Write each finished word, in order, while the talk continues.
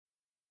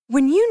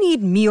When you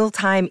need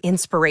mealtime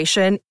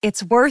inspiration,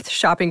 it's worth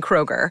shopping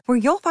Kroger, where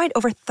you'll find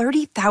over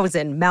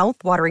 30,000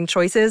 mouth-watering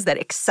choices that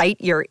excite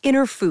your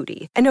inner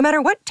foodie. And no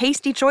matter what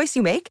tasty choice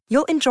you make,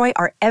 you'll enjoy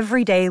our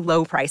everyday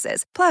low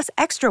prices, plus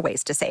extra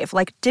ways to save,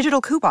 like digital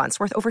coupons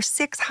worth over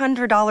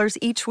 $600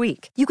 each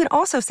week. You can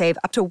also save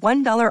up to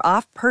 $1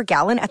 off per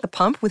gallon at the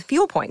pump with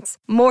fuel points.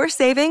 More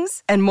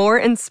savings and more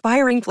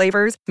inspiring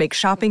flavors make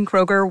shopping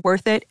Kroger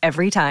worth it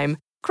every time.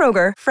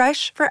 Kroger,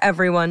 fresh for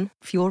everyone.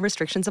 Fuel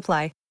restrictions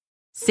apply.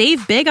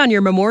 Save big on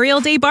your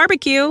Memorial Day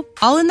barbecue,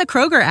 all in the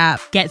Kroger app.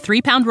 Get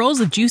 3-pound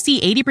rolls of juicy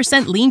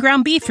 80% lean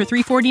ground beef for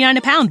 $3.49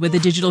 a pound with a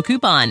digital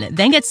coupon.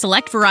 Then get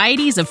select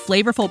varieties of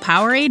flavorful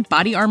Powerade,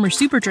 Body Armor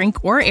Super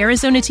Drink, or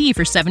Arizona tea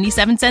for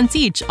 77 cents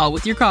each, all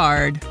with your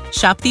card.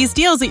 Shop these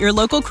deals at your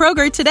local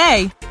Kroger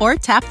today, or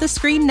tap the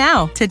screen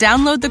now to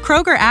download the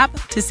Kroger app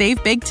to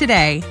save big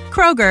today.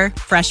 Kroger,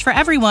 fresh for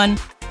everyone.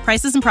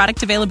 Prices and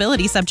product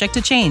availability subject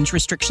to change.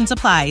 Restrictions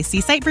apply. See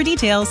site for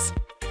details.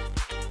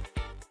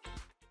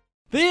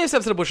 This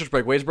episode of Bush's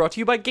Breakaway is brought to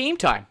you by Game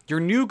Time, your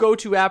new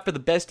go-to app for the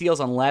best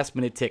deals on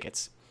last-minute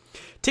tickets.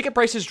 Ticket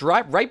prices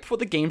drop right before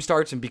the game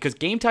starts, and because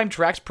Game Time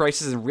tracks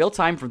prices in real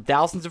time from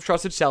thousands of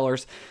trusted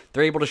sellers,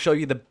 they're able to show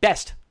you the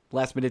best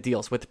last-minute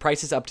deals with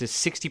prices up to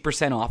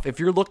 60% off. If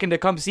you're looking to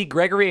come see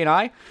Gregory and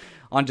I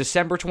on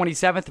December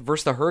 27th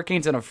versus the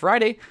Hurricanes on a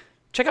Friday,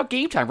 check out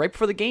Game Time right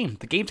before the game.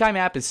 The Game Time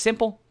app is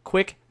simple,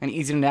 quick, and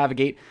easy to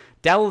navigate.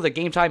 Download the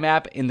Game Time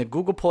app in the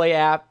Google Play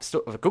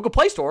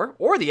Store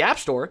or the App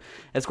Store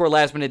and score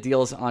last-minute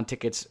deals on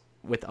tickets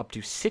with up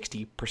to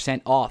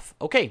 60% off.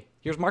 Okay,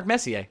 here's Mark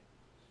Messier.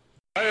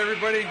 Hi,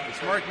 everybody.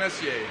 It's Mark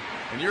Messier,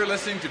 and you're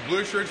listening to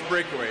Blue Shirts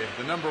Breakaway,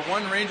 the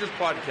 #1 Rangers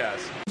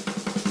podcast.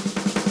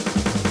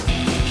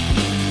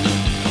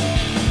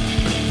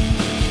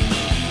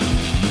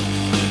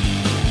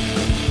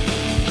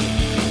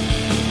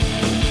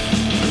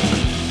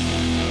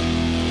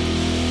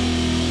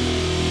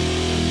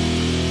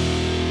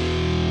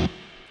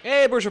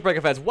 Hey, Bushwick Breaker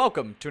fans,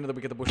 welcome to another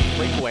week of the Bushwick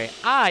Breakaway.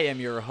 I am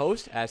your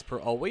host, as per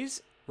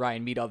always,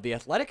 Ryan Mead of The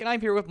Athletic, and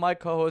I'm here with my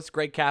co-host,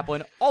 Greg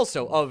Kaplan,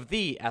 also of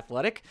The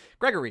Athletic.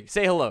 Gregory,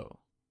 say hello.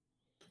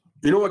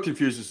 You know what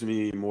confuses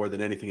me more than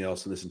anything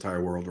else in this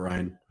entire world,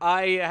 Ryan?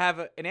 I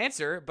have an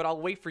answer, but I'll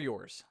wait for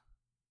yours.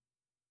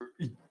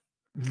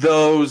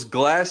 Those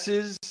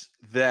glasses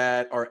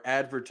that are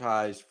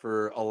advertised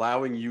for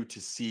allowing you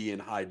to see in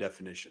high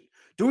definition.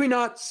 Do we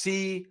not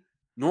see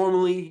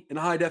normally in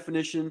high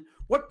definition?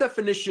 What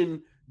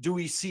definition do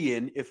we see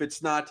in if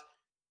it's not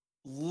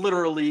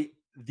literally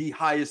the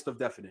highest of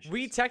definitions?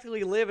 We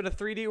technically live in a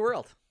 3D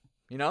world.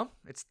 You know,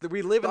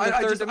 we live in the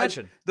third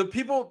dimension. The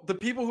people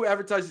who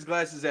advertise these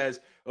glasses as,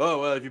 oh,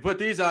 well, if you put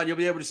these on, you'll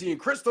be able to see in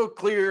crystal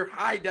clear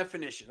high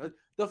definition.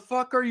 The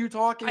fuck are you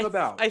talking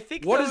about? I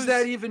think what does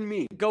that even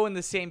mean? Go in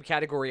the same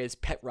category as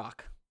Pet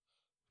Rock.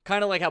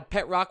 Kind of like how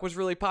Pet Rock was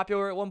really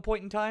popular at one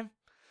point in time.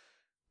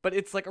 But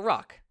it's like a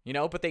rock, you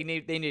know, but they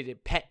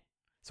needed pet.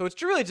 So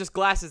it's really just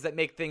glasses that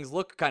make things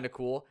look kind of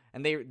cool,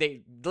 and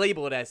they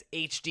label it as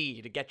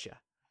HD to get you.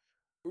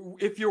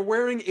 If you're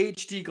wearing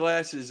HD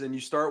glasses and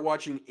you start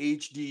watching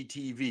HD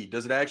TV,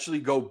 does it actually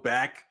go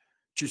back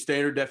to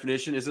standard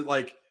definition? Is it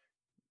like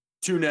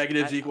two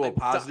negatives equal a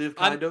positive,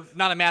 kind of?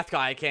 Not a math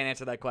guy. I can't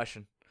answer that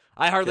question.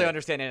 I hardly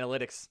understand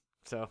analytics.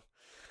 So,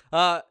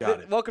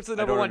 welcome to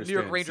the #1 New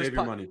York Rangers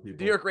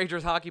New York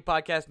Rangers hockey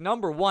podcast,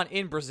 #1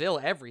 in Brazil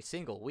every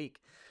single week.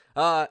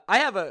 I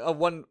have a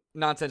one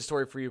nonsense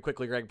story for you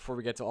quickly, Greg, before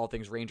we get to all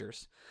things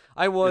Rangers.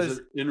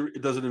 Does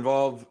it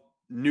involve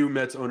new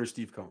Mets owner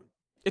Steve Cohen?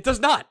 It does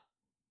not.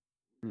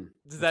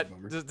 Does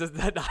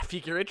that not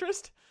pique your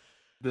interest?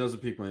 It doesn't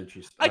pique my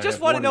interest. I just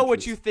want to know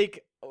what you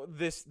think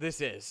this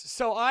is.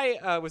 So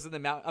I was in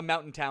a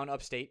mountain town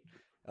upstate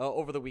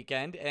over the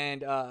weekend,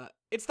 and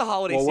it's the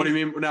holiday season. What do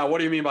you mean? Now, what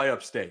do you mean by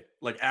upstate?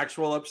 Like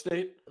actual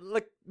upstate?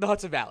 Like the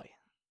Hudson Valley.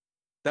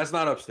 That's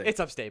not upstate. It's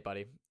upstate,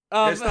 buddy.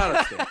 It's not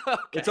upstate.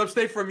 Okay. It's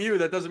upstate from you.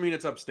 That doesn't mean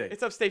it's upstate.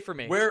 It's upstate for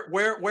me.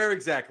 Where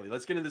exactly?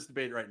 Let's get into this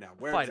debate right now.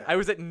 Where Fine. exactly? I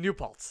was at New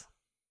Paltz.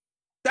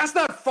 That's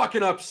not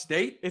fucking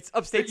upstate. It's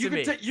upstate to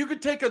me. You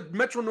could take a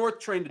Metro North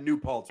train to New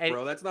Paltz,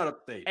 bro. That's not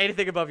upstate.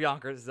 Anything above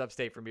Yonkers is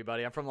upstate for me,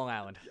 buddy. I'm from Long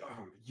Island.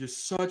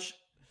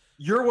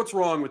 You're what's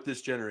wrong with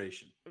this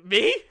generation.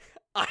 Me?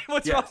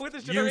 What's wrong with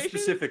this generation? You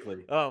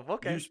specifically. Oh,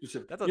 okay. You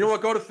specifically. You know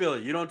what? Go to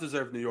Philly. You don't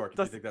deserve New York if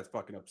you think that's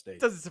fucking upstate.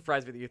 Doesn't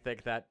surprise me that you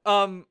think that.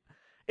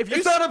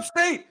 It's not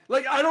upstate.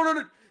 Like, I don't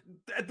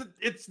know.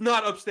 It's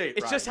not upstate.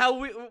 It's just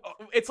how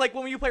it's like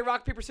when you play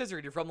rock, paper, scissors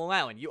and you're from Long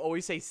Island. You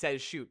always say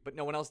says shoot, but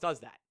no one else does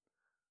that.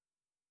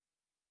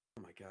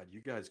 Oh my God,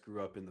 you guys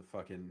grew up in the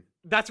fucking...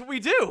 That's what we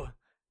do.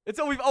 It's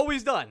what we've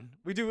always done.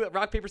 We do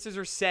rock, paper,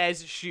 scissors,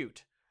 says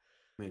shoot.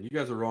 Man, you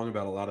guys are wrong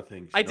about a lot of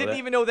things. I didn't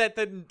even know that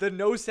the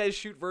no says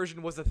shoot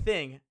version was a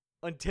thing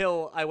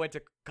until I went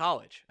to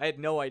college. I had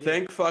no idea.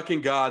 Thank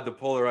fucking God the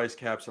polar ice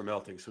caps are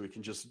melting so we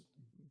can just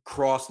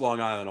cross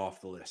Long Island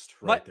off the list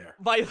there.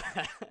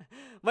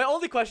 My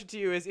only question to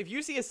you is, if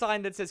you see a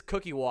sign that says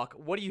Cookie Walk,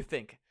 what do you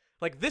think?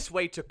 Like, this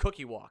way to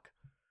Cookie Walk.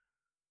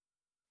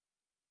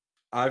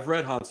 I've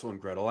read Hansel and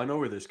Gretel. I know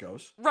where this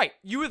goes. Right.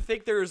 You would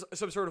think there's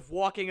some sort of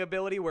walking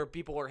ability where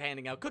people are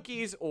handing out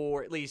cookies,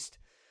 or at least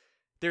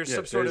there's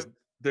some sort of.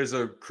 There's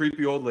a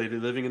creepy old lady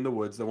living in the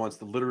woods that wants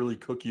to literally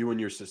cook you and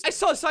your sister. I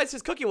saw a sign that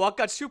says Cookie Walk,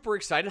 got super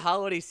excited.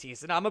 Holiday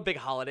season. I'm a big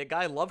holiday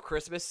guy. I love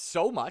Christmas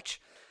so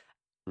much.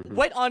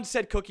 Went on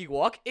said Cookie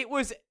Walk. It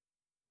was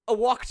a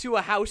walk to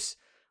a house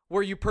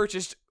where you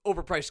purchased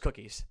overpriced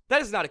cookies.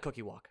 That is not a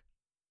cookie walk.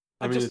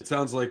 It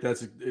sounds like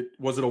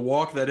was it a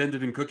walk that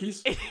ended in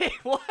cookies?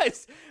 It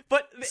was,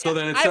 but so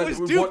then I was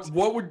duped.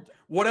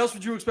 What else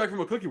would you expect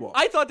from a cookie walk?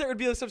 I thought there would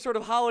be some sort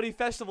of holiday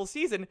festival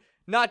season,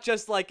 not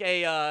just like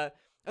a.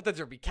 I thought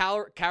there'd be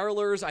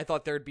carolers. I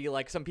thought there'd be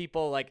like some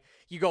people like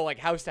you go like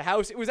house to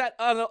house. It was at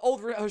an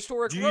old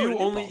historic. Do road you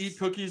only eat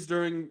cookies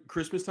during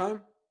Christmas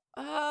time?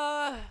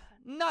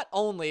 Not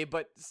only,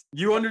 but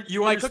you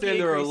understand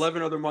there are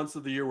 11 other months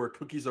of the year where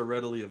cookies are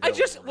readily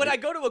available. When I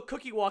go to a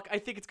cookie walk, I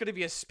think it's going to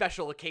be a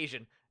special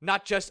occasion,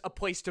 not just a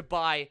place to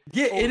buy.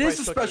 Yeah, it is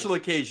a special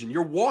occasion.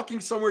 You're walking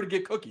somewhere to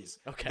get cookies.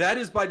 Okay, that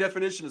is by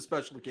definition a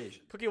special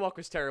occasion. Cookie walk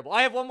was terrible.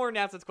 I have one more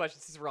announcements question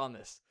since we're on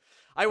this.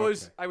 I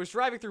was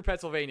driving through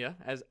Pennsylvania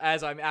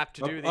as I'm apt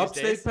to do these days.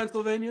 Upstate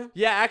Pennsylvania?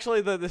 Yeah,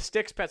 actually the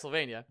sticks,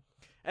 Pennsylvania.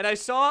 And I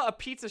saw a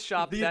pizza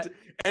shop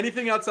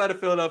anything outside of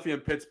Philadelphia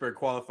and Pittsburgh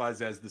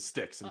qualifies as the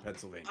sticks in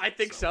Pennsylvania. I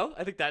think so.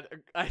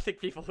 I think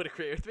people would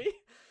agree with me.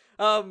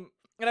 And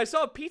I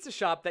saw a pizza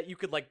shop that you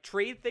could like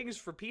trade things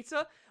for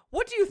pizza.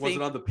 What do you think? Was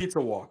it on the pizza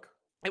walk?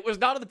 It was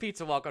not on the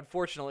pizza walk,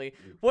 unfortunately.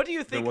 What do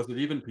you think? Then was it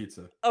even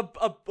pizza?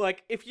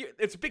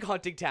 It's a big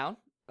hunting town,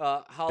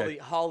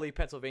 Holly,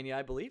 Pennsylvania,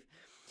 I believe.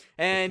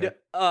 And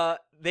how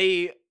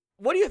many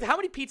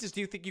pizzas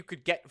do you think you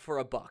could get for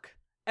a buck?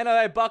 And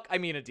by a buck, I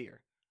mean a deer.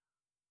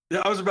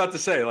 Yeah, I was about to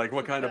say, like,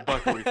 what kind of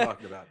buck are we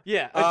talking about?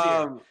 Yeah,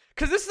 a deer.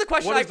 Because this is the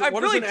question I'm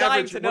really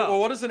dying to know.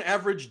 What does an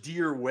average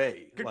deer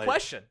weigh? Good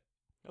question.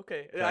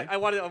 Okay. I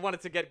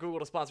wanted to get Google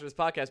to sponsor this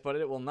podcast, but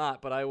it will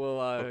not. But I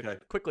will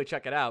quickly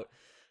check it out.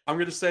 I'm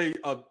going to say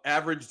an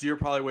average deer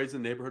probably weighs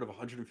in the neighborhood of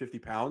 150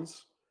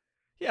 pounds.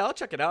 Yeah, I'll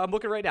check it out. I'm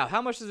looking right now.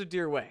 How much does a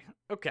deer weigh?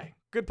 Okay,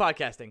 good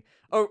podcasting.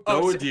 A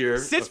deer,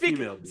 since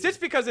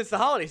because it's the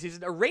holiday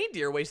season, a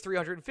reindeer weighs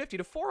 350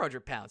 to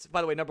 400 pounds.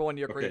 By the way, #1 New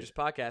York Rangers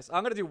podcast.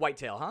 I'm going to do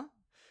whitetail, huh?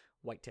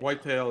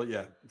 Whitetail,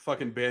 yeah.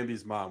 Fucking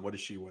Bambi's mom. What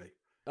does she weigh?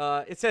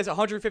 It says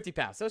 150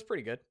 pounds. That was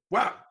pretty good.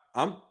 Wow.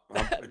 I'm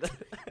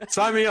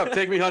sign me up.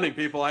 Take me hunting,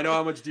 people. I know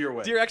how much deer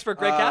weigh. Deer expert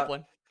Greg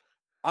Kaplan.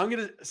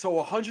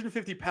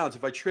 150 pounds.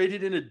 If I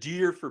traded in a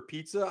deer for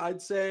pizza,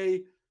 I'd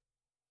say.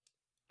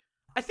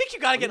 I think you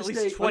got to get at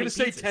least 20 pizzas. I'm going to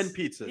say 10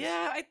 pizzas.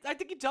 Yeah, I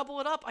think you double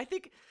it up.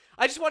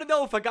 I just want to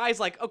know if a guy's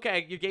like,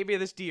 okay, you gave me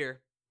this deer.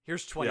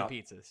 Here's 20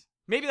 pizzas.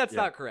 Maybe that's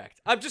not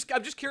correct. I'm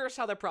just curious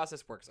how that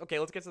process works. Okay,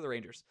 let's get to the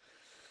Rangers.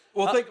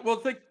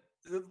 Think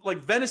like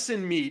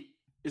venison meat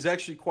is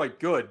actually quite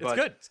good. It's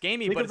good. It's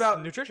gamey, but it's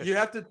nutritious. You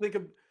have to think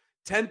of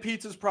 10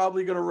 pizzas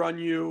probably going to run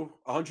you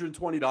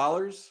 $120.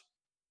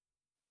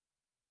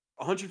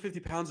 150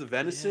 pounds of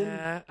venison?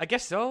 Yeah, I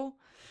guess so.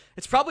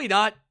 It's probably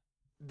not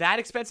that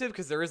expensive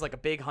because there is like a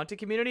big hunting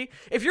community.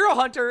 If you're a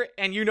hunter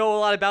and you know a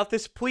lot about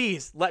this,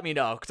 please let me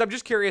know because I'm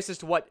just curious as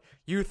to what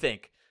you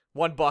think.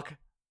 $1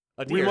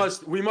 a deer.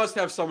 We must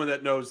have someone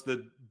that knows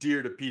the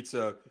deer to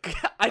pizza.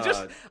 I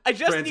just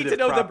need to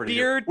know the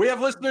beard. We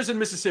have listeners in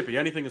Mississippi.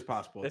 Anything is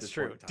possible. That's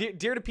true.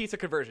 Deer to pizza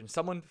conversion.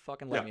 Someone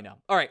fucking let me know.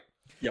 All right.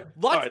 Yeah.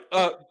 All right.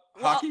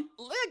 Hockey.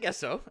 I guess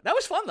so. That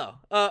was fun though.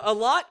 A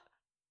lot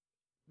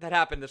that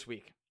happened this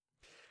week.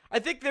 I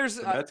think there's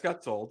the Mets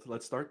got sold.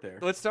 Let's start there.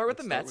 Let's start with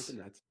the Mets.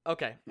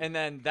 Okay, and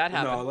then that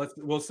happened.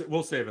 No,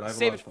 we'll save it.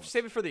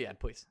 Save it for the end,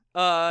 please.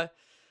 I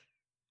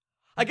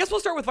guess we'll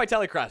start with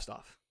Vitaly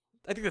Kravtsov.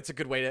 I think that's a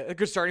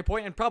good starting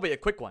point and probably a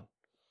quick one.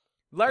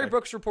 Larry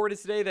Brooks reported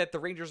today that the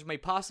Rangers may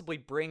possibly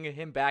bring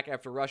him back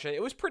after Russia.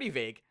 It was pretty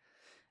vague,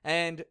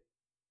 and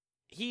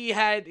he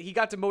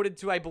got demoted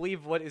to I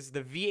believe what is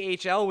the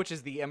VHL, which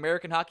is the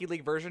American Hockey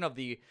League version of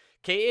the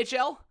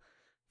KHL.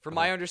 From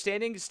my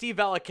understanding, Steve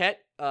Valiquette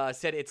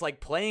said it's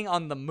like playing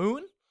on the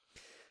moon.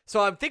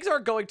 So things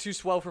aren't going too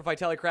swell for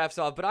Vitaly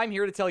Kravtsov, but I'm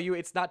here to tell you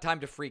it's not time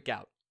to freak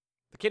out.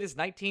 The kid is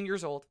 19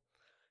 years old.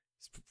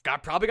 He's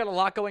probably got a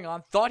lot going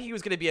on. Thought he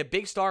was going to be a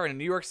big star in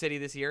New York City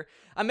this year.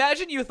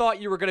 Imagine you thought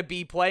you were going to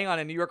be playing on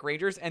a New York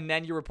Rangers, and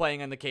then you were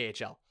playing on the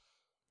KHL.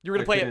 You were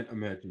going to play. I can't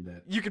imagine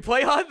that. You could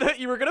play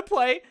you were going to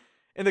play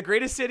in the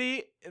greatest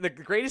city, the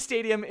greatest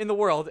stadium in the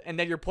world, and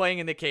then you're playing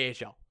in the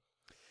KHL.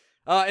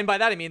 And by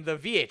that I mean the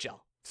VHL.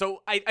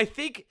 So I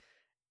think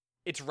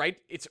it's right.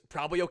 It's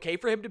probably okay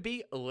for him to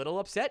be a little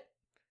upset.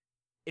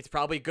 It's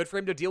probably good for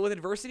him to deal with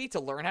adversity, to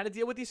learn how to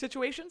deal with these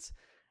situations.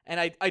 And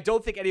I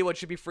don't think anyone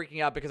should be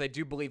freaking out because I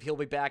do believe he'll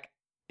be back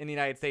in the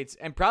United States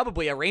and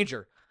probably a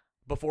Ranger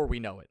before we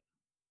know it.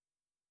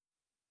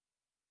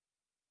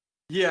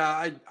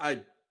 Yeah, I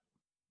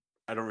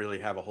don't really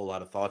have a whole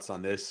lot of thoughts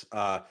on this.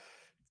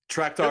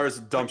 Tractor is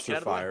a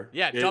dumpster fire.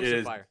 Yeah,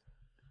 dumpster fire.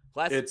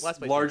 It's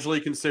largely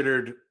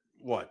considered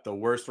the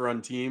worst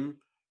run team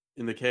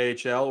in the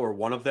KHL or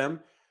one of them.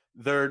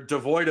 They're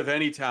devoid of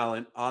any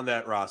talent on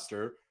that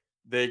roster.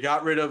 They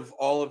got rid of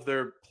all of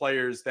their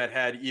players that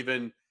had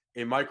even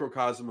a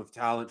microcosm of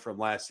talent from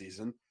last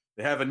season.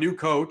 They have a new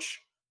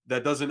coach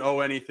that doesn't owe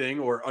anything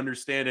or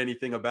understand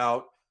anything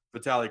about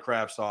Vitaly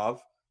Kravtsov.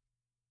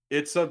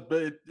 It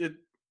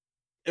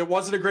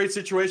wasn't a great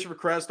situation for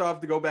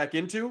Kravtsov to go back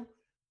into.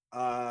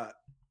 I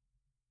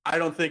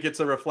don't think it's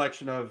a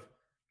reflection of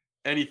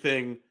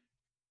anything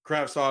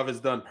Kravtsov has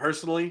done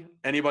personally.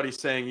 Anybody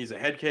saying he's a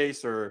head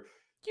case or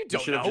You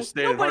don't should have know. just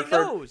stayed Nobody in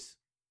Hartford. knows.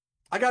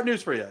 I got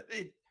news for you.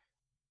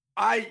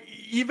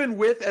 Even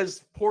with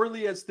as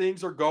poorly as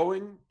things are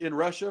going in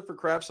Russia for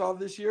Kravtsov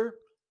this year,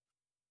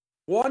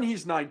 1,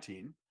 he's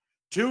 19.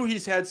 2,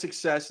 he's had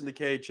success in the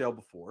KHL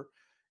before.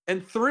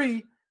 And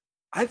 3,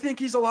 I think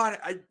he's a lot.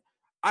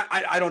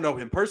 I don't know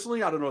him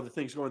personally. I don't know the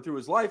things going through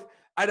his life.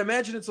 I'd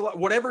imagine it's a lot.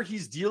 Whatever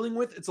he's dealing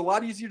with, it's a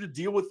lot easier to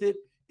deal with it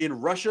in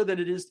Russia than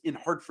it is in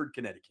Hartford,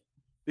 Connecticut.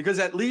 Because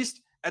at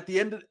least at the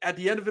end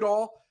of it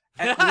all,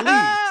 at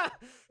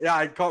least, yeah,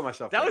 I caught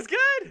myself. That was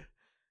good.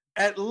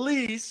 At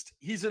least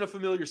he's in a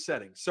familiar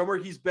setting, somewhere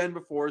he's been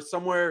before,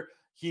 somewhere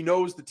he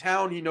knows the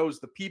town, he knows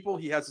the people,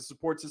 he has a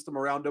support system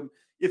around him.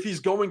 If he's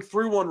going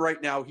through one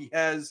right now, he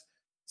has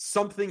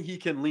something he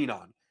can lean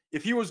on.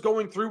 If he was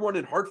going through one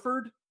in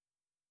Hartford,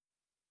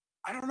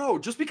 I don't know.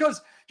 Just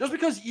because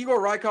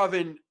Igor Rykov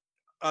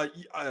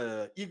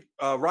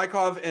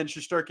and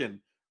Shesterkin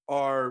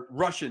are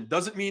Russian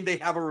doesn't mean they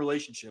have a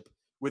relationship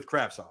with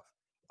Kravtsov.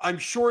 I'm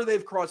sure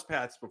they've crossed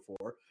paths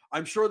before.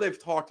 I'm sure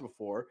they've talked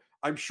before.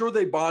 I'm sure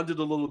they bonded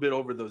a little bit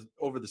over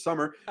the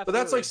summer. Absolutely. But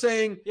that's like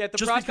saying, Yeah, at the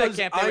just prospect because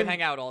camp, they would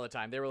hang out all the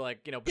time. They were like,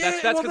 but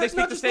that's because they speak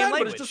not the just same that,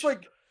 language. But it's just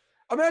like,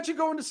 imagine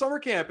going to summer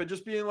camp and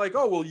just being like,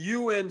 oh, well,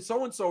 you and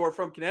so-and-so are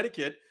from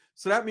Connecticut,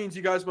 so that means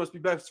you guys must be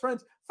best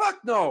friends.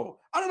 Fuck no.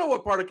 I don't know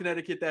what part of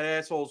Connecticut that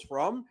asshole's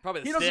from.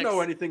 Probably the He doesn't sticks. know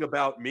anything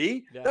about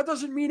me. Yeah. That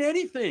doesn't mean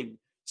anything.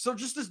 So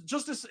just as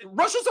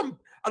Russia's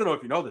I don't know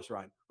if you know this,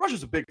 Ryan.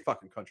 Russia's a big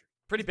fucking country.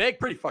 Pretty big.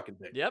 Pretty fucking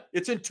big. Yep.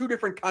 It's in 2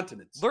 different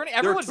continents.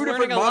 Everyone's two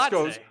learning different a lot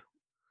Moscows. today.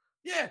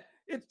 Yeah,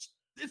 it's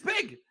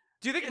big.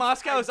 Do you think It-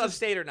 Moscow I is just-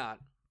 upstate or not?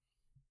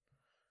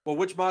 Well,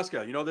 which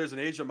Moscow? There's an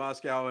Asia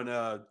Moscow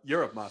and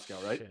Europe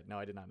Moscow, right? Shit, no,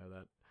 I did not know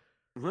that.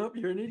 Well,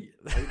 you're an idiot.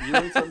 You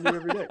learn something new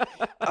every day.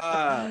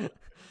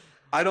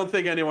 I don't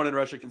think anyone in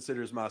Russia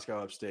considers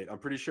Moscow upstate. I'm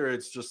pretty sure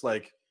it's just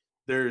like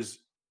there's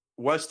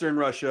Western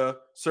Russia,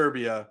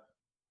 Serbia,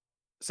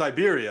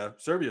 Siberia.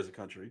 Serbia's a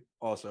country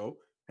also.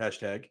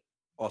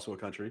 # also a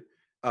country.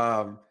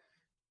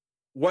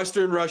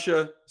 Western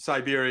Russia,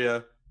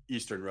 Siberia,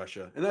 Eastern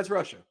Russia. And that's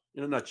Russia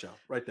in a nutshell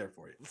right there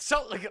for you.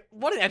 So,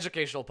 what an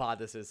educational pod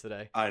this is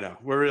today. I know.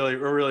 We're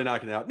really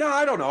knocking it out. No,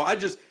 I don't know.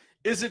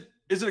 Is it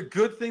a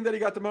good thing that he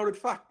got demoted?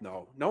 Fuck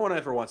no. No one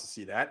ever wants to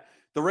see that.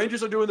 The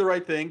Rangers are doing the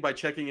right thing by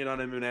checking in on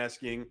him and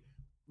asking,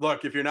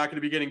 look, if you're not going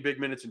to be getting big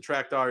minutes in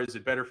Tractor, is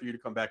it better for you to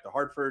come back to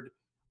Hartford?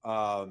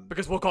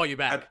 Because we'll call you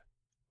back.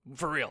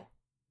 For real.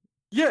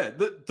 Yeah,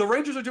 the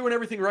Rangers are doing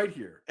everything right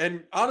here.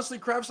 And honestly,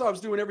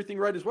 Kravtsov's doing everything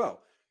right as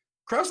well.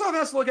 Kravtsov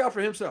has to look out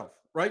for himself,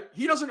 right?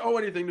 He doesn't owe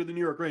anything to the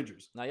New York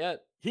Rangers. Not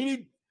yet.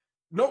 It's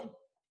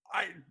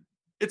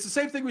the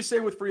same thing we say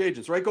with free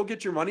agents, right? Go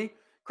get your money.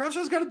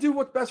 Kravtsov's got to do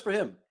what's best for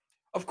him.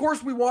 Of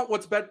course, we want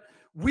what's best.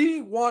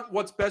 We want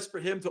what's best for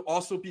him to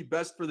also be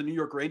best for the New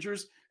York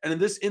Rangers. And in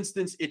this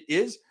instance, it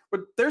is.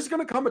 But there's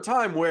going to come a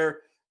time where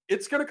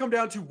it's going to come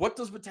down to what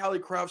does Vitaly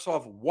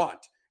Kravtsov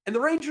want? And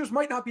the Rangers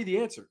might not be the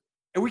answer.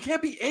 And we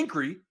can't be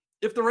angry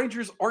if the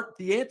Rangers aren't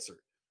the answer.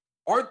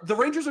 The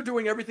Rangers are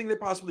doing everything they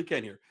possibly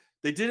can here.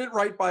 They did it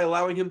right by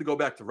allowing him to go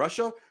back to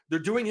Russia. They're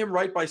doing him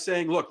right by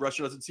saying, look,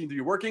 Russia doesn't seem to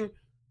be working.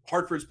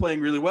 Hartford's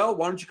playing really well.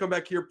 Why don't you come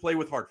back here, play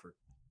with Hartford?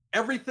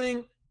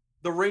 Everything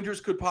the Rangers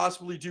could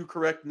possibly do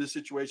correct in this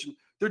situation,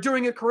 they're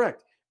doing it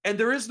correct. And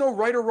there is no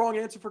right or wrong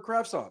answer for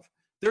Kravtsov.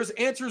 There's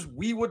answers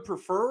we would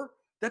prefer.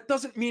 That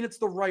doesn't mean it's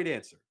the right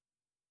answer.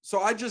 So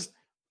I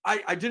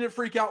didn't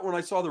freak out when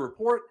I saw the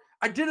report.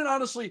 I didn't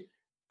honestly,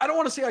 I don't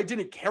want to say I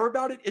didn't care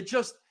about it.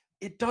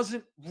 It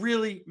doesn't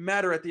really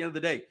matter at the end of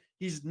the day.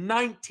 He's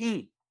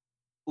 19.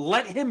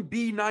 Let him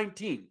be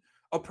 19.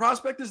 A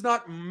prospect is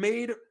not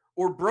made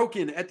or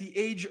broken at the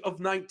age of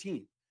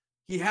 19.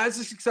 He has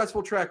a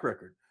successful track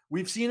record.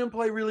 We've seen him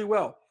play really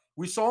well.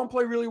 We saw him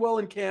play really well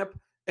in camp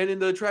and in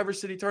the Traverse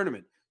City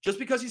tournament. Just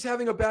because he's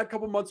having a bad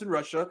couple months in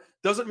Russia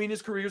doesn't mean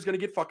his career is going to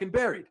get fucking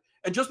buried.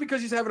 And just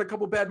because he's having a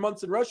couple bad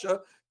months in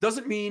Russia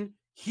doesn't mean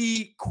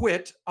he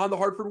quit on the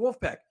Hartford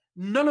Wolfpack.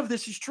 None of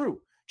this is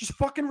true. Just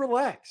fucking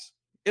relax.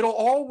 It'll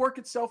all work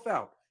itself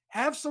out.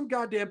 Have some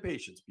goddamn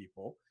patience,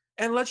 people.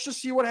 And let's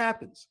just see what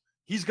happens.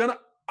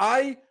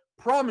 I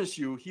promise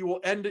you, he will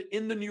end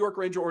in the New York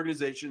Ranger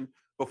organization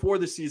before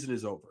the season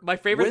is over. My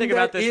favorite thing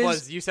about this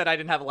was you said I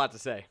didn't have a lot to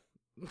say.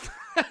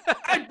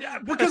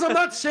 Because I'm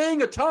not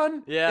saying a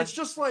ton. Yeah. It's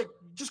just like,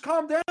 just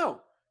calm down.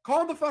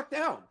 Calm the fuck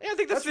down. Yeah, I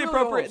think that's the really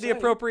all I'm saying.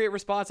 appropriate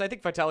response. I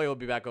think Vitaly will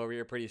be back over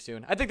here pretty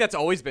soon. I think that's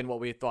always been what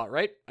we thought,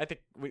 right? I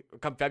think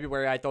come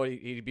February, I thought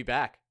he'd be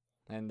back.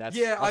 And that's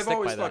I've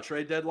always thought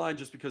trade deadline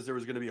just because there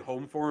was going to be a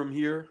home for him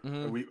here.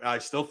 I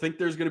still think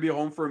there's going to be a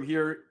home for him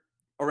here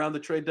around the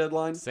trade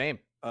deadline. Same.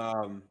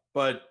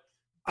 But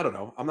I don't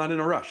know. I'm not in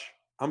a rush.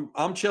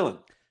 I'm chilling.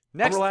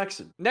 I'm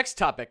relaxing. Next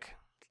topic.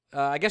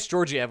 I guess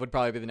Georgiev would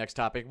probably be the next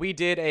topic. We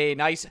did a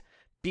nice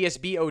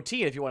BSB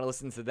OT, and if you want to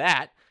listen to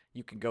that,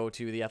 you can go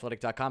to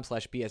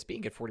theathletic.com/BSB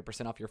and get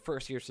 40% off your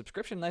first year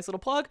subscription. Nice little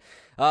plug.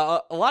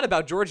 A lot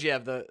about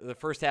Georgiev the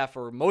first half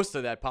or most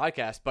of that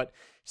podcast, but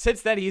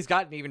since then he's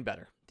gotten even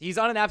better. He's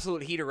on an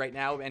absolute heater right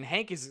now, and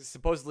Hank is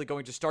supposedly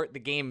going to start the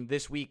game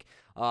this week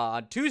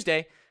on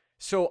Tuesday.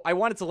 So I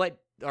wanted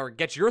to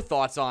get your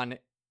thoughts on,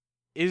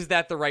 is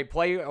that the right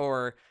play?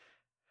 Or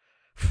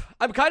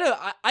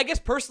I guess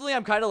personally,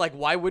 I'm kind of like,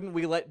 why wouldn't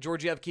we let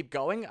Georgiev keep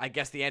going? I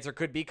guess the answer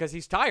could be because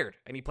he's tired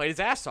and he played his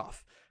ass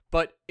off.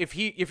 But if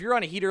you're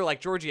on a heater like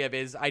Georgiev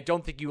is, I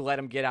don't think you let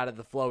him get out of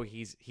the flow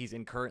he's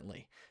in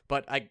currently.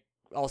 But I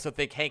also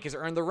think Hank has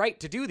earned the right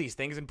to do these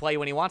things and play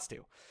when he wants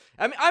to.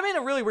 I mean, I'm in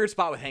a really weird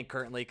spot with Hank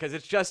currently because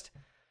it's just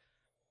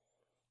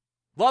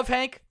love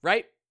Hank,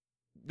 right?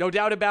 No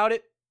doubt about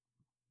it.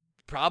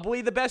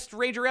 Probably the best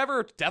Ranger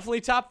ever.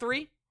 Definitely top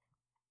 3.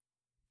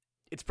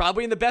 It's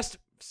probably in the best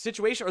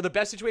situation or the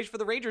best situation for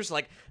the Rangers.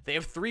 Like, they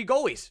have 3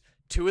 goalies.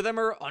 2 of them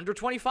are under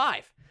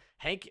 25.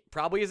 Hank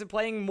probably isn't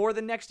playing more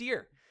than next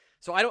year.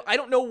 So I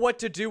don't know what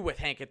to do with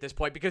Hank at this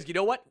point because you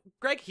know what,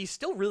 Greg? He's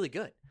still really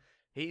good.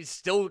 He's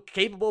still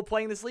capable of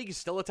playing this league. He's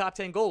still a top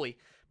 10 goalie,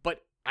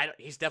 but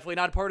he's definitely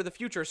not a part of the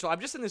future. So I'm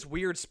just in this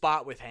weird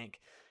spot with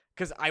Hank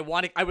because I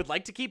would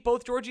like to keep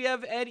both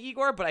Georgiev and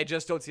Igor, but I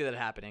just don't see that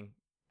happening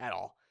at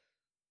all.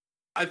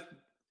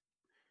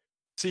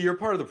 You're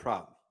part of the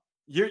problem.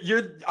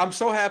 I'm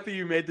so happy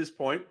you made this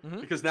point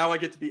because now I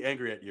get to be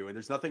angry at you, and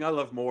there's nothing I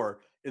love more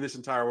in this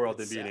entire world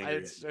than being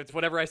angry. It's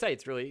whatever I say.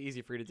 It's really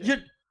easy for you to do.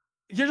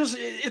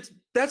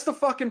 That's the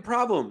fucking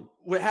problem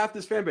with half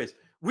this fan base.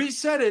 We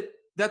said it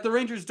that the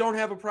Rangers don't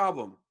have a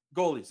problem.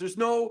 Goalies. There's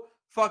no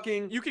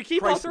fucking. You can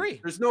keep crisis. all 3.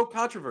 There's no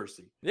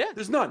controversy. Yeah.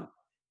 There's none.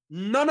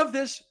 None of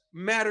this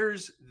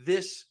matters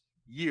this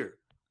year.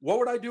 What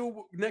would I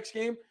do next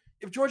game?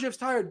 If Georgiev's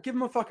tired, give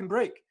him a fucking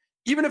break.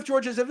 Even if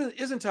Georgiev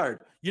isn't tired.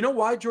 You know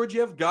why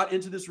Georgiev got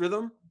into this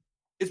rhythm?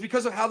 It's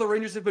because of how the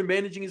Rangers have been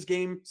managing his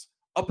games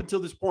up until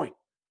this point.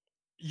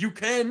 You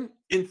can,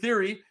 in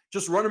theory,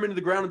 just run him into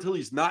the ground until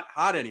he's not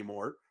hot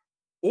anymore.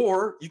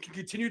 Or you can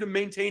continue to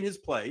maintain his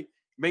play,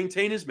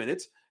 maintain his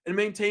minutes, and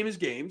maintain his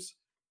games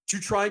to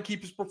try and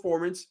keep his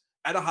performance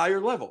at a higher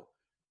level.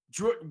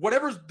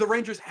 Whatever the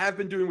Rangers have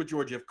been doing with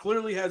Georgiev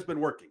clearly has been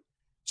working.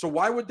 So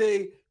why would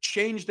they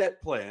change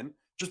that plan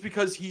just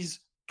because he's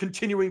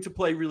continuing to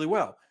play really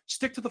well?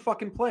 Stick to the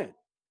fucking plan.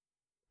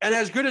 And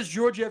as good as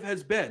Georgiev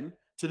has been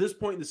to this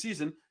point in the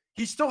season,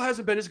 he still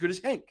hasn't been as good as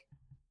Hank.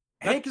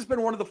 Hank has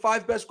been one of the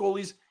 5 best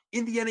goalies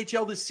in the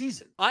NHL this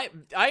season. I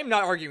am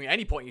not arguing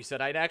any point you said.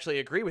 I'd actually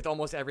agree with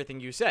almost everything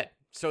you said.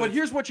 So, but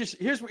here's what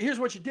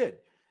you did.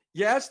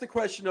 You asked the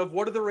question of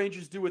what do the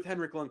Rangers do with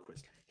Henrik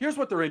Lundqvist? Here's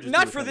what the Rangers do.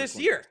 Not for this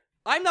year.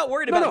 I'm not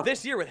worried about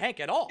this year with Hank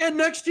at all. And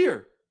next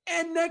year.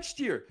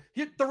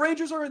 The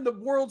Rangers are in the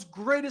world's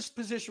greatest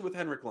position with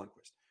Henrik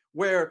Lundqvist,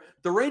 where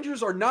the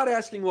Rangers are not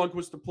asking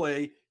Lundqvist to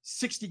play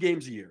 60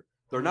 games a year.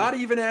 They're not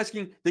even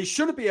they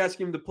shouldn't be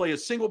asking him to play a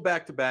single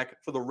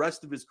back-to-back for the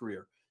rest of his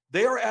career.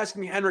 They are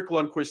asking Henrik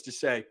Lundqvist to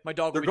say, they're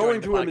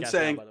going to him and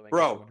saying,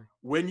 bro,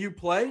 when you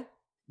play,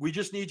 we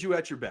just need you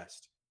at your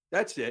best.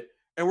 That's it.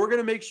 And we're going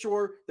to make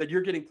sure that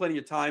you're getting plenty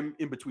of time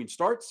in between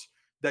starts,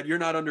 that you're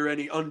not under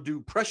any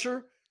undue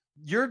pressure.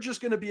 You're just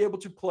going to be able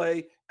to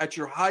play at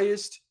your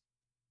highest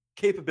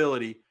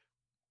capability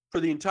for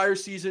the entire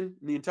season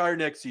and the entire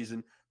next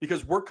season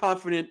because we're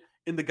confident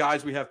in the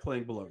guys we have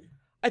playing below you.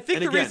 I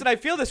think the reason I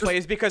feel this way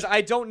is because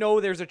I don't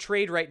know there's a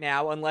trade right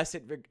now unless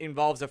it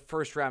involves a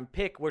first-round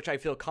pick, which I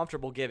feel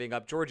comfortable giving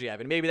up Georgiev.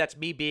 And maybe that's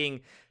me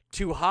being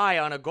too high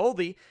on a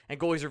goalie, and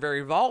goalies are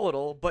very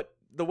volatile, but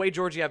the way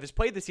Georgiev has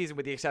played this season,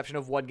 with the exception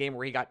of one game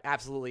where he got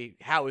absolutely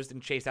housed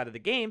and chased out of the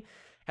game,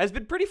 has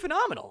been pretty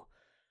phenomenal.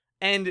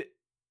 And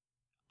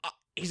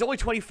he's only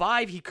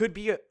 25. He could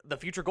be the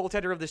future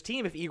goaltender of this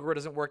team if Igor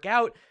doesn't work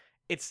out.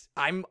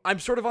 I'm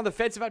sort of on the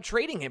fence about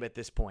trading him at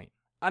this point.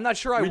 I'm not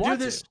sure I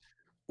want to.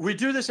 We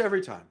do this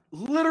every time.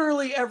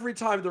 Literally every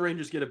time the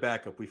Rangers get a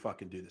backup, we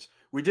fucking do this.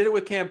 We did it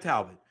with Cam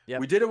Talbot. Yep.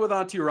 We did it with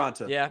Antti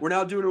Raanta. Yeah. We're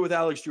now doing it with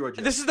Alex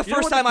Georgiev. This is the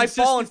first time I've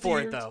fallen for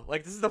it, though.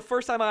 Like, this is the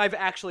first time I've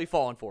actually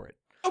fallen for it.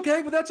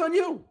 Okay, but that's on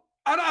you.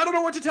 I don't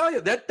know what to tell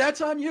you.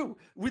 That's on you.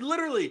 We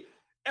literally,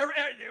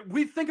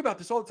 we think about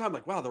this all the time.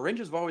 Like, wow, the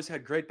Rangers have always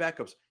had great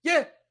backups.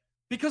 Yeah,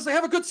 because they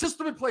have a good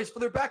system in place for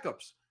their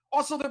backups.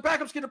 Also, their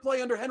backups get to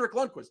play under Henrik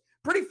Lundqvist.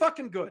 Pretty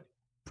fucking good.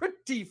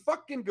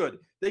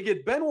 They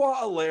get Benoit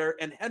Allaire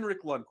and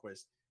Henrik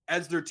Lundqvist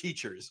as their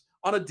teachers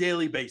on a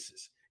daily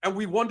basis. And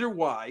we wonder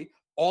why,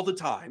 all the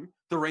time,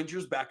 the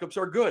Rangers' backups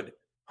are good.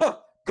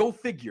 Go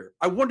figure.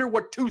 I wonder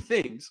what 2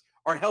 things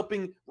are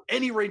helping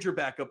any Ranger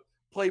backup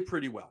play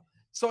pretty well.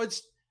 So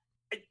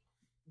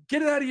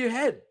get it out of your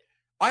head.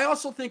 I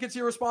also think it's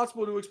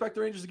irresponsible to expect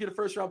the Rangers to get a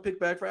first-round pick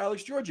back for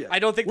Alex Georgiev. I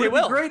don't think they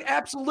will. Great,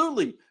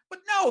 absolutely. But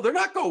no, they're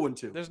not going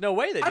to. There's no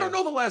way they do. I don't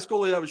know the last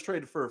goalie that was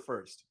traded for a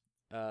first.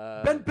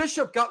 Ben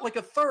Bishop got like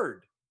a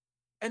third.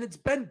 And it's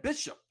Ben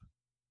Bishop,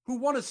 who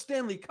won a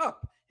Stanley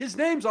Cup. His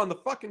name's on the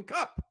fucking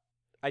cup.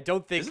 I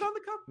don't think. Is it on the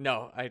cup?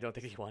 No, I don't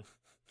think he won.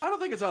 I don't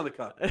think it's on the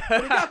cup.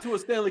 But he got to a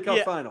Stanley Cup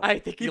final. I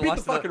think he you beat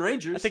lost the fucking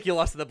Rangers. I think you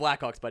lost to the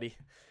Blackhawks, buddy.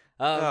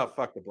 Oh,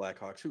 fuck the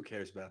Blackhawks. Who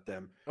cares about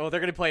them? Oh, they're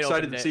going to play it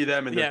Excited to see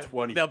them in the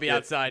 20th they'll be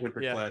outside.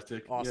 Winter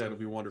Classic. Awesome. Yeah, it'll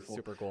be wonderful.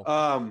 Super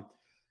cool.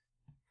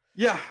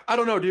 Yeah, I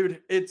don't know,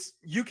 dude.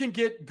 You can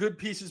get good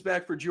pieces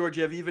back for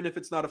Georgiev, even if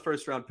it's not a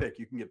first-round pick.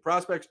 You can get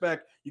prospects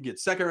back. You can get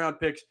second-round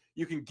picks.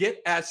 You can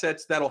get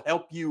assets that'll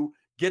help you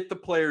get the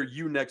player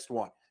you next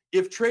want.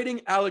 If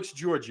trading Alex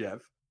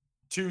Georgiev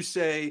to,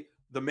 say,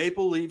 the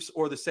Maple Leafs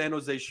or the San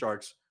Jose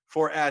Sharks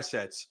for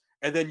assets,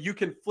 and then you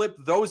can flip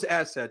those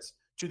assets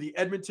to the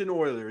Edmonton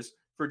Oilers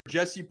for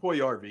Jesse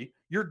Puljujarvi,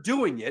 you're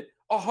doing it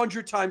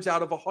 100 times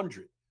out of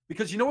 100.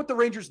 Because you know what the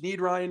Rangers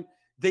need, Ryan?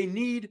 They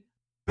need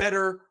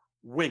better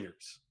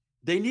wingers.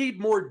 They need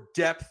more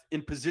depth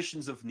in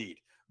positions of need.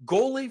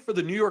 Goalie for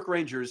the New York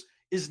Rangers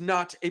is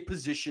not a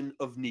position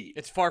of need.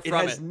 It's far from it.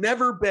 It has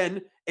never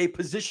been a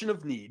position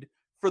of need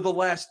for the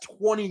last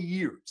 20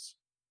 years.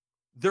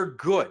 They're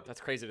good. That's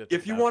crazy to think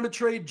If you about. want to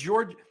trade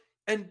George,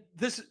 and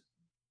this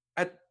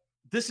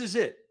is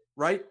it,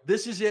 right?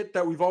 This is it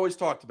that we've always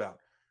talked about.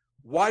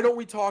 Why don't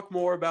we talk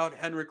more about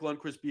Henrik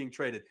Lundqvist being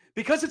traded?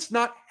 Because it's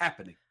not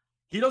happening.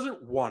 He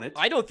doesn't want it.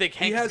 I don't think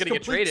Hank is going to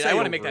get traded. I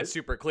want to make that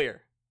super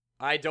clear.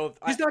 He's not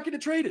going to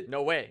trade it.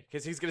 No way,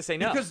 because he's going to say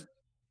no. Because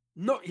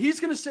he's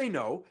going to say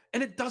no,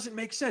 and it doesn't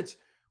make sense.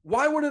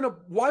 Why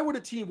would a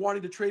team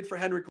wanting to trade for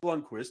Henrik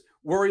Lundqvist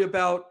worry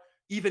about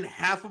even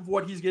half of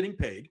what he's getting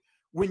paid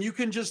when you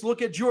can just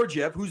look at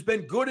Georgiev, who's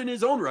been good in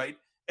his own right,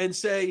 and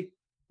say,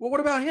 well, what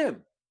about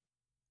him?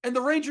 And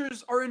the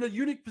Rangers are in a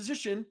unique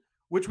position,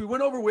 which we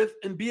went over with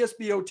in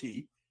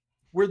BSBOT,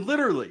 where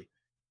literally,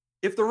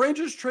 if the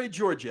Rangers trade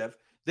Georgiev,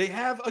 they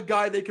have a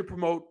guy they could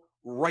promote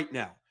right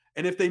now.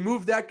 And if they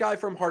move that guy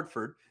from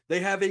Hartford, they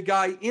have a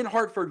guy in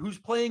Hartford who's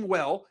playing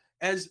well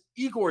as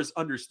Igor's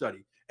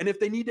understudy. And if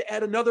they need to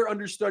add another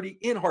understudy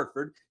in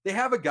Hartford, they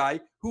have a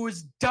guy who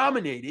is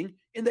dominating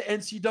in the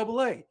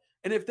NCAA.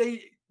 And if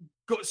they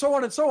go so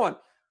on and so on,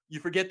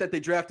 you forget that they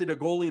drafted a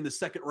goalie in the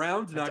second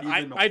round, not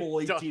even a full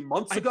 18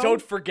 months ago. I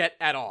don't forget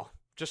at all.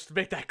 Just to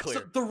make that clear.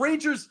 So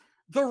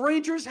the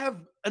Rangers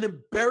have an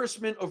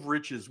embarrassment of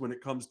riches when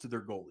it comes to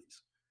their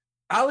goalies.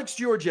 Alex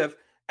Georgiev,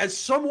 as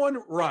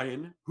someone,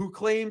 Ryan, who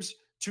claims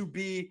to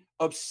be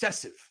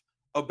obsessive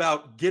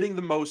about getting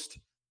the most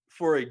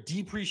for a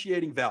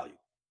depreciating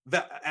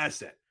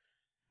asset.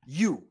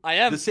 I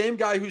am the same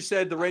guy who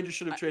said the Rangers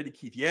should have traded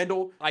Keith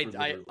Yandle. I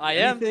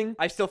am.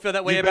 I still feel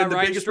that way about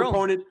Ryan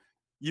Strome.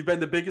 You've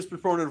been the biggest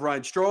proponent of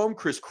Ryan Strome,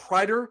 Chris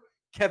Kreider,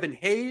 Kevin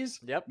Hayes,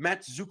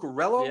 Matt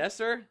Zuccarello. Yes,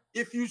 sir.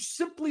 If you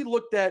simply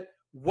looked at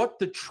what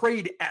the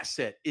trade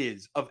asset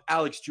is of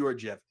Alex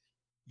Georgiev,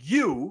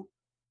 you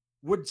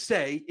would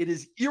say it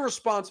is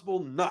irresponsible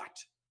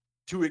not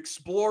to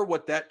explore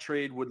what that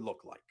trade would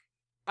look like.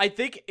 I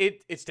think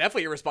it's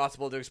definitely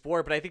irresponsible to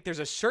explore, but I think there's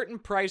a certain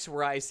price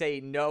where I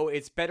say, no,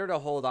 it's better to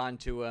hold on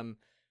to him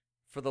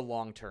for the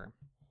long term.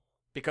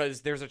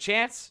 Because there's a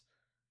chance,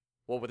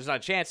 there's not a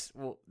chance,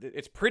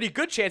 it's a pretty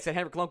good chance that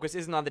Henrik Lundqvist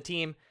isn't on the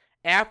team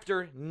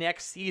after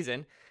next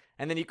season,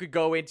 and then you could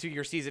go into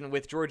your season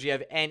with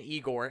Georgiev and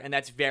Igor, and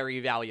that's very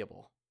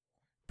valuable.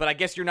 But I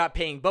guess you're not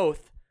paying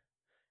both,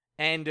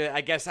 and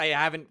I guess I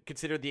haven't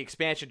considered the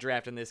expansion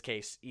draft in this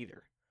case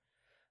either,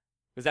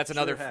 because that's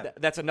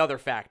another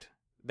fact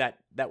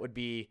that would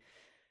be.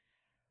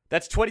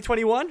 That's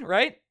 2021,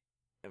 right?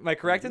 Am I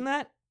correct in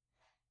that?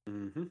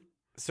 Mm-hmm.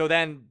 So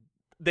then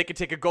they could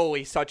take a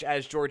goalie such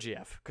as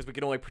Georgiev, because we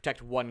can only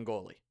protect one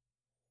goalie.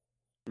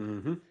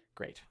 Mm-hmm.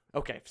 Great.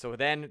 Okay, so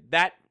then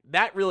that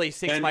really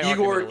sinks my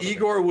argument. And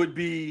Igor would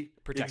be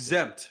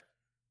exempt.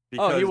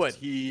 Because he would.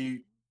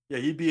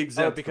 He'd be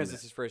exempt because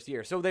it's his first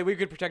year. So we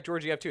could protect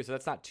Georgiev too. So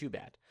that's not too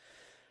bad.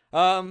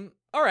 All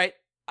right.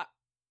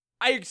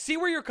 I see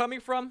where you're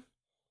coming from.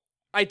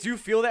 I do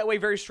feel that way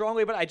very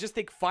strongly, but I just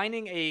think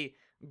finding a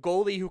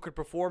goalie who could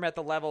perform at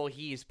the level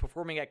he's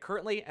performing at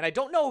currently, and I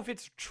don't know if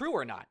it's true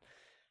or not.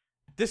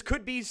 This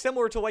could be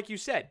similar to, like you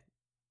said.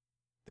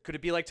 Could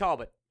it be like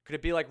Talbot? Could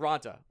it be like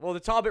Ronta? Well, the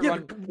Talbot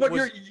run. But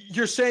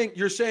you're saying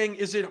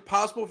is it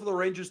possible for the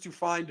Rangers to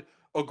find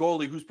a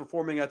goalie who's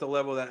performing at the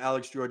level that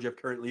Alex Georgiev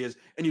currently is,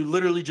 and you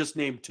literally just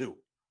named two?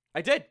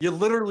 I did. You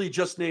literally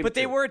just named But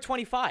two. They were at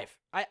 25.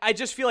 I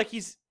just feel like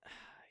he's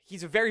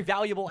a very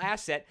valuable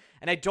asset,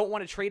 and I don't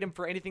want to trade him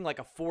for anything like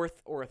a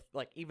fourth or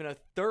even a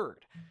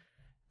third.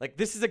 Like,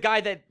 this is a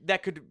guy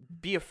that could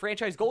be a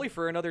franchise goalie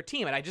for another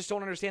team, and I just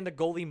don't understand the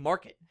goalie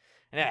market.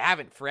 And I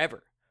haven't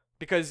forever.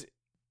 Because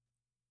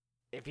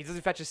if he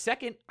doesn't fetch a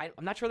second, I'm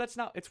not sure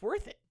it's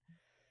worth it.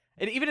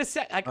 And even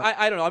I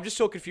don't know. I'm just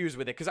so confused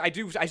with it, because I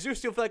do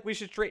still feel like we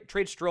should trade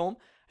Strome.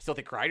 I still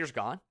think Kreider's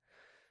gone.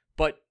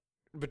 But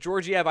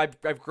Georgiev,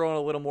 I've grown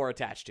a little more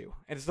attached to.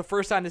 And it's the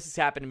first time this has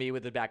happened to me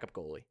with a backup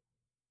goalie.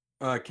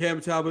 Cam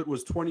Talbot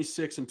was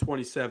 26 and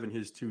 27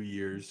 his 2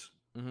 years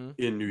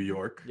in New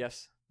York.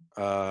 Yes.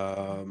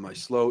 My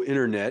slow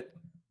internet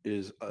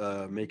is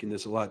making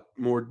this a lot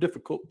more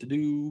difficult to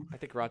do. I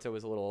think Ronta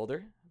was a little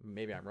older,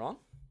 Maybe I'm wrong.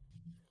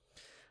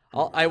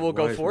 I will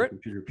go for it.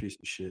 Computer piece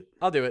of shit.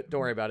 I'll do it.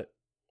 Don't worry about it.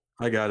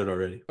 I got it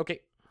already.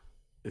 Okay.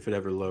 If it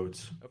ever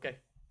loads. Okay.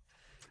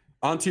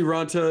 Antti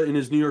Ranta in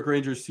his New York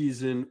Rangers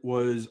season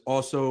was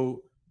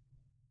also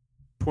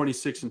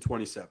 26 and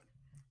 27.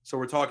 So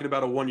we're talking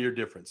about a 1-year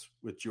difference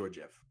with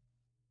Georgiev.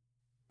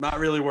 Not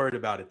really worried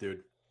about it,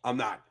 dude. I'm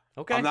not.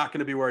 Okay. I'm not going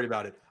to be worried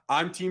about it.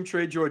 I'm team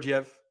trade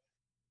Georgiev,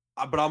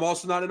 but I'm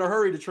also not in a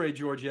hurry to trade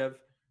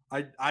Georgiev.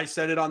 I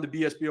said it on the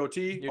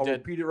BSBOT. I'll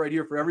repeat it right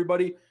here for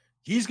everybody.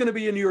 He's going to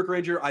be a New York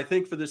Ranger, I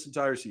think, for this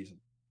entire season.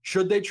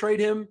 Should they trade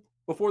him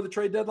before the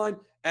trade deadline?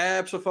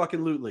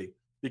 Abso-fucking-lutely.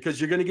 Because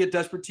you're going to get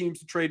desperate teams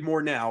to trade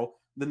more now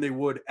than they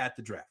would at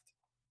the draft.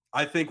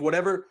 I think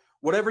whatever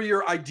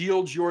your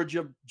ideal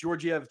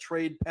Georgiev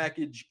trade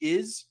package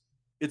is,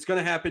 it's going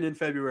to happen in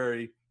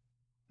February.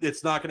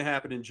 It's not going to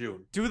happen in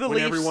June.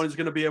 Everyone is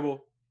going to be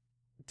able.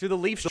 Do the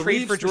Leafs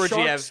trade for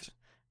Georgiev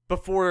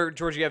before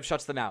Georgiev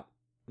shuts them out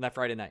on that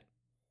Friday night?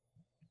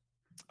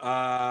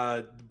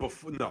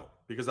 No,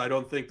 because I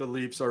don't think the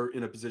Leafs are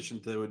in a position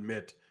to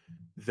admit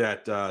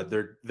that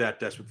they're that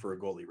desperate for a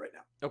goalie right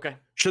now. Okay.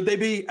 Should they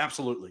be?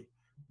 Absolutely.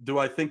 Do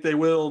I think they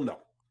will? No.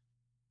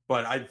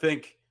 But I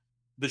think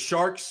the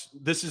Sharks,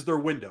 this is their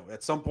window.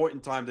 At some point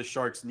in time, the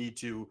Sharks need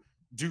to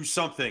do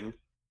something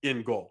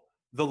in goal.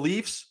 The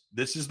Leafs,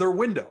 this is their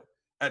window.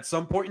 At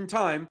some point in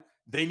time,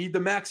 they need to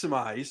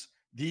maximize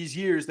these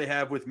years they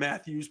have with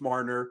Matthews,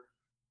 Marner,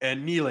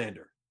 and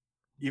Nylander.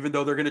 Even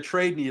though they're going to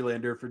trade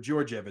Nylander for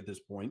Georgiev at this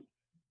point,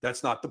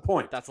 that's not the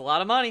point. That's a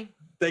lot of money.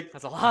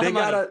 That's a lot of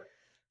money.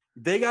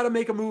 They got to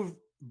make a move.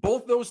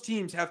 Both those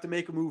teams have to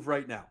make a move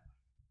right now.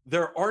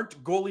 There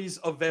aren't goalies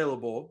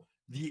available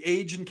the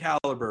age and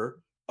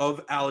caliber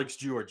of Alex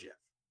Georgiev.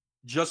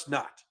 Just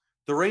not.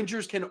 The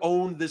Rangers can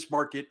own this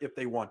market if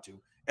they want to,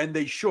 and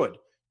they should.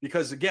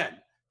 Because, again,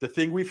 the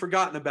thing we've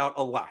forgotten about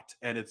a lot,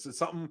 and it's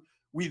something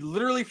we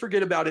literally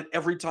forget about it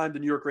every time the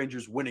New York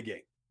Rangers win a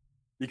game.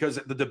 Because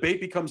the debate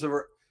becomes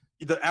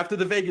after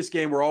the Vegas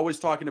game, we're always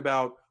talking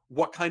about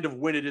what kind of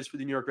win it is for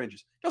the New York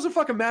Rangers. It doesn't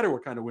fucking matter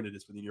what kind of win it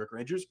is for the New York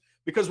Rangers,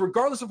 because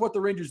regardless of what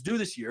the Rangers do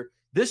this year,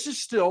 this is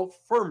still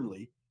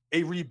firmly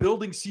a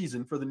rebuilding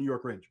season for the New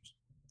York Rangers.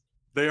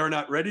 They are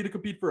not ready to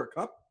compete for a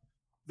cup.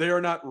 They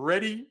are not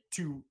ready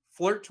to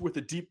flirt with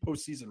a deep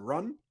postseason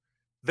run.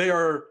 They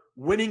are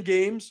winning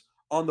games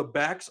on the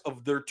backs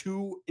of their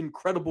two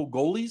incredible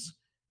goalies.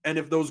 And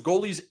if those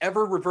goalies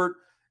ever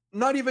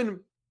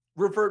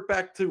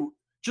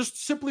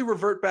just simply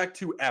revert back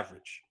to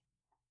average,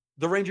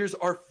 the Rangers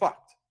are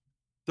fucked.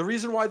 The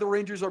reason why the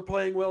Rangers are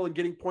playing well and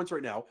getting points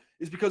right now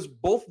is because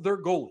both their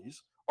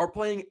goalies are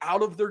playing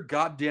out of their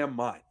goddamn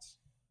minds.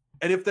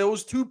 And if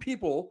those two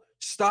people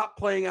stop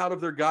playing out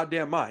of their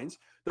goddamn minds,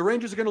 the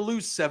Rangers are going to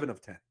lose 7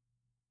 of 10,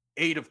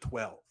 8 of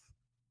 12,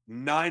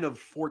 9 of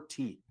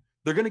 14.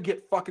 They're going to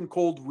get fucking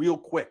cold real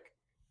quick.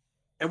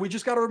 And we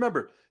just got to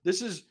remember,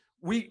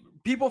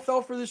 people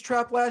fell for this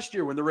trap last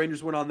year when the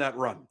Rangers went on that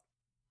run.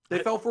 They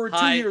fell for it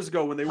 2 years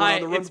ago when they went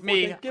on the run. It's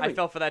me. I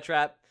fell for that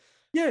trap.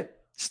 Yeah,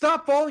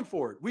 stop falling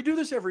for it. We do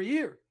this every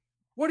year.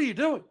 What are you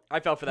doing?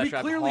 I fell for that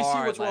trap. We clearly see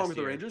what's wrong with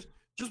the Rangers.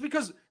 Just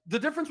because the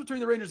difference between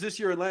the Rangers this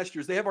year and last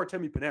year is they have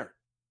Artemi Panarin.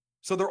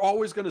 So they're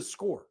always going to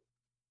score.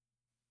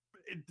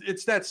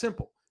 It's that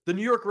simple. The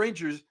New York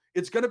Rangers,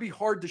 it's going to be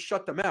hard to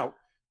shut them out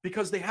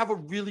because they have a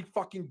really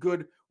fucking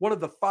good, one of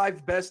the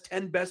 5 best,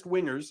 10 best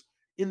wingers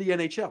in the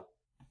NHL.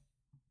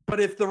 But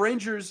if the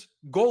Rangers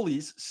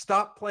goalies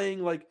stop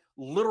playing like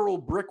literal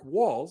brick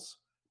walls,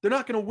 they're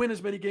not going to win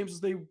as many games as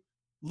they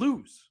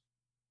lose.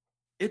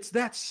 It's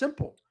that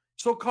simple.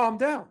 So calm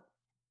down.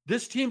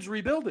 This team's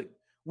rebuilding.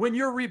 When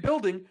you're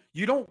rebuilding,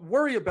 you don't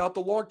worry about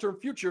the long-term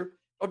future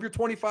of your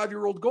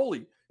 25-year-old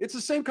goalie. It's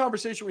the same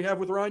conversation we have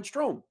with Ryan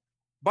Strome.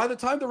 By the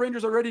time the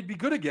Rangers are ready to be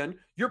good again,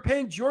 you're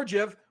paying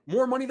Georgiev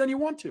more money than you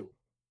want to.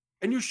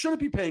 And you shouldn't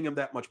be paying him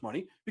that much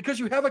money because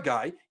you have a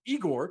guy,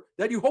 Igor,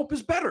 that you hope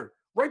is better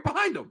right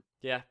behind him.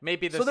 Yeah,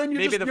 maybe the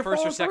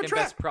first or second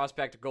best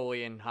prospect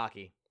goalie in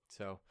hockey.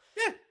 So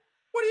yeah,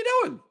 what are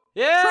you doing?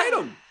 Yeah, trade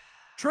him.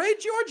 Trade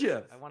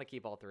Georgiev. I want to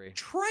keep all 3.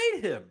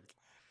 Trade him.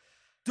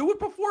 Do it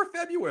before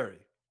February.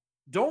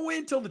 Don't wait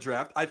until the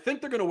draft. I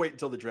think they're going to wait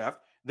until the draft.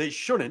 They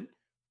shouldn't.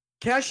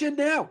 Cash in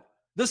now.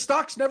 The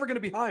stock's never going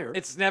to be higher.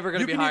 It's never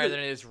going to be higher than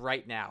it is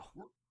right now.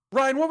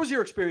 Ryan, what was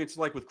your experience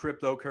like with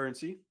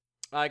cryptocurrency?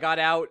 I got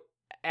out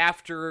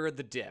after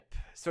the dip.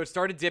 So it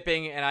started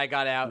dipping, and I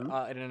got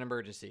out in an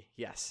emergency.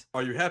 Yes.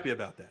 Are you happy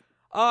about that?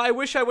 I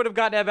wish I would have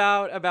gotten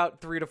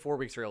about 3 to 4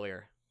 weeks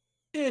earlier.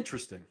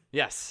 Interesting.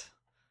 Yes.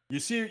 You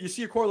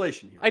see a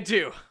correlation here. I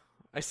do.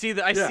 I see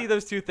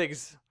those two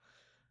things.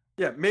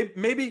 Yeah,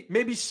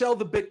 maybe sell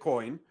the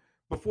Bitcoin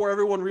before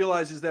everyone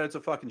realizes that it's a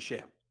fucking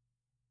sham.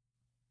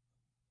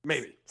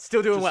 Maybe.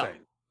 Still doing well. Saying.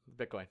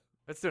 Bitcoin.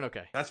 It's doing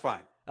okay. That's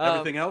fine.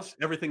 Everything else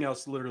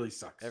literally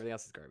sucks. Everything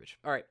else is garbage.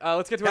 All right,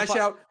 let's get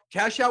to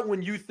cash out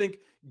when you think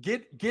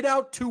get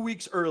out 2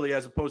 weeks early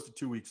as opposed to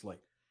 2 weeks late.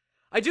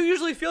 I do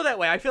usually feel that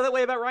way. I feel that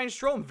way about Ryan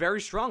Strome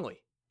very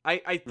strongly.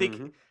 I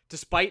think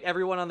despite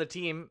everyone on the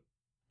team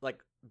like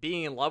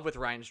being in love with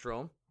Ryan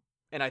Strome,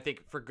 and I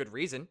think for good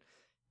reason.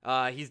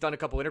 He's done a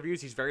couple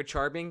interviews. He's very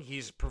charming.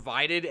 He's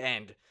provided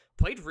and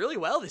played really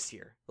well this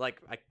year.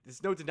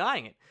 There's no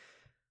denying it.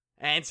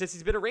 And since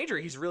he's been a Ranger,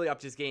 he's really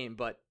upped his game.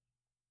 But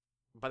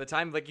by the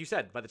time, like you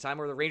said, by the time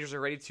where the Rangers are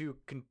ready to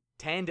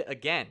contend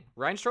again,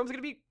 Ryan Strom's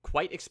going to be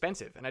quite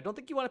expensive. And I don't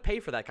think you want to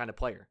pay for that kind of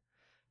player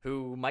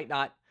who might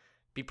not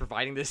be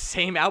providing the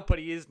same output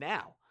he is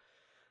now.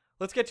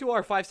 Let's get to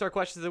our 5-star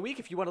questions of the week.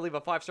 If you want to leave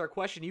a 5-star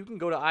question, you can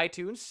go to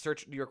iTunes,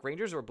 search New York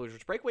Rangers or Blue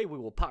Shirts Breakaway. We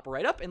will pop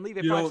right up and leave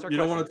a 5-star question. You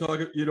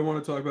don't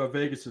want to talk about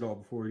Vegas at all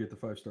before we get the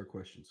 5-star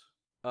questions.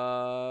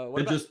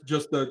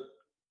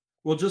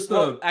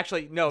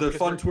 Actually, no. The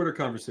fun Twitter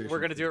conversation. We're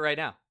going to do it right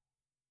now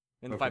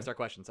in the 5-star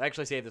questions. I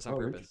actually saved this on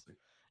purpose.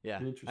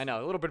 Yeah, I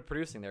know, a little bit of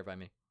producing there by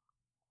me.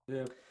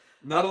 Yeah,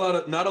 not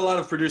a lot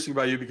of producing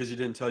by you because you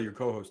didn't tell your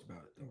co-host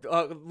about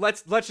it.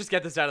 Let's just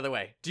get this out of the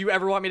way. Do you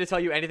ever want me to tell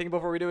you anything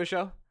before we do a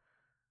show?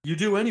 You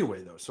do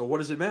anyway, though, so what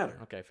does it matter?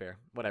 Okay, fair.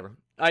 Whatever.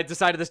 I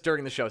decided this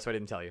during the show, so I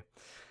didn't tell you.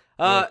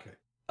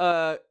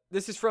 Okay.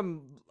 This is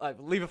from...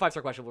 leave a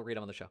 5-star question. We'll read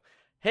them on the show.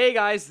 Hey,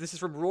 guys. This is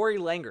from Rory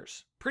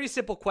Langers. Pretty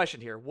simple question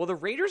here. Will the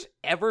Rangers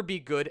ever be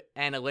good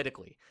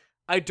analytically?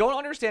 I don't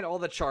understand all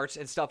the charts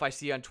and stuff I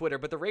see on Twitter,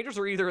 but the Rangers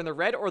are either in the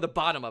red or the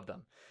bottom of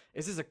them.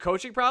 Is this a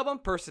coaching problem,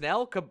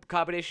 personnel,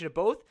 combination of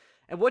both?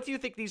 And what do you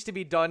think needs to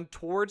be done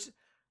towards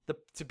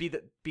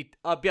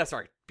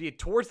be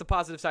towards the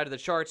positive side of the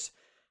charts?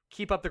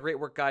 Keep up the great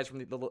work, guys, from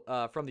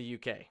the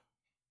UK.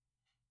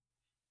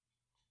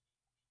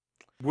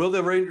 Will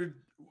the Rangers?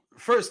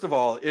 First of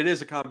all, it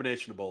is a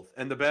combination of both,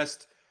 and the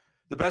best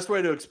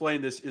way to explain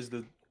this is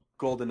the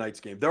Golden Knights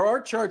game. There are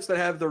charts that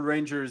have the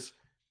Rangers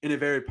in a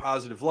very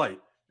positive light,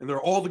 and they're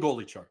all the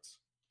goalie charts.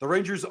 The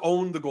Rangers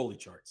own the goalie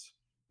charts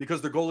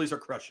because their goalies are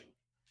crushing,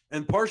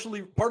 and part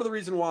of the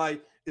reason why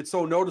it's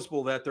so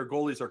noticeable that their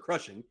goalies are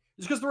crushing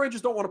is because the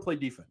Rangers don't want to play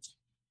defense.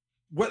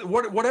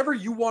 Whatever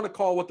you want to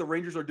call what the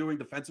Rangers are doing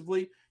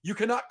defensively, you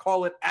cannot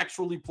call it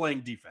actually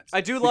playing defense.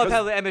 I do love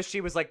how the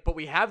MSG was like, but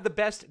we have the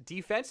best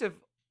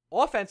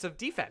offensive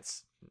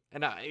defense.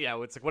 And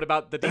it's like, what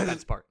about the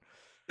defense part?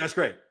 That's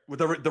great.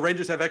 The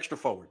Rangers have extra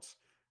forwards,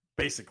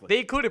 basically. They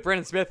included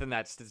Brandon Smith in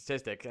that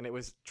statistic, and it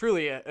was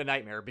truly a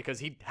nightmare because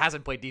he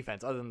hasn't played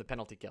defense other than the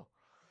penalty kill.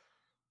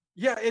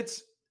 Yeah,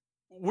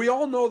 we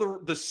all know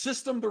the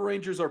system the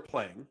Rangers are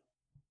playing,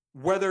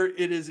 whether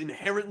it is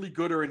inherently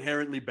good or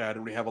inherently bad,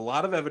 and we have a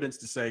lot of evidence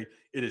to say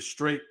it is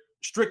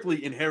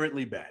strictly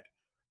inherently bad.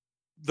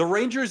 The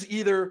Rangers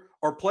either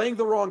are playing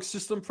the wrong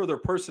system for their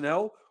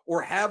personnel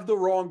or have the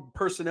wrong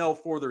personnel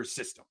for their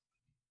system.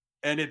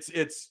 And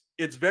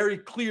it's very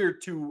clear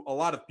to a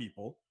lot of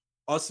people,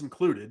 us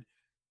included,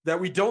 that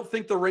we don't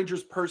think the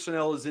Rangers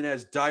personnel is in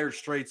as dire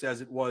straits as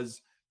it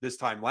was this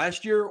time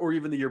last year or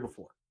even the year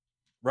before,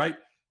 right?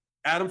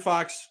 Adam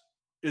Fox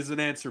is an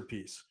answer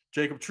piece.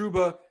 Jacob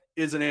Trouba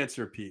is an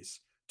answer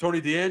piece.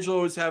 Tony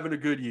DeAngelo is having a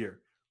good year.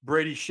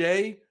 Brady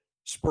Shea,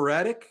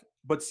 sporadic,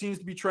 but seems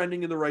to be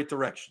trending in the right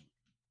direction.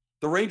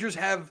 The Rangers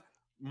have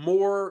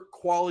more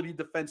quality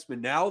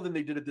defensemen now than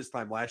they did at this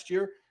time last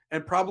year,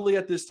 and probably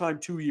at this time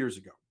 2 years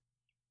ago.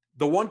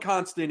 The one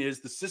constant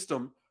is the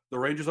system the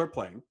Rangers are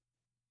playing,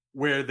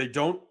 where they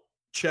don't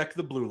check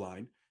the blue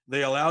line.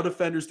 They allow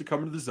defenders to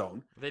come into the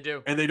zone. They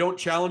do. And they don't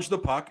challenge the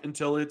puck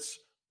until it's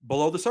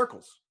below the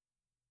circles.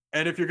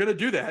 And if you're going to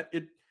do that,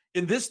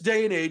 in this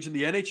day and age in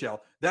the NHL,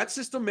 that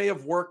system may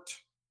have worked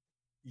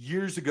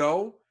years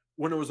ago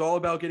when it was all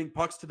about getting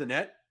pucks to the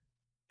net.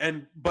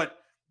 But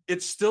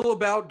it's still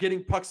about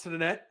getting pucks to the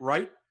net,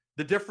 right?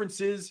 The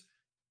difference is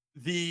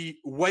the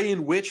way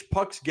in which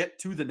pucks get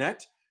to the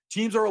net.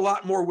 Teams are a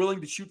lot more willing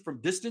to shoot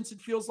from distance,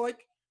 it feels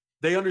like.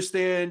 They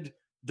understand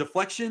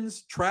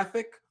deflections,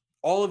 traffic,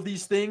 all of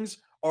these things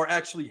are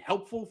actually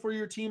helpful for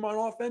your team on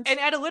offense. And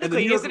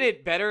analytically, isn't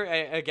it better?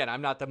 Again,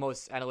 I'm not the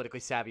most analytically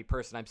savvy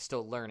person. I'm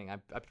still learning. I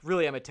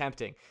really am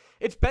attempting.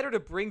 It's better to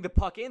bring the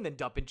puck in than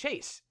dump and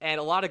chase. And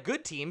a lot of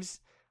good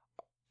teams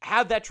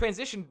have that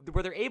transition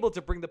where they're able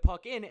to bring the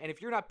puck in. And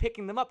if you're not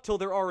picking them up till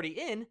they're already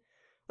in,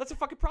 that's a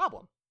fucking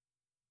problem.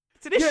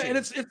 It's an issue. Yeah, and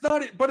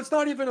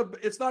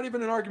it's not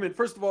even an argument.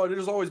 First of all, it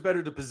is always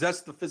better to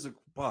possess the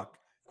physical puck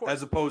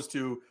as opposed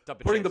to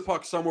putting the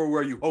puck somewhere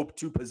where you hope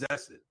to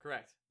possess it.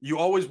 Correct. You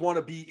always want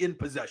to be in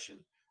possession.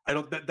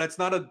 That's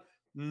not a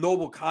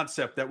noble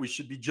concept that we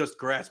should be just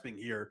grasping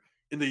here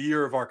in the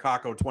year of our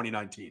Kakko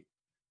 2019.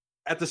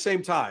 At the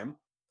same time,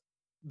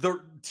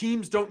 the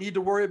teams don't need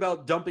to worry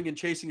about dumping and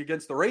chasing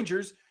against the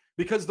Rangers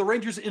because the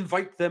Rangers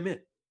invite them in.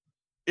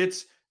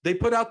 They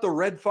put out the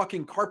red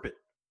fucking carpet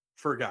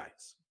for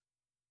guys.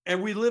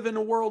 And we live in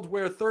a world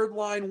where third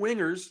line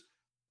wingers,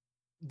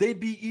 they'd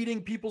be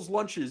eating people's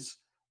lunches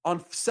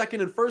on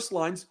second and first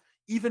lines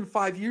even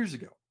 5 years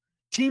ago.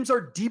 Teams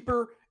are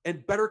deeper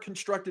and better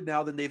constructed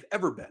now than they've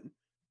ever been,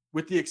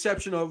 with the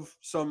exception of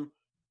some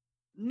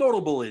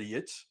notable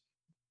idiots.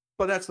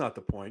 But that's not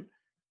the point.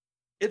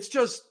 It's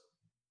just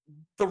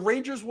the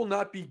Rangers will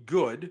not be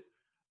good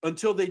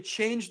until they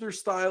change their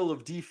style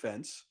of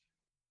defense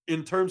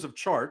in terms of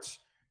charts,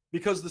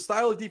 because the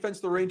style of defense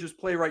the Rangers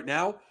play right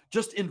now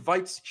just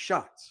invites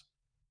shots.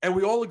 And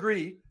we all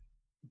agree,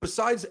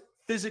 besides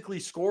physically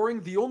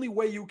scoring, the only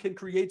way you can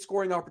create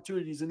scoring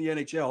opportunities in the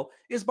NHL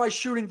is by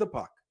shooting the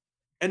puck.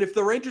 And if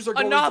the Rangers are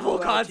going a novel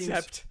to allow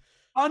concept, teams,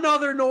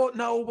 another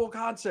noble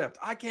concept.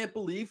 I can't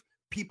believe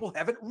people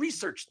haven't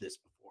researched this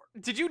before.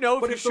 Did you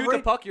know if you shoot the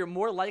puck, you're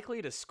more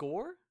likely to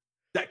score?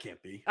 That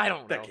can't be. I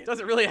don't know.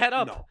 Doesn't really add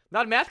up. No.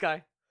 Not a math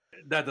guy.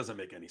 That doesn't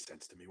make any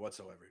sense to me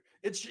whatsoever.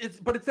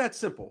 But it's that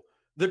simple.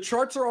 The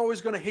charts are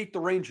always going to hate the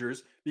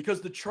Rangers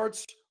because the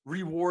charts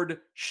reward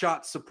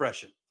shot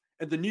suppression.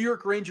 And the New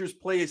York Rangers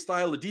play a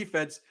style of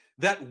defense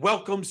that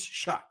welcomes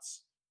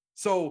shots.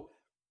 So,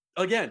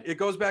 again, it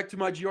goes back to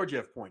my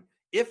Georgiev point.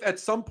 If at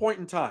some point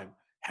in time,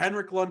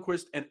 Henrik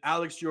Lundqvist and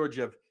Alex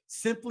Georgiev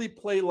simply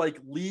play like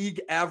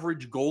league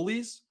average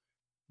goalies,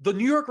 the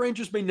New York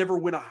Rangers may never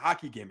win a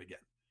hockey game again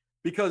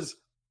because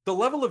the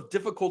level of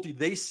difficulty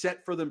they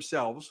set for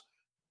themselves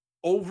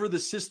over the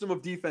system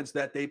of defense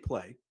that they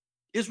play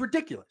is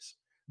ridiculous.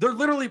 They're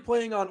literally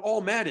playing on all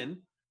Madden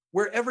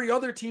where every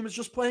other team is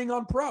just playing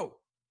on pro.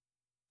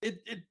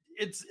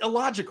 It's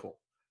illogical.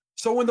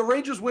 So when the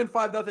Rangers win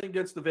 5-0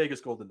 against the Vegas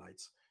Golden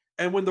Knights,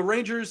 and when the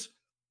Rangers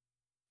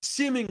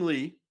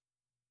seemingly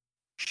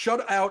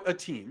shut out a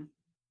team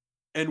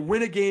and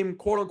win a game,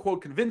 quote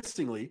unquote,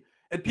 convincingly,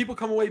 and people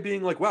come away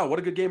being like, wow, what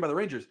a good game by the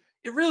Rangers.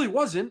 It really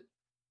wasn't.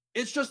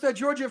 It's just that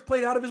Georgiev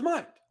played out of his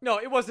mind. No,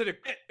 it wasn't.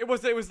 It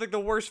was like the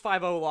worst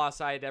 5-0 loss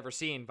I had ever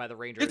seen by the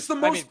Rangers. It's the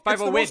most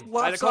 5-0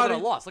 win. I called it a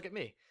loss. Look at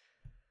me.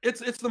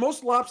 It's the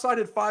most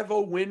lopsided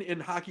 5-0 win in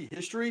hockey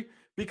history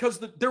because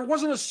there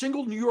wasn't a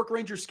single New York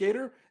Rangers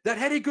skater that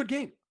had a good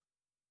game.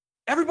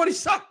 Everybody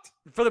sucked.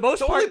 For the most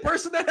part, the only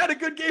person that had a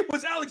good game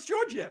was Alex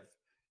Georgiev.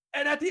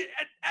 And at the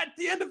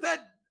end of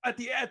that,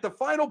 at the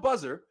final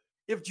buzzer,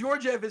 if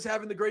Georgiev is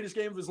having the greatest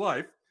game of his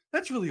life,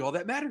 that's really all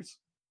that matters.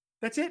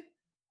 That's it.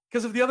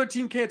 Because if the other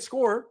team can't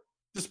score,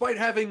 despite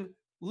having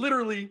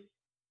literally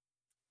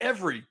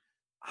every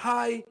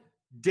high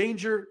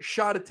danger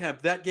shot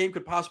attempt that game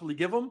could possibly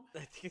give them,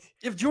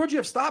 if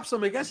Georgiev stops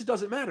them, I guess it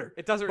doesn't matter.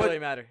 It doesn't really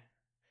matter.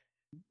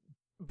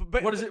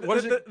 But what is it? What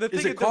is it?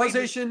 Is it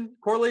causation?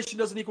 Correlation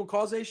doesn't equal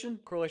causation?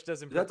 Correlation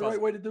doesn't. Is that the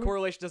right way to do it?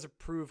 Correlation doesn't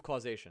prove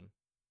causation.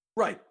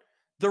 Right.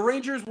 The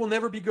Rangers will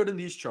never be good in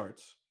these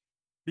charts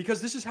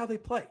because this is how they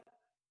play.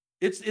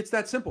 It's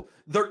that simple.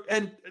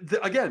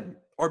 Again,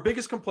 our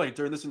biggest complaint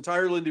during this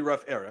entire Lindy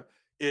Ruff era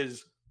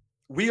is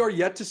we are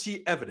yet to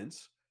see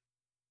evidence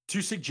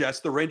to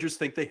suggest the Rangers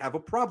think they have a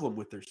problem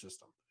with their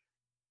system.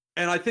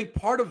 And I think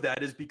part of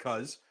that is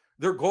because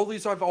their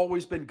goalies have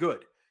always been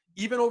good.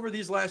 Even over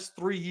these last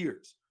 3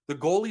 years, the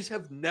goalies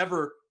have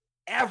never,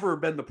 ever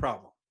been the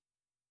problem.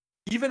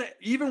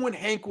 Even when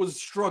Hank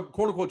was quote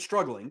unquote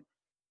struggling,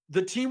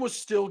 the team was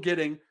still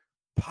getting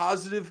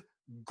positive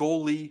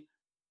goalie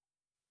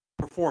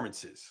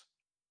performances.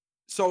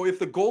 So if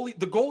the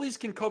goalies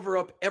can cover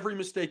up every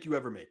mistake you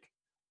ever make.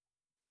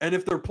 And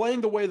if they're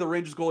playing the way the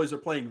Rangers goalies are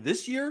playing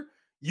this year,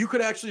 you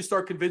could actually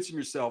start convincing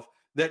yourself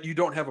that you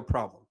don't have a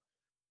problem.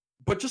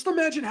 But just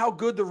imagine how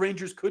good the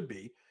Rangers could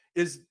be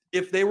is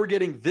if they were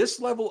getting this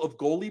level of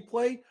goalie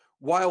play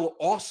while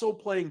also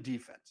playing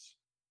defense.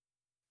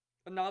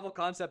 A novel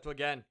concept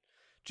again.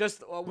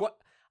 Just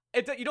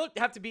you don't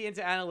have to be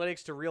into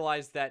analytics to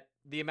realize that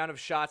the amount of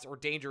shots or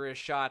dangerous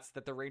shots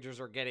that the Rangers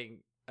are getting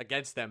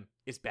against them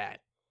is bad.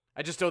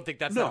 I just don't think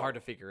that's that hard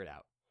to figure it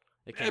out.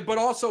 But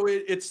also,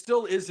 it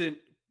still isn't.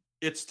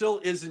 It still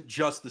isn't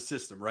just the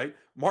system, right?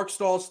 Mark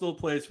Stahl still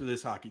plays for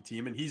this hockey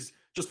team, and he's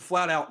just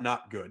flat out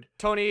not good.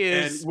 Tony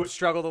is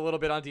struggled a little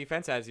bit on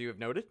defense, as you have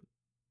noted.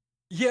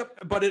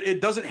 Yep, but it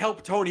doesn't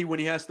help Tony when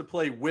he has to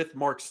play with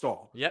Mark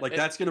Stahl. Yep,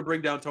 that's going to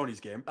bring down Tony's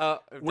game.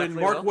 When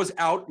Mark was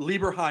out,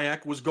 Lieber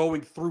Hayek was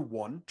going through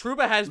one.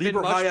 Trouba has been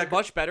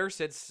much better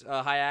since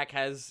Hayek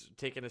has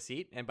taken a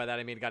seat, and by that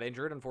I mean got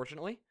injured,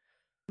 unfortunately.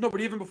 No, but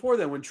even before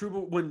then, when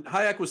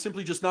Hayek was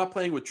simply just not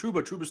playing with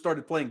Trouba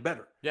started playing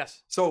better.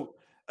 Yes. So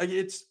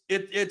it's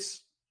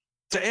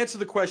to answer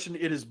the question,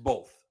 it is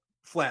both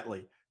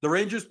flatly. The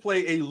Rangers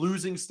play a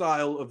losing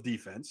style of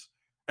defense,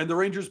 and the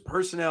Rangers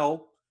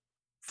personnel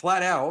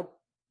flat out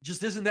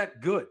just isn't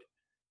that good.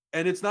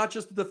 And it's not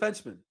just the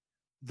defensemen.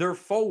 Their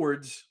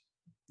forwards,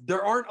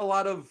 there aren't a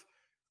lot of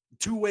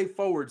two-way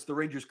forwards the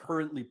Rangers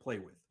currently play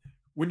with.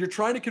 When you're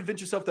trying to convince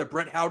yourself that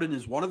Brett Howden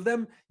is one of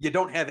them, you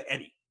don't have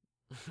any.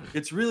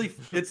 It's really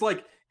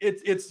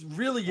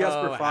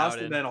Jesper Fast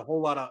and then a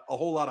whole lot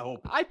of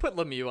hope. I put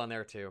Lemieux on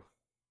there too.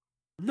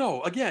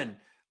 No, again,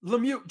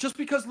 Lemieux, just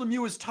because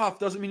Lemieux is tough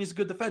doesn't mean he's a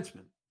good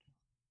defenseman.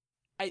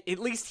 At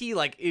least he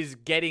is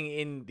getting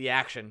in the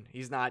action.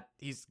 He's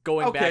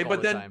going back all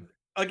the time.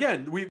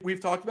 Again, we've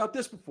talked about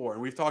this before,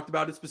 and we've talked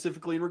about it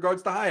specifically in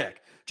regards to Hayek.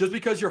 Just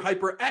because you're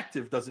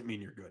hyperactive doesn't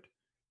mean you're good.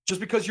 Just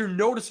because you're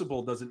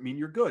noticeable doesn't mean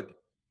you're good.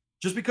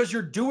 Just because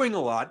you're doing a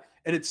lot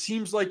and it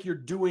seems like you're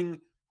doing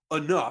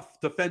enough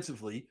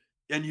defensively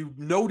and you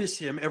notice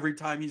him every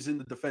time he's in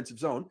the defensive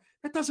zone,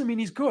 that doesn't mean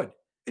he's good.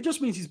 It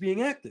just means he's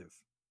being active.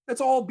 That's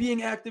all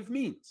being active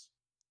means.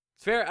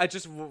 It's fair.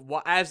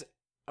 As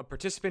a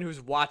participant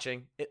who's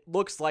watching, it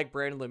looks like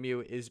Brandon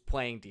Lemieux is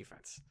playing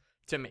defense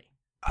to me.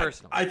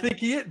 personally. I think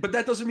he is, but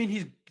that doesn't mean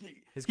he's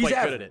quite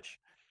average. Good at it.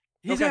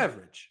 He's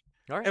average.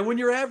 All right. And when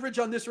you're average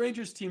on this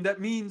Rangers team,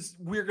 that means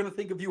we're going to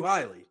think of you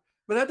highly.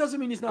 But that doesn't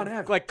mean he's not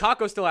average. Like,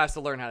 Kakko still has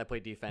to learn how to play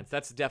defense.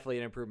 That's definitely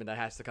an improvement that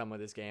has to come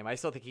with his game. I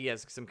still think he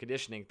has some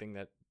conditioning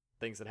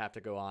things that have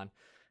to go on.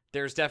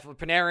 There's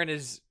definitely Panarin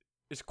is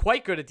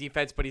quite good at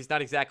defense, but he's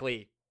not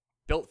exactly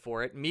built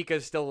for it. Mika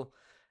still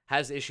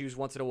has issues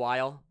once in a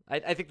while.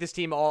 I think this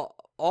team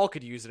all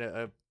could use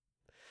a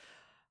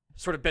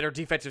sort of better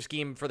defensive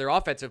scheme for their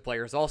offensive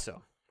players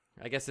also.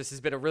 I guess this has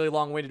been a really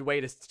long-winded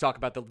way to talk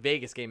about the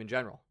Vegas game in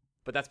general,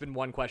 but that's been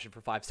one question for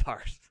 5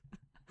 stars.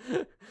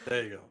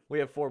 There you go. We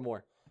have 4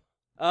 more.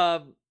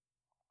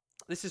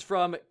 This is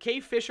from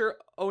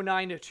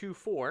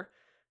KFisher0924.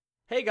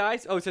 Hey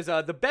guys. Oh, it says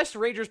the best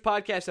Rangers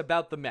podcast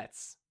about the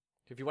Mets.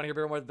 If you want to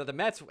hear more about the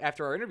Mets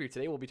after our interview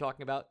today, we'll be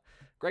talking about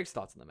Greg's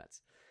thoughts on the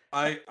Mets.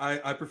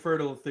 I prefer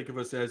to think of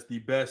us as the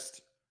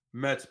best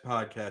Mets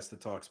podcast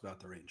that talks about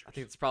the Rangers. I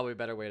think it's probably a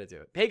better way to do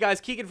it. Hey guys,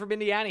 Keegan from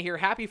Indiana here.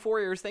 Happy 4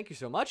 years. Thank you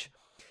so much.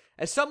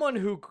 As someone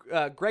who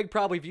Greg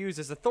probably views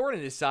as a thorn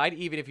in his side,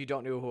 even if you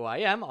don't know who I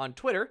am, on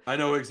Twitter. I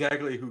know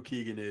exactly who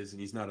Keegan is, and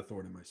he's not a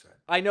thorn in my side.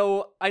 I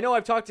know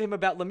I've talked to him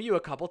about Lemieux a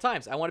couple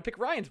times. I want to pick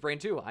Ryan's brain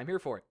too. I'm here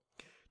for it.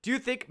 Do you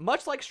think,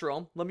 much like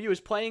Strome, Lemieux is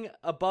playing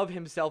above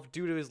himself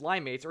due to his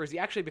line mates, or is he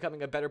actually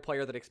becoming a better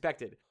player than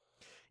expected?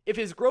 If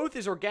his growth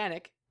is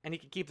organic, and he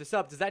can keep this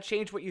up, does that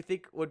change what you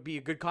think would be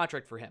a good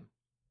contract for him?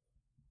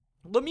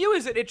 Lemieux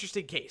is an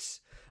interesting case,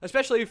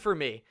 especially for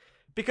me,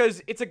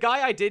 because it's a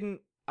guy I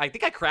think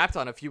I crapped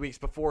on a few weeks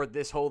before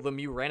this whole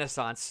Lemieux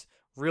renaissance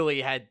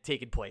really had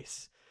taken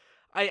place.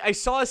 I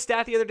saw a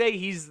stat the other day.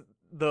 He's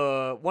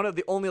one of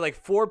the only like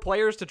 4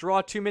 players to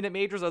draw 2-minute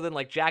majors other than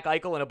like Jack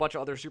Eichel and a bunch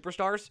of other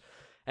superstars.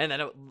 And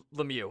then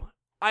Lemieux.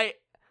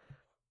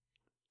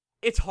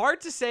 It's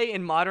hard to say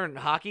in modern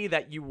hockey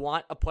that you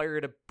want a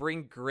player to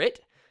bring grit,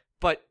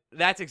 but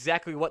that's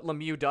exactly what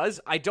Lemieux does.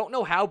 I don't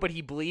know how, but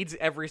he bleeds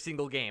every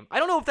single game. I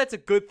don't know if that's a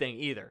good thing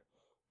either.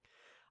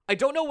 I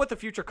don't know what the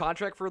future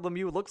contract for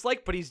Lemieux looks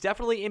like, but he's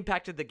definitely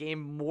impacted the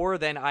game more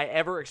than I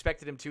ever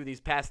expected him to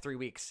these past 3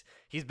 weeks.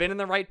 He's been in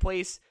the right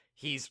place.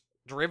 He's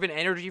driven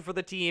energy for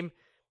the team.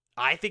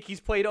 I think he's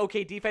played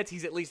okay defense.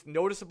 He's at least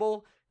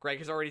noticeable. Greg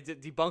has already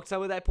debunked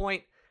some of that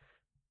point.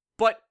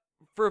 But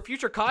for a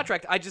future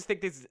contract, I just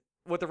think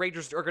what the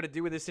Rangers are going to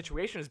do in this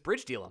situation is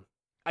bridge deal him.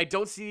 I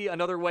don't see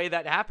another way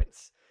that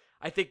happens.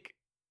 I think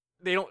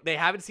they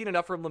haven't seen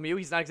enough from Lemieux.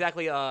 He's not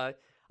exactly a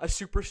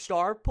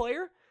superstar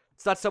player.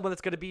 It's not someone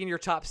that's going to be in your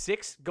top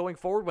 6 going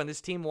forward when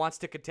this team wants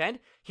to contend.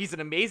 He's an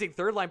amazing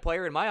third-line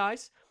player in my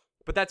eyes,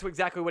 but that's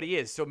exactly what he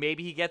is. So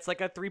maybe he gets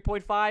like a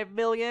 $3.5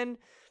 million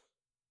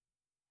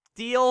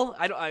deal.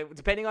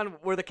 Depending on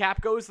where the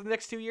cap goes in the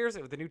next 2 years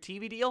with the new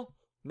TV deal.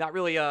 Not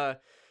really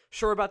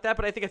sure about that,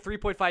 but I think a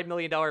 $3.5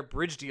 million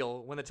bridge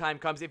deal when the time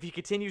comes, if he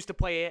continues to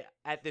play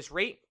at this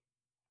rate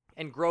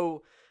and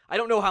grow. I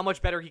don't know how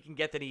much better he can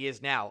get than he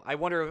is now. I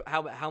wonder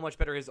how much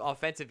better his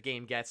offensive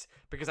game gets,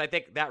 because I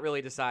think that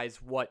really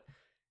decides what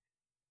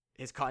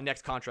his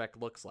next contract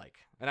looks like.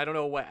 And I don't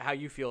know how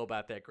you feel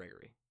about that,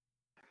 Gregory.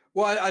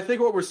 Well, I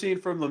think what we're seeing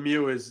from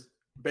Lemieux is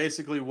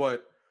basically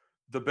what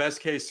the best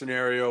case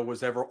scenario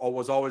was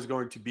always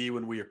going to be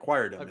when we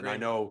acquired him. Agreed. And I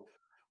know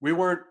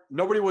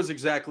nobody was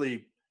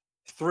exactly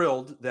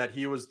thrilled that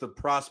he was the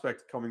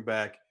prospect coming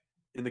back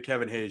in the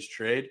Kevin Hayes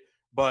trade,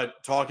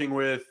 but talking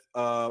with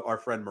our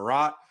friend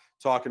Marat,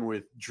 talking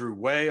with Drew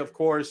Way, of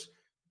course,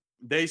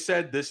 they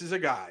said this is a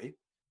guy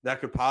that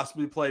could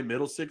possibly play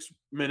middle 6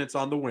 minutes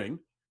on the wing,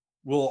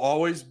 will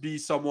always be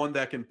someone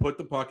that can put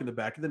the puck in the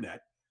back of the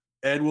net,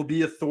 and will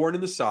be a thorn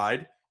in the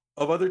side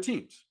of other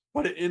teams,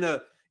 but in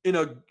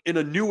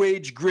a new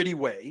age gritty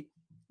way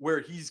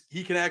where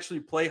he can actually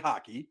play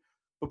hockey,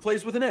 but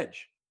plays with an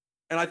edge.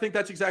 And I think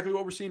that's exactly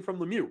what we're seeing from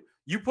Lemieux.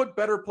 You put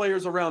better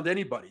players around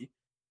anybody,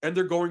 and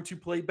they're going to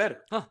play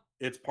better. Huh.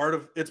 It's part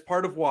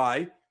of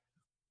why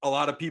a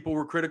lot of people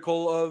were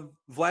critical of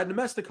Vlad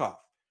Nemestikov,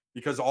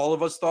 because all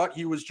of us thought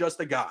he was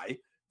just a guy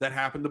that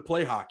happened to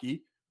play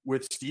hockey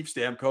with Steve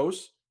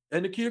Stamkos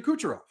and Nikita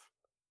Kucherov.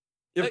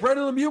 If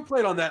Brendan Lemieux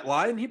played on that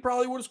line, he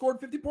probably would have scored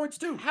 50 points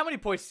too. How many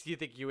points do you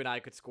think you and I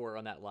could score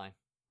on that line?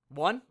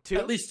 1, 2?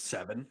 At least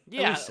 7.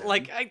 Yeah,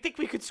 I think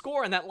we could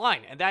score on that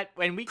line,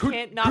 and we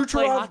can't not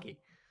play hockey.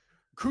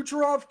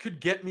 Kucherov could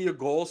get me a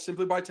goal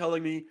simply by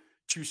telling me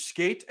to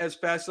skate as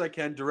fast as I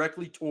can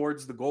directly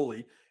towards the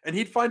goalie, and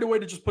he'd find a way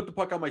to just put the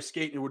puck on my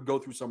skate and it would go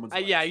through someone's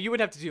legs. Yeah, you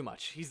wouldn't have to do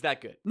much. He's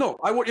that good. No,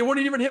 it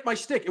wouldn't even hit my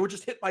stick. It would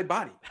just hit my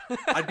body.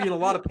 I'd be in a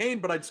lot of pain,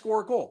 but I'd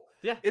score a goal.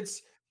 Yeah.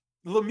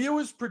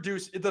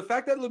 The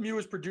fact that Lemieux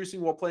is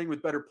producing while playing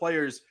with better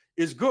players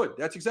is good.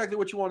 That's exactly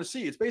what you want to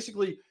see. It's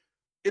basically,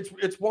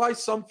 it's why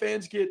some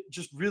fans get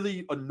just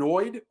really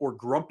annoyed or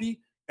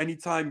grumpy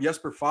anytime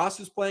Jesper Fast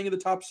is playing in the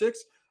top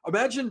 6.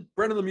 Imagine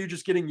Brendan Lemieux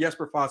just getting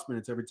Jesper Fast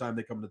minutes every time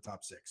they come in the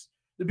top 6.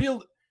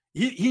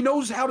 He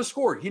knows how to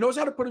score. He knows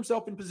how to put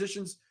himself in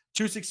positions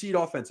to succeed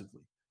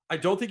offensively. I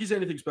don't think he's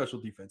anything special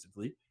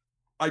defensively.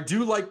 I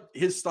do like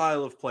his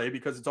style of play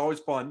because it's always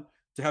fun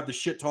to have the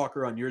shit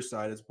talker on your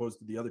side as opposed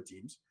to the other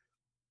teams.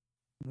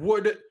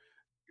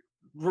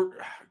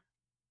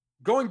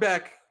 going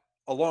back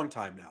a long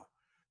time now,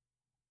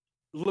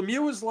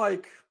 Lemieux is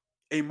like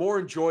a more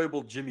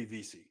enjoyable Jimmy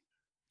Vesey.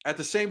 At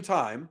the same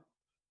time,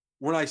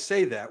 when I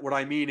say that, what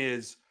I mean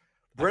is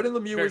Brendan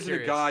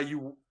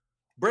Lemieux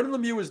Brendan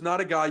Lemieux is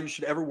not a guy you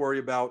should ever worry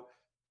about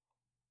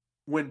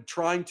when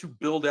trying to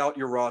build out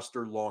your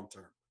roster long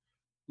term.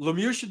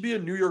 Lemieux should be a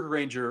New York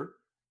Ranger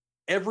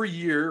every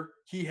year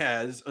he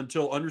has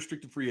until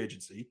unrestricted free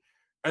agency.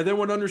 And then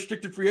when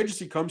unrestricted free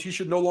agency comes, he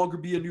should no longer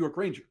be a New York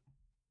Ranger.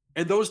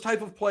 And those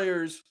type of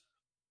players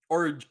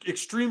are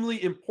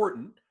extremely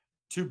important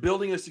to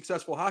building a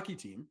successful hockey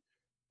team,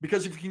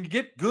 because if you can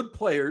get good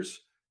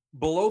players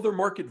below their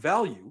market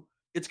value,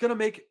 it's going to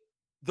make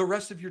the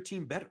rest of your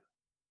team better.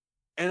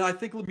 And I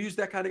think Lemieux's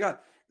that kind of guy.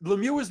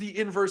 Lemieux is the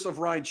inverse of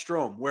Ryan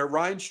Strome, where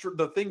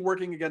the thing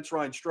working against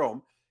Ryan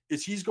Strome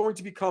is he's going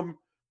to become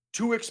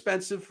too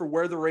expensive for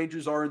where the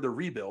Rangers are in the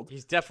rebuild.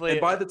 He's definitely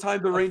and by the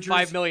time the Rangers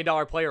 $5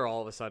 million player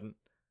all of a sudden.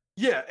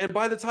 Yeah, and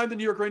by the time the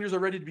New York Rangers are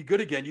ready to be good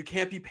again, you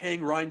can't be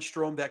paying Ryan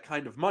Strome that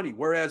kind of money.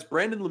 Whereas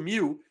Brandon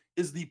Lemieux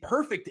is the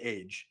perfect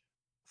age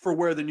for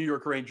where the New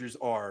York Rangers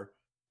are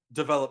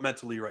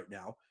developmentally right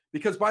now.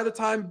 Because by the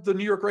time the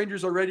New York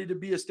Rangers are ready to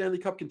be a Stanley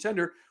Cup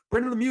contender,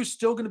 Brandon Lemieux is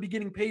still going to be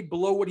getting paid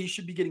below what he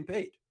should be getting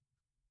paid.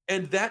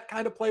 And that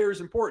kind of player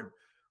is important.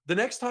 The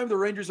next time the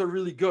Rangers are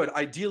really good,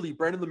 ideally,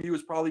 Brandon Lemieux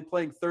is probably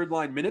playing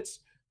third-line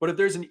minutes. But if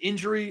there's an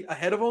injury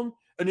ahead of him,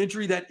 an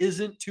injury that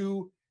isn't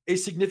to a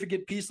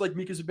significant piece like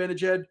Mika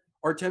Zibanejad,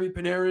 Artemi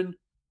Panarin,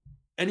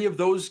 any of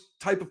those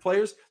type of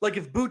players, like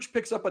if Booch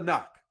picks up a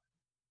knock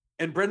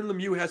and Brandon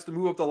Lemieux has to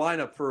move up the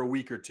lineup for a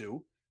week or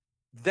two,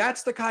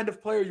 that's the kind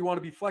of player you want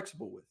to be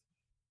flexible with.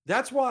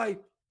 That's why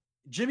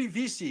Jimmy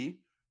Vesey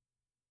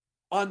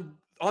on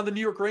the New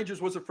York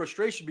Rangers was a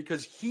frustration,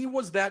 because he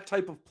was that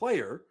type of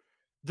player.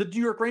 The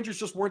New York Rangers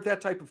just weren't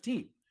that type of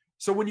team.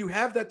 So when you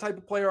have that type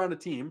of player on a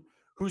team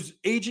who's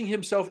aging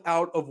himself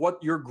out of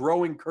what your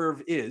growing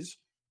curve is,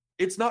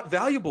 it's not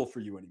valuable for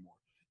you anymore.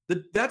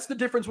 That's the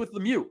difference with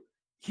Lemieux.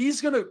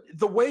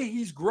 The way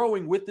he's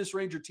growing with this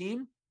Ranger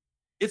team,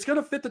 it's going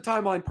to fit the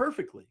timeline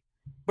perfectly.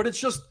 But it's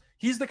just,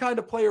 he's the kind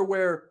of player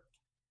where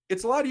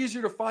it's a lot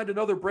easier to find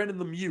another Brandon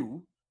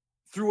Lemieux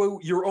through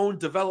your own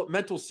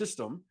developmental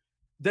system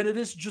than it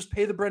is to just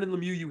pay the Brandon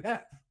Lemieux you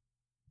have.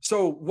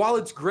 So while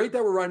it's great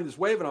that we're riding this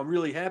wave and I'm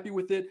really happy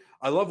with it,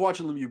 I love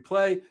watching Lemieux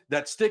play.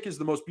 That stick is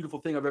the most beautiful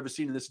thing I've ever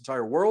seen in this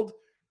entire world.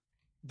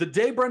 The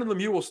day Brandon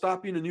Lemieux will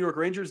stop being the New York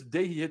Rangers, the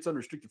day he hits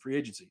unrestricted free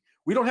agency.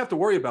 We don't have to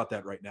worry about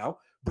that right now.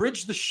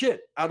 Bridge the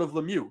shit out of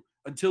Lemieux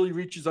until he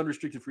reaches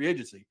unrestricted free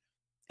agency.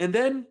 And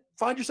then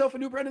find yourself a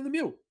new Brandon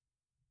Lemieux.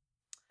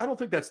 I don't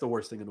think that's the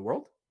worst thing in the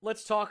world.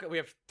 Let's talk. We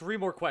have 3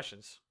 more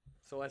questions,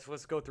 so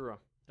let's go through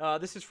them.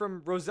 This is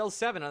from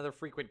Roselle7, another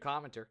frequent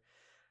commenter.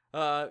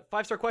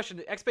 5-star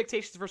question: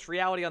 expectations versus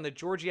reality on the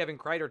Georgiev and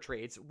Kreider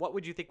trades. What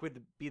would you think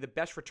would be the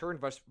best return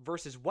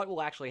versus what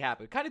will actually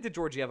happen? Kind of did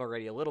Georgiev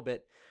already a little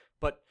bit,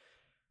 but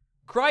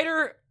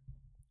Kreider,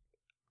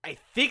 I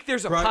think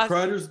there's a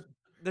Kreider's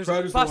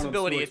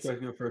possibility. It's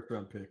expecting a first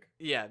round pick.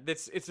 Yeah,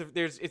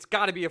 it's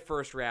got to be a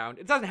first round.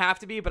 It doesn't have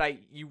to be, but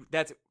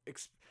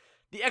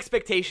the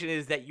expectation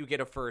is that you get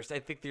a first. I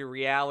think the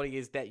reality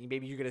is that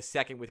maybe you get a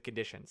second with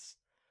conditions.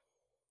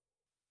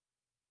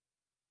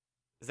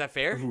 Is that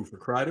fair? Who, for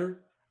Kreider?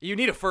 You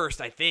need a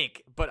first, I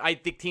think. But I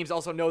think teams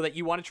also know that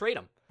you want to trade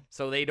him.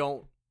 So they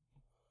don't.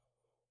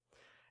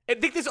 I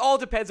think this all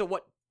depends on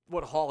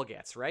what Hall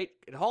gets, right?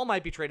 And Hall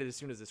might be traded as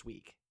soon as this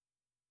week.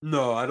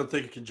 No, I don't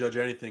think you can judge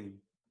anything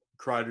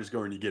Kreider's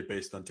going to get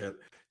based on Taylor.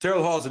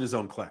 Taylor Hall's in his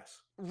own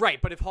class.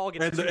 Right, but if Hall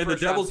gets two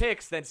first-round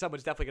picks, then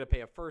someone's definitely going to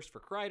pay a first for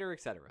Kreider,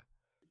 etc.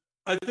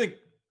 I think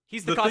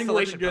he's the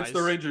consolation thing against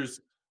prize. The Rangers.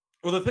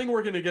 Well, the thing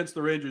working against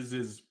the Rangers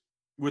is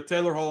with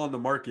Taylor Hall on the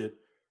market,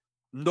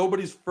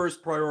 nobody's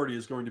first priority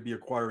is going to be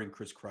acquiring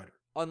Chris Kreider.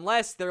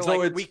 Unless they're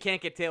we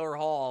can't get Taylor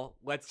Hall,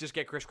 let's just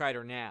get Chris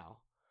Kreider now.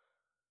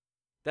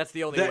 That's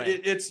the only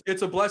way.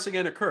 It's a blessing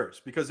and a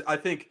curse, because I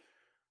think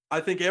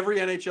every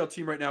NHL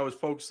team right now is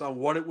focused on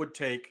what it would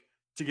take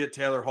to get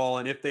Taylor Hall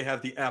and if they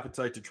have the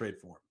appetite to trade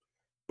for him.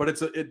 But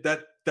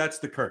that's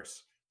the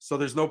curse. So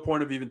there's no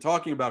point of even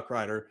talking about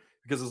Kreider,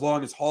 because as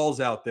long as Hall's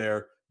out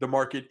there, the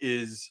market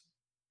is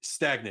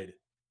stagnated.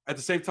 At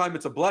the same time,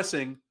 it's a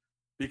blessing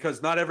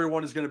because not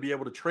everyone is going to be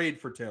able to trade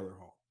for Taylor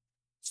Hall.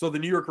 So the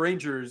New York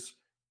Rangers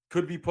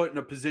could be put in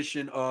a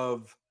position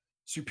of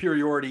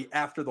superiority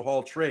after the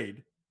Hall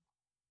trade,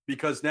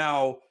 because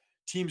now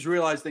teams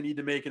realize they need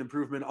to make an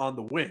improvement on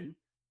the wing,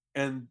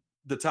 and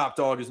the top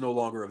dog is no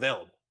longer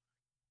available.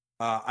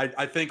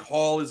 I think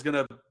Hall is going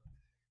to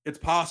 – it's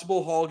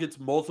possible Hall gets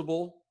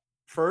multiple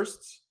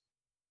firsts.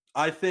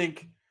 I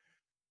think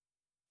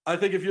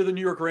if you're the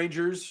New York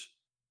Rangers,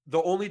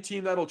 the only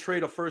team that'll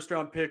trade a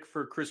first-round pick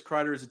for Chris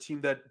Kreider is a team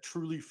that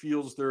truly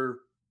feels they're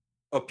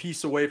a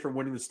piece away from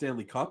winning the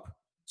Stanley Cup.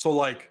 So,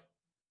 like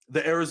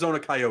the Arizona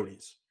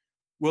Coyotes.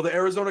 Will the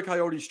Arizona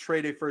Coyotes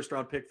trade a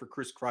first-round pick for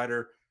Chris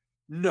Kreider?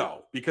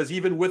 No, because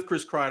even with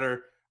Chris Kreider,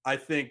 I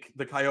think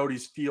the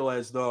Coyotes feel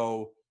as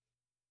though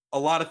a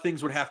lot of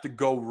things would have to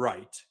go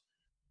right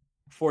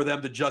for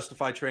them to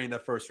justify trading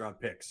that first-round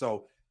pick.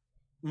 So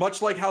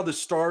much like how the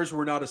Stars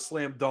were not a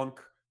slam dunk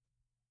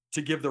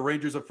to give the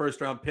Rangers a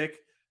first-round pick,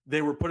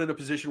 they were put in a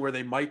position where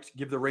they might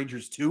give the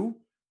Rangers 2,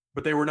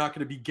 but they were not going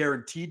to be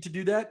guaranteed to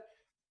do that.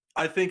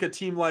 I think a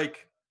team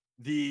like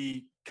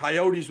the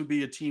Coyotes would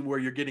be a team where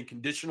you're getting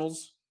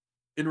conditionals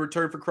in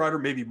return for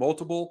Kreider, maybe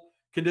multiple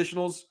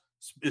conditionals,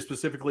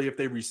 specifically if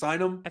they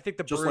re-sign him. I think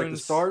the just Bruins, like the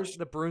Stars.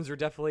 The Bruins are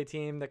definitely a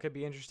team that could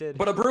be interested.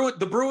 But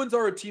the Bruins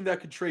are a team that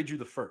could trade you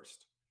the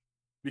first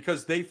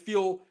because they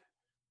feel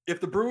if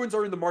the Bruins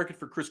are in the market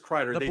for Chris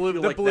Kreider, they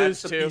feel like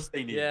Blues that's the piece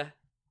they need. Yeah.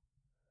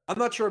 I'm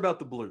not sure about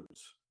the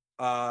Blues.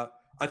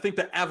 I think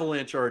the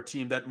Avalanche are a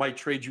team that might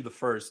trade you the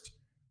first.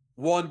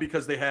 One,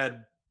 because they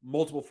had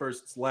multiple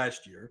firsts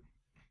last year.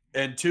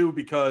 And two,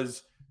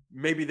 because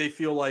maybe they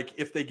feel like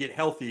if they get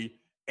healthy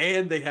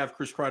and they have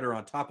Chris Kreider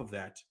on top of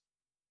that,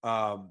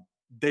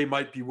 they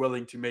might be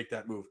willing to make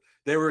that move.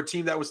 They were a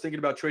team that was thinking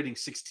about trading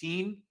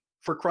 16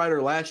 for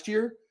Kreider last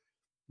year.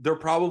 They're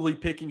probably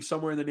picking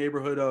somewhere in the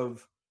neighborhood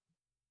of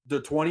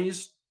the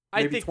 20s.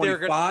 I think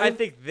 25. I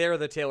think they're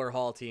the Taylor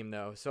Hall team,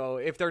 though. So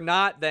if they're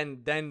not,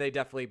 then they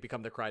definitely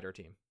become the Kreider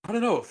team. I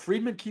don't know.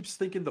 Friedman keeps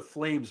thinking the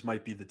Flames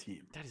might be the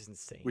team. That is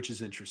insane. Which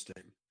is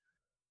interesting.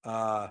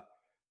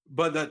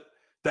 But the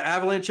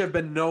Avalanche have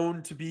been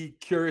known to be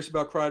curious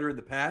about Kreider in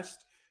the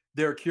past.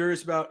 They're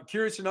curious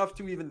enough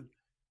to even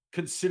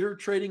consider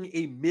trading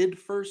a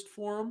mid-first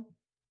for him.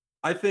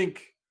 I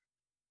think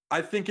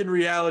in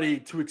reality,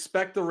 to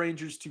expect the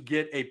Rangers to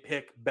get a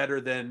pick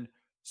better than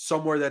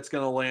somewhere that's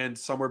going to land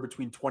somewhere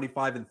between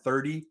 25 and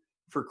 30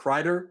 for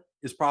Kreider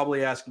is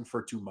probably asking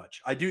for too much.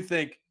 I do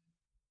think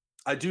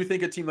a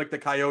team like the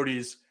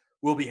Coyotes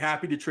will be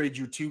happy to trade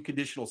you 2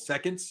 conditional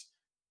seconds.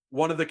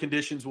 One of the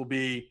conditions will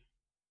be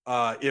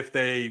if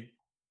they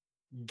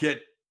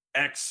get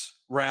X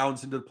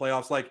rounds into the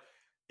playoffs. Like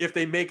if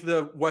they make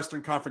the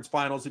Western Conference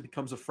Finals, it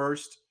becomes a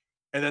first.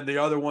 And then the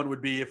other one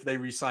would be if they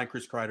re-sign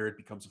Chris Kreider, it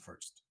becomes a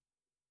first.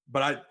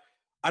 But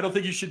I don't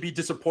think you should be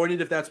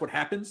disappointed if that's what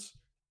happens.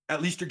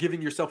 At least you're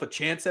giving yourself a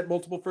chance at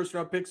multiple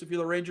first-round picks if you're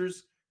the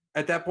Rangers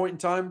at that point in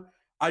time.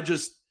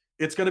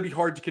 It's going to be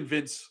hard to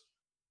convince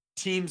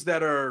teams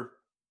that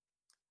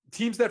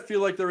feel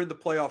like they're in the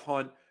playoff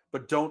hunt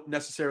but don't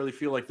necessarily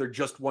feel like they're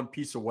just one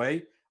piece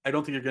away. I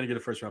don't think you're going to get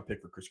a first-round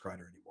pick for Chris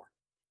Kreider anymore.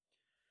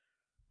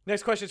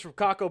 Next question is from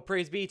Kako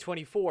Praise B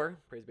 24.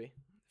 Praise B.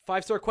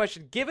 5-star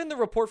question. Given the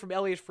report from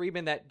Elliot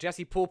Friedman that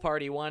Jesse Pool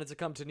Party wanted to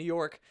come to New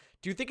York,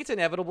 do you think it's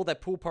inevitable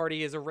that Pool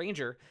Party is a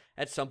Ranger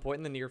at some point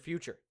in the near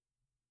future?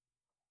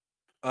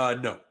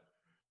 No.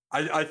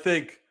 I don't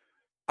think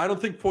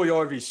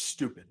Puljujarvi's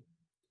stupid.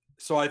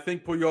 So I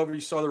think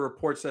Puljujarvi saw the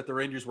reports that the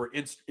Rangers were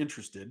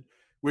interested,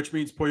 which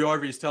means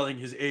Puljujarvi is telling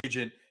his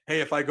agent,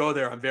 hey, if I go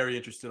there, I'm very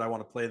interested. I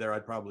want to play there.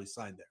 I'd probably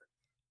sign there.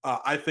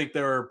 I think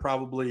there are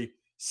probably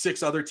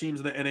 6 other teams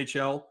in the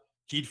NHL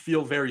he'd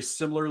feel very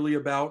similarly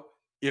about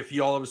if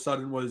he all of a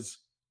sudden was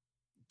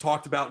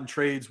talked about in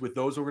trades with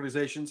those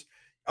organizations.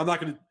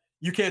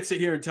 You can't sit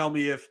here and tell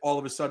me if all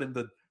of a sudden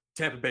the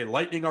Tampa Bay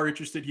Lightning are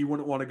interested, he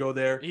wouldn't want to go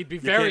there. He'd be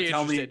very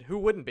interested. Who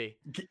wouldn't be?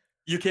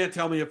 You can't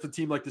tell me if a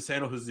team like the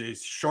San Jose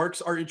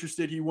Sharks are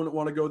interested, he wouldn't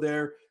want to go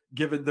there,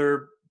 given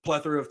their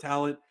plethora of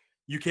talent.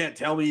 You can't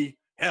tell me,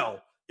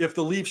 hell, if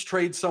the Leafs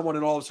trade someone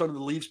and all of a sudden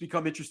the Leafs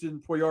become interested in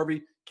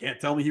Puljujarvi, can't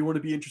tell me he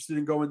wouldn't be interested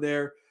in going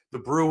there. The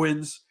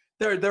Bruins,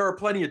 there are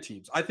plenty of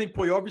teams. I think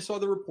Puljujarvi saw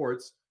the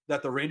reports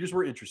that the Rangers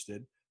were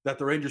interested, that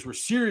the Rangers were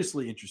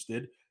seriously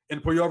interested,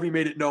 and Puljujarvi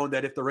made it known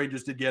that if the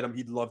Rangers did get him,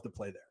 he'd love to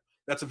play there.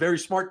 That's a very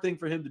smart thing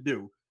for him to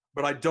do,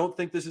 but I don't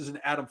think this is an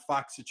Adam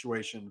Fox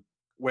situation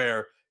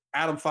where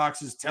Adam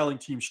Fox is telling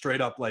teams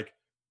straight up, like,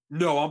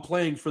 no, I'm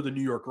playing for the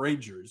New York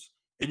Rangers,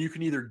 and you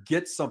can either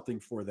get something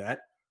for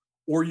that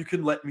or you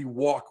can let me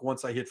walk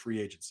once I hit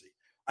free agency.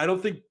 I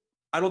don't think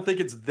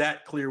it's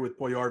that clear with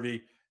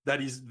Puljujarvi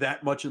that he's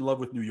that much in love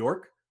with New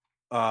York.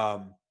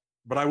 But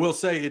I will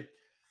say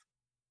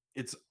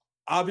it's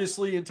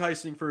obviously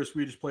enticing for a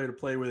Swedish player to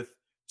play with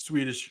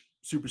Swedish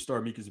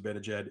superstar Mika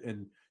Zibanejad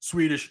and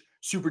Swedish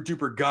super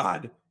duper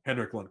god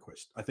Henrik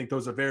Lundqvist. I think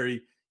those are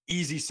very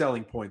easy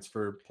selling points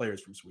for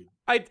players from Sweden.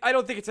 I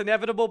don't think it's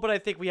inevitable, but I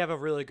think we have a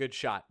really good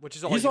shot, which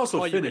is all. He's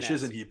also Finnish,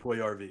 isn't he,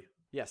 Puljujarvi?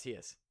 Yes, he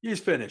is. He's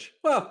Finnish.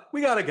 Well,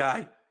 we got a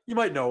guy. You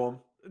might know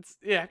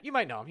him. You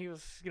might know him. He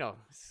was,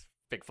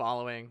 big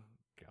following.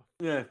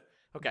 Yeah.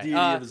 Okay. Deity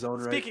of his own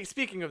right.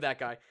 Speaking of that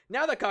guy,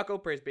 now that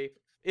Kako Praise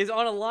is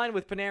on a line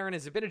with Panarin and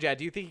Zibanejad,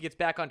 do you think he gets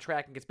back on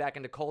track and gets back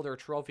into Calder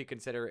Trophy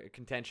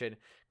contention?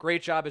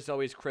 Great job as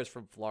always, Chris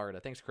from Florida.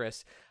 Thanks,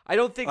 Chris. I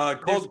don't think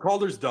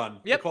Calder's done.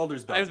 Yep,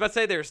 Calder's done. I was about to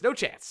say there's no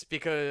chance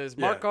because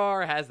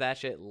Makar has that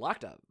shit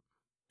locked up.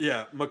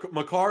 Yeah,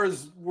 Makar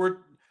is we're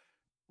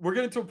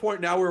getting to a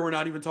point now where we're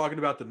not even talking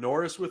about the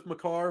Norris with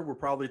Makar. We're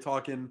probably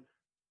talking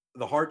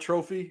the Hart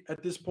Trophy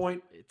at this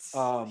point.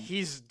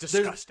 He's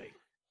disgusting.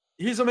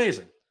 He's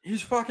amazing.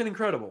 He's fucking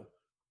incredible.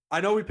 I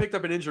know we picked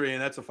up an injury,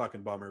 and that's a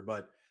fucking bummer,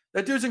 but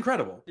that dude's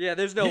incredible. Yeah,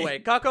 there's no way.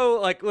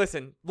 Kako,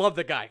 listen, love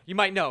the guy. You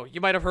might know. You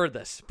might have heard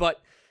this,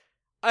 but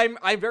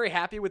I'm very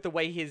happy with the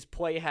way his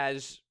play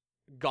has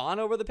gone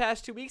over the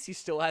past 2 weeks. He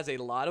still has a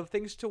lot of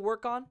things to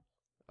work on.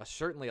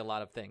 Certainly a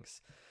lot of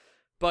things.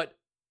 But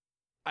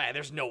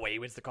there's no way he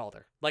wins the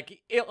Calder.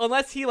 Like,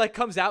 unless he like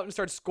comes out and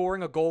starts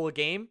scoring a goal a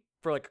game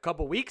for like a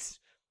couple weeks,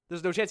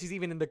 there's no chance he's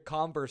even in the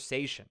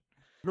conversation.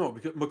 No,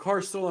 because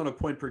Makar's still on a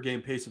point per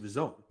game pace of his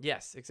own.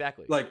 Yes,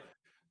 exactly. Like,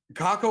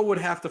 Kakko would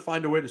have to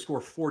find a way to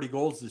score 40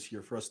 goals this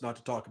year for us not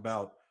to talk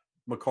about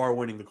Makar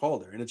winning the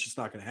Calder, and it's just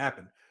not going to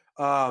happen.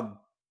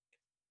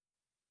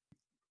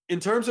 In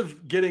terms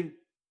of getting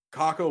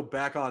Kakko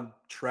back on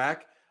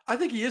track, I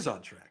think he is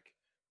on track.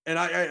 And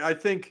I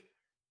think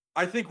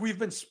we've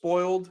been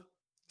spoiled,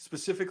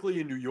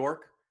 specifically in New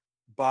York,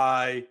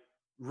 by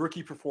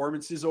rookie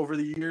performances over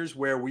the years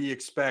where we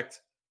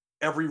expect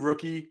every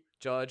rookie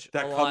Judge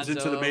that Alonso, comes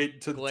into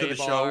the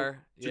show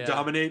to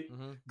dominate.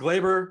 Mm-hmm.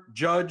 Glaber,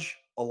 Judge,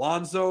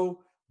 Alonso,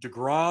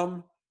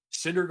 DeGrom,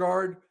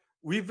 Syndergaard.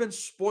 We've been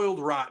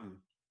spoiled rotten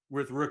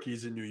with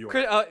rookies in New York.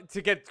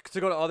 To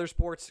go to other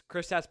sports,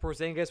 Kristaps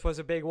Porzingis was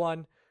a big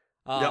one.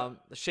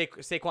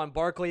 Saquon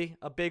Barkley,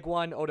 a big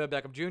one. Odell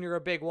Beckham Jr.,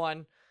 a big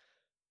one.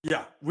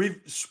 Yeah, we've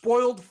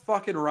spoiled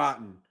fucking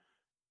rotten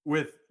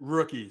with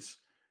rookies.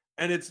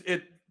 And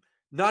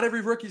not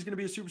every rookie is going to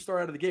be a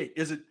superstar out of the gate.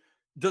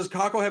 Does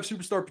Kakko have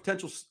superstar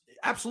potential?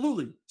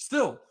 Absolutely,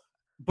 still.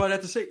 But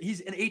at the same,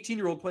 he's an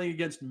 18-year-old playing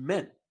against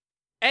men.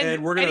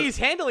 And he's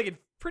handling it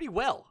pretty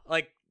well.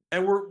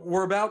 And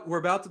we're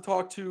about to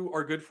talk to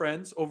our good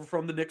friends over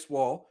from the Knicks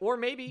wall. Or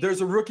maybe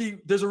there's a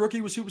rookie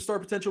with superstar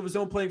potential of his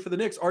own playing for the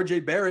Knicks,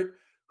 RJ Barrett,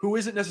 who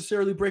isn't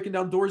necessarily breaking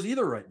down doors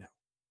either right now.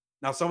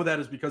 Now, some of that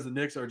is because the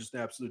Knicks are just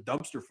an absolute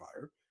dumpster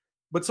fire,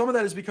 but some of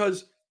that is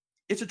because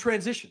it's a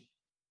transition.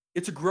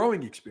 It's a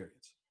growing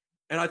experience.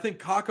 And I think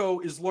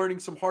Kakko is learning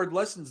some hard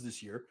lessons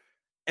this year,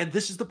 and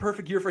this is the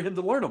perfect year for him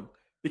to learn them.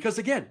 Because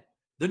again,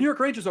 the New York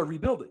Rangers are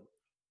rebuilding.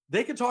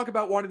 They can talk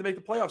about wanting to make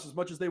the playoffs as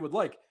much as they would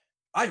like.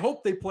 I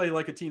hope they play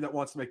like a team that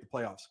wants to make the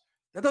playoffs.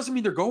 That doesn't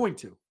mean they're going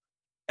to.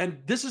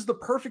 And this is the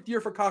perfect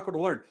year for Kakko to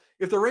learn.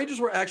 If the Rangers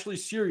were actually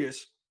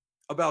serious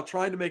about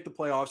trying to make the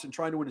playoffs and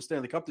trying to win a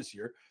Stanley Cup this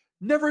year,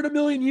 never in a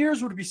million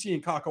years would we be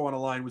seeing Kakko on a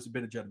line with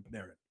Zibanejad and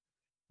Panarin.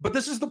 But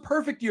this is the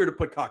perfect year to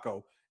put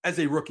Kakko as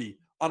a rookie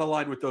on a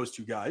line with those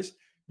two guys,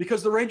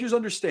 because the Rangers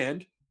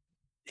understand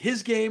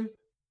his game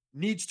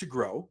needs to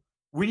grow.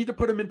 We need to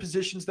put him in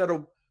positions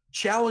that'll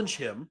challenge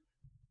him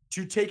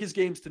to take his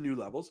games to new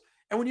levels.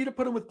 And we need to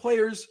put him with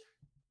players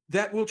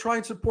that will try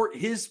and support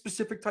his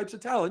specific types of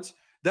talents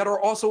that are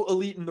also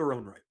elite in their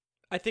own right.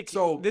 I think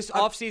this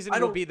offseason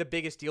will be the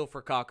biggest deal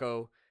for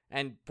Kakko,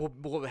 and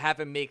we'll have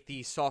him make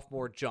the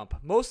sophomore jump,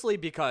 mostly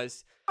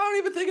because I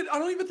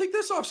don't even think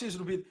this offseason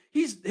will be.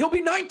 He'll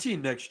be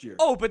 19 next year.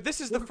 Oh, but this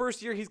is the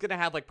first year he's going to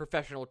have like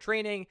professional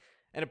training,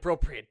 an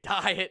appropriate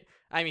diet.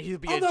 I mean, he'll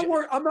be.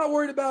 I'm not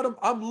worried about him.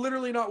 I'm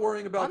literally not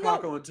worrying about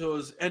Kakko until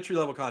his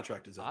entry-level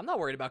contract is up. I'm not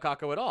worried about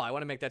Kakko at all. I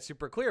want to make that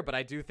super clear, but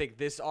I do think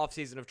this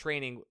offseason of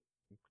training,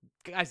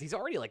 guys, he's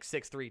already like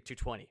 6'3",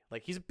 220.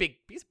 Like he's a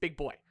big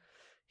boy.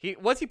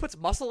 Once he puts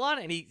muscle on,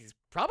 and he's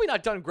probably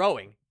not done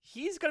growing,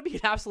 he's going to be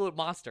an absolute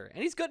monster,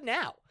 and he's good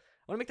now.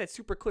 I want to make that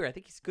super clear. I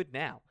think he's good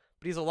now,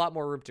 but he has a lot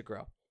more room to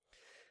grow.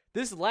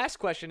 This last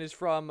question is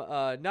from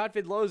Not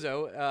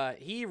Vidlozo.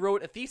 He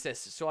wrote a thesis,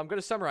 so I'm going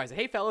to summarize it.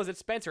 Hey, fellas, it's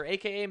Spencer,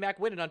 a.k.a. Mac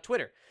Winnan on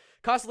Twitter.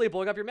 Constantly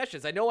blowing up your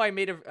mentions. I know I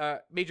made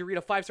you read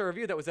a 5-star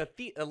review that was a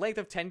length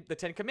of the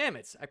 10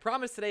 Commandments. I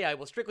promise today I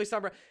will strictly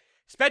summarize.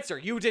 Spencer,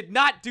 you did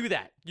not do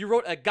that. You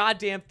wrote a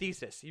goddamn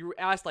thesis. You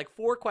asked like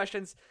 4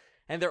 questions,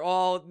 and they're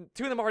all,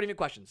 2 of them aren't even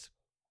questions.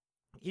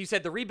 You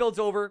said the rebuild's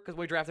over because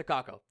we drafted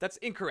Kakko. That's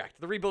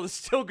incorrect. The rebuild is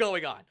still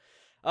going on.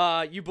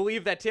 You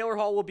believe that Taylor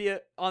Hall will be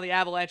on the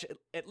Avalanche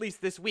at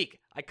least this week.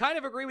 I kind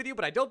of agree with you,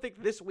 but I don't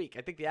think this week.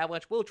 I think the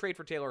Avalanche will trade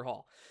for Taylor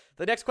Hall.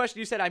 The next question,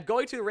 you said, I'm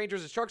going to the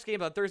Rangers and Sharks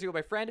game on Thursday with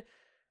my friend.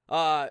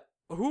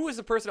 Who is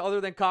the person other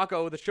than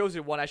Kakko, the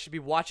chosen one, I should be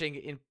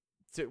watching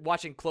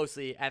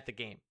closely at the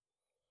game?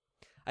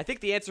 I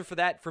think the answer for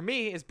that, for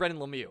me, is Brendan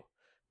Lemieux.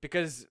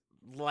 Because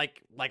like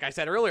I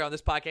said earlier on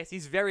this podcast,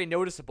 he's very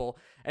noticeable.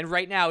 And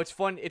right now, it's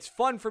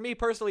fun for me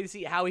personally to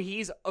see how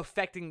he's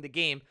affecting the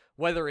game,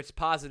 whether it's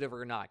positive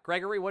or not.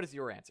 Gregory, what is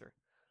your answer?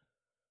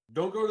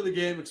 Don't go to the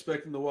game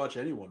expecting to watch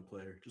any one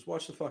player. Just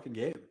watch the fucking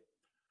game.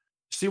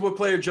 See what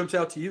player jumps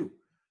out to you.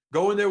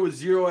 Go in there with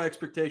zero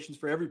expectations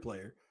for every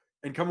player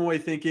and come away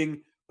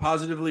thinking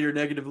positively or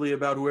negatively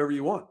about whoever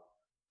you want.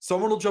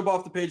 Someone will jump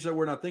off the page that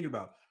we're not thinking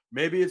about.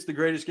 Maybe it's the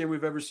greatest game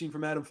we've ever seen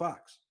from Adam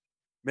Fox.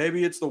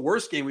 Maybe it's the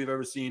worst game we've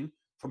ever seen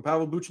from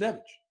Pavel Buchnevich.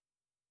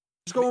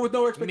 Just going with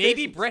no expectations.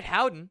 Maybe Brett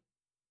Howden.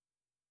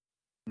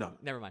 No.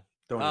 Never mind.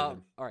 Don't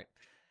even. All right.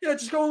 Yeah,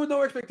 just going with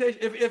no expectation.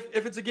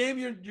 If it's a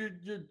game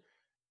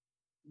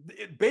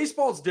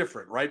baseball's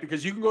different, right?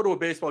 Because you can go to a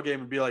baseball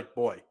game and be like,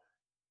 boy,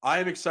 I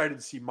am excited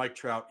to see Mike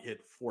Trout hit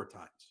 4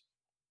 times.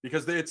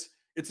 Because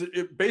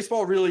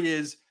baseball really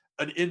is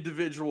an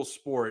individual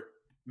sport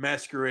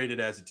masqueraded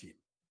as a team.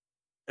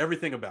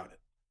 Everything about it.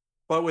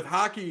 But with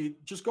hockey,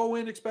 just go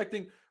in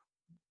expecting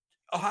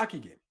a hockey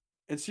game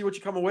and see what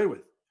you come away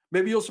with.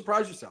 Maybe you'll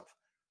surprise yourself.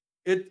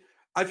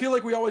 I feel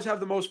like we always have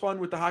the most fun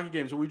with the hockey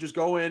games when we just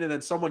go in and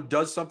then someone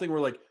does something. We're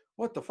like,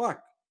 what the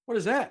fuck? What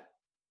is that?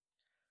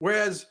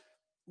 Whereas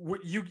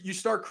you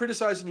start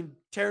criticizing and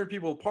tearing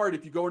people apart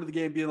if you go into the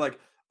game being like,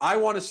 I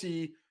want to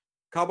see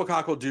Kaapo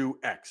Kakko do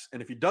X.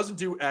 And if he doesn't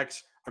do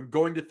X, I'm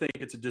going to think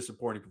it's a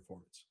disappointing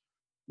performance.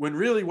 When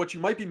really what you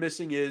might be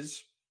missing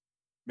is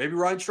maybe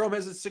Ryan Strome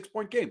has a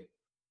 6-point game.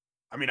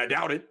 I mean, I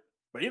doubt it,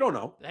 but you don't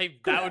know. Hey,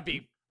 that would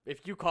be,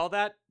 if you call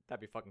that,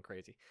 that'd be fucking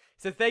crazy.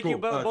 So thank you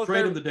both.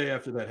 Trade him the day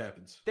after that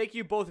happens. Thank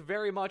you both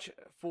very much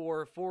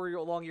for 4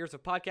 long years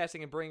of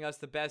podcasting and bringing us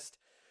the best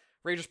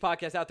Rangers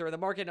podcast out there in the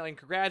market. And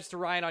congrats to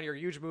Ryan on your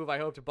huge move. I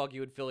hope to bug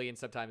you in Philly in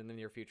sometime in the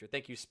near future.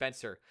 Thank you,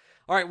 Spencer.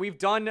 All right, we've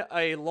done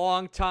a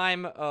long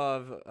time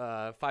of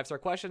 5-star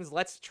questions.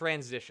 Let's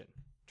transition.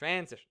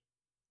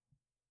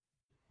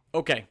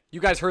 Okay, you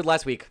guys heard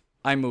last week,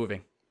 I'm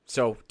moving.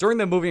 So during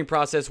the moving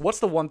process, what's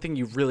the one thing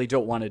you really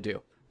don't want to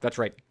do? That's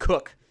right,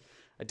 cook.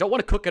 I don't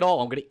want to cook at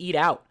all. I'm going to eat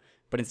out.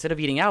 But instead of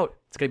eating out,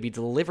 it's going to be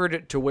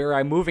delivered to where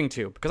I'm moving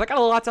to because I got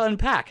a lot to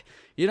unpack.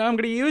 You know what I'm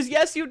going to use?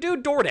 Yes, you do,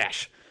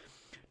 DoorDash.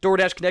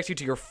 DoorDash connects you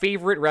to your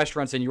favorite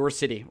restaurants in your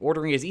city.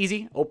 Ordering is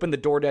easy. Open the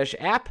DoorDash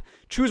app,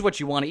 choose what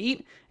you want to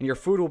eat, and your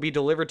food will be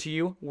delivered to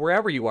you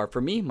wherever you are. For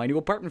me, my new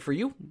apartment. For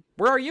you,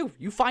 where are you?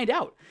 You find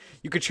out.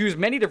 You could choose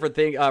many different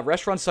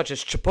restaurants such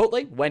as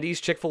Chipotle, Wendy's,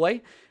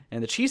 Chick-fil-A,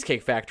 and the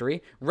Cheesecake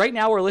Factory. Right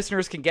now, our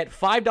listeners can get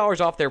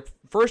 $5 off their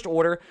first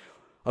order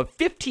of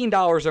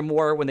 $15 or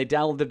more when they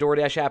download the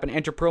DoorDash app and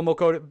enter promo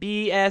code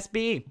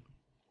BSB.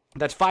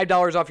 That's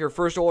 $5 off your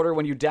first order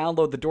when you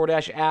download the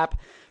DoorDash app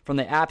from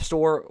the App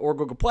Store or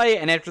Google Play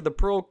and enter the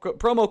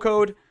promo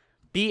code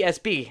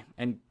BSB.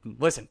 And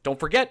listen, don't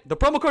forget, the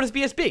promo code is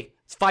BSB.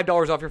 It's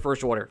 $5 off your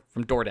first order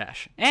from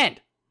DoorDash.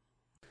 And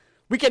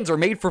weekends are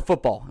made for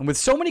football. And with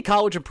so many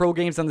college and pro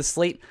games on the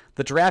slate,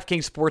 the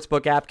DraftKings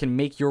Sportsbook app can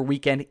make your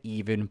weekend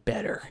even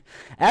better.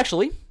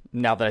 Actually,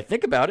 now that I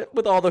think about it,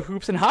 with all the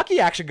hoops and hockey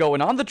action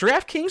going on, the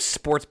DraftKings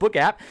Sportsbook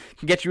app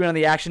can get you in on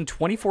the action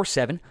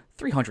 24/7,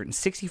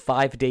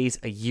 365 days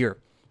a year.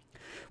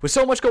 With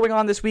so much going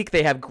on this week,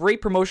 they have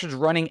great promotions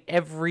running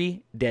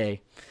every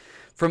day.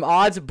 From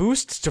odds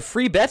boosts to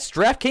free bets,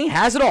 DraftKings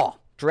has it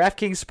all.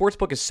 DraftKings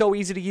Sportsbook is so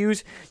easy to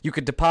use. You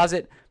can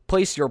deposit,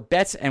 place your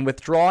bets, and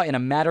withdraw in a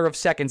matter of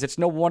seconds. It's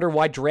no wonder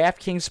why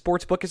DraftKings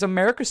Sportsbook is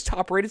America's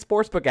top-rated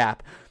sportsbook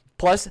app.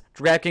 Plus,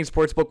 DraftKings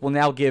Sportsbook will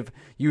now give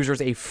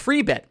users a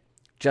free bet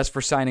just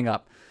for signing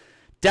up.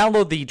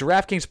 Download the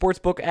DraftKings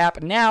Sportsbook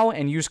app now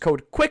and use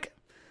code QUICK.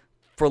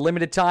 For a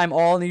limited time,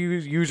 all new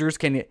users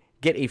can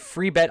get a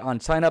free bet on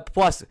sign up.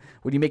 Plus,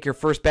 when you make your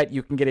first bet,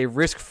 you can get a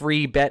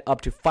risk-free bet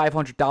up to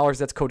 $500.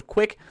 That's code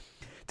QUICK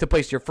to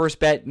place your first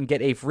bet and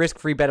get a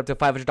risk-free bet up to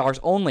 $500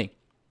 only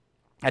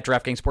at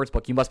DraftKings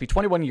Sportsbook. You must be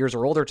 21 years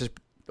or older to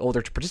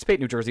participate.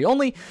 New Jersey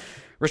only.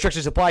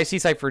 Restrictions apply. See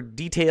site for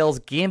details.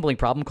 Gambling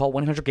problem? Call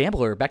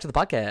 1-800-GAMBLER. Back to the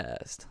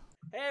podcast.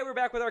 Hey, we're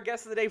back with our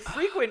guest of the day.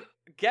 Frequent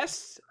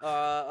guests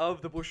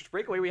of the Blue Shirts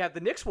Breakaway. We have the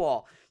Knicks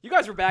Wall. You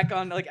guys were back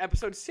on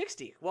episode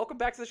 60. Welcome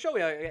back to the show.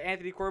 We have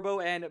Anthony Corbo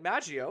and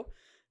Maggio.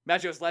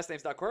 Maggio's last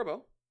name's not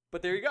Corbo,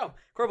 but there you go.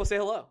 Corbo, say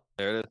hello.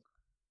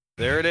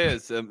 There it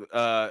is.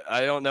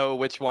 I don't know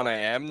which one I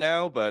am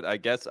now, but I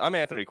guess I'm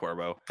Anthony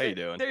Corbo. How you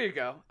doing? There you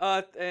go.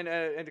 And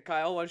to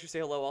Kyle, why don't you say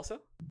hello also?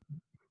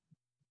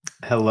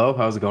 Hello,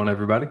 how's it going,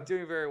 everybody?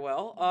 Doing very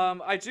well.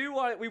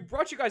 We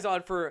brought you guys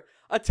on for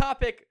a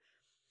topic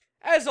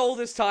as old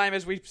as time,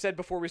 as we said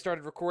before we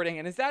started recording,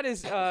 and that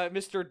is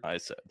Mr.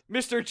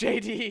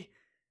 JD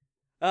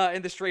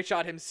in the Straight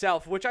Shot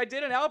himself, which I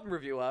did an album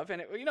review of, and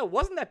it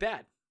wasn't that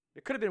bad.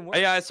 It could have been worse.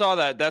 Yeah, I saw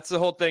that. That's the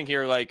whole thing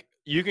here.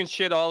 You can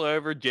shit all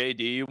over JD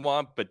you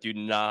want, but do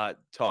not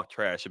talk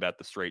trash about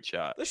the Straight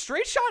Shot. The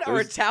Straight Shot are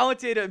a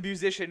talented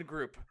musician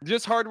group.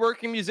 Just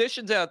hardworking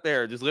musicians out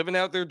there, just living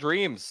out their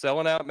dreams,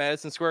 selling out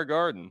Madison Square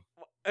Garden.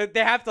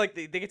 They have to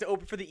they get to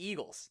open for the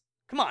Eagles.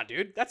 Come on,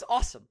 dude, that's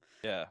awesome.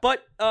 Yeah.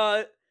 But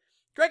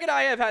Greg and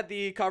I have had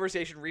the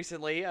conversation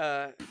recently,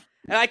 and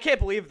I can't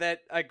believe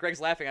that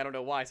Greg's laughing. I don't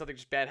know why. Something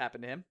just bad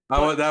happened to him. That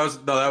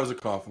was a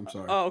cough. I'm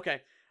sorry. Oh,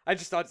 okay. I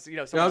just thought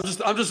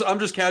I'm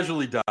just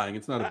casually dying.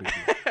 It's not a big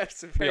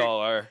deal. We all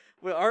are.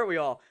 Well, aren't we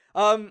all?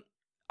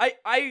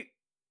 I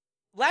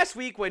last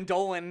week when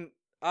Dolan,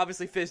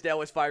 obviously Fizdale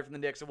was fired from the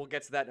Knicks, and we'll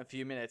get to that in a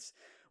few minutes.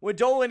 When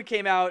Dolan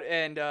came out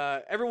and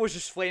everyone was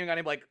just flaming on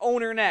him like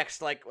owner next,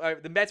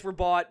 the Mets were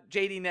bought,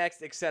 JD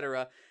next,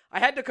 etc. I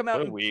had to come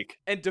out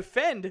and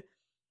defend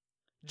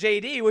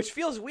JD, which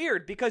feels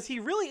weird because he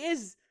really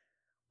is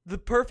the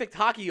perfect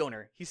hockey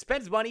owner. He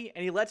spends money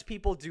and he lets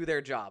people do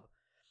their job.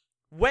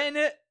 How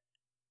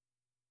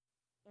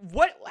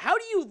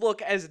do you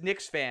look as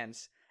Knicks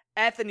fans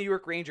at the New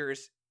York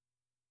Rangers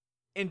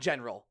in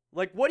general?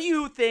 What do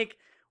you think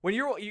when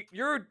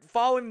you're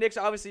following the Knicks?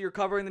 Obviously, you're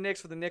covering the Knicks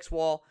for the Knicks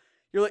Wall.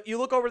 You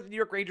look over at the New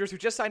York Rangers, who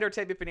just signed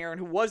Artemi Panarin,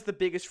 who was the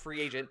biggest free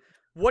agent.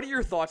 What are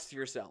your thoughts to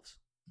yourselves?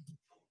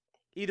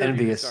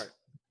 Envious.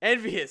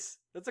 Envious.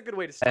 That's a good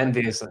way to start.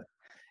 Envious.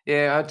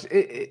 Yeah,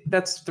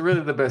 that's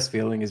really the best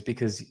feeling is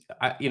because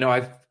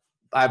I've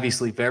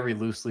obviously very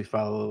loosely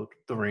followed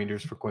the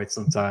Rangers for quite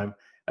some time.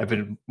 I've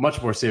been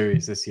much more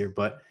serious this year.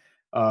 But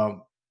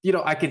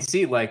I can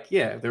see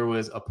there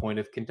was a point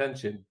of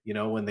contention,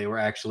 when they were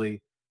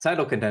actually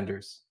title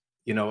contenders,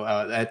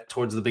 at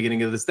towards the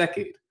beginning of this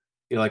decade.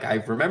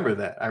 I remember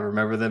that. I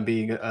remember them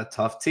being a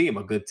tough team,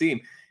 a good team,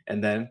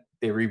 and then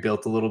they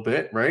rebuilt a little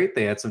bit, right?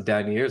 They had some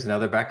down years, and now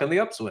they're back on the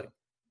upswing.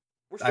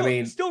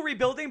 We're still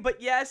rebuilding,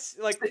 but yes,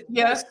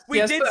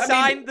 we did but,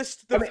 sign the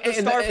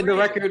star free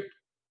record.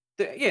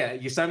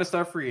 You signed a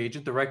star free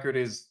agent. The record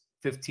is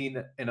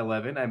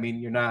 15-11. I mean,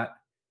 you're not.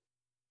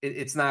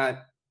 It's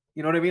not.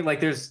 You know what I mean?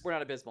 We're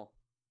not abysmal.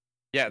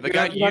 Yeah, the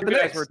guy you're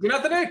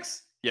not the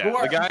Knicks. Yeah,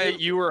 the guy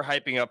you were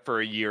hyping up for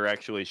a year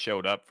actually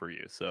showed up for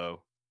you.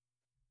 So.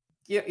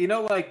 Yeah,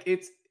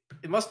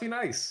 it must be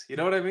nice. You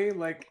know what I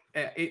mean?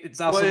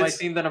 It's also my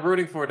team that I'm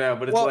rooting for now,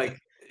 but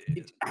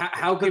it's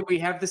how could we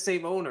have the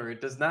same owner?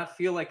 It does not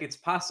feel like it's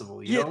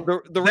possible. You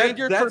know? The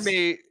Rangers for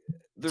me.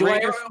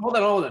 Hold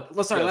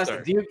on.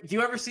 Sorry. Do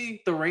you ever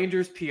see the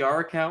Rangers PR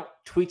account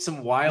tweet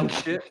some wild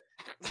shit?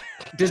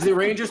 Does the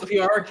Rangers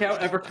PR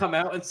account ever come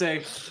out and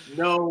say,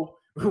 "No,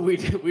 we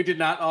did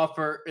not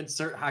offer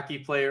insert hockey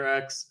player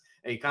X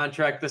a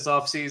contract this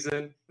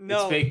offseason.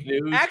 No, it's fake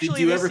news."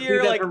 Actually, this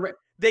year,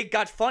 they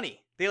got funny.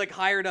 They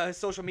hired a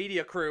social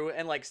media crew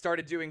and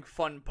started doing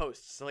fun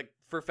posts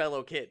for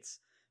fellow kids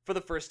for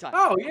the first time.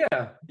 Oh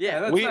yeah.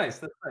 That's nice.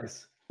 That's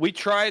nice. We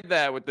tried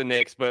that with the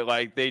Knicks, but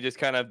they just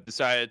kind of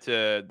decided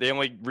they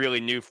only really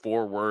knew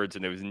 4 words,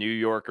 and it was New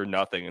York or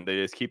nothing, and they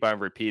just keep on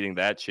repeating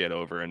that shit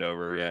over and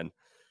over again.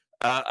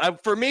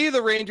 For me,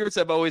 the Rangers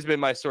have always been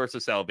my source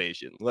of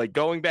salvation,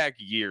 going back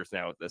years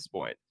now at this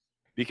point,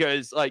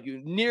 because I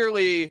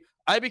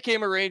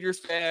became a Rangers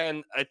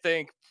fan, I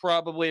think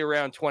probably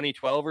around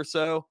 2012 or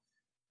so.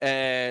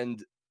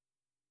 And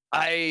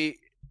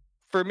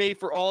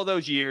for all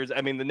those years,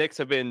 I mean, the Knicks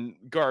have been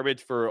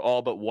garbage for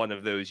all but one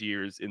of those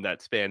years in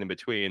that span in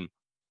between.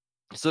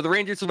 So the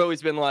Rangers have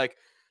always been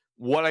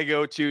what I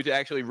go to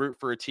actually root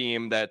for a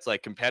team that's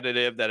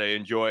competitive, that I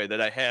enjoy,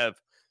 that I have,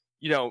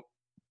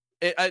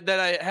 that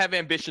I have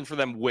ambition for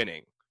them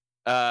winning.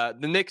 The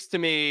Knicks to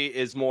me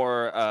is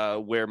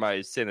more where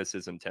my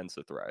cynicism tends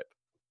to thrive.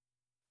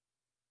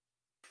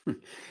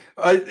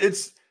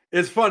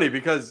 It's funny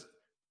because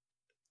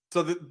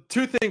the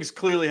 2 things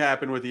clearly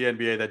happen with the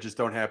NBA that just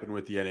don't happen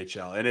with the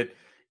NHL, and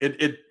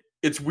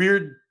it's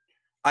weird.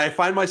 I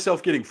find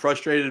myself getting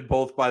frustrated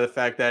both by the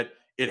fact that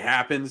it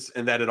happens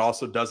and that it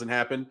also doesn't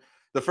happen.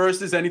 The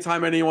first is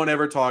anytime anyone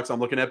ever talks, I'm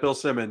looking at Bill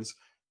Simmons,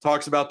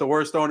 talks about the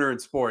worst owner in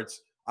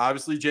sports.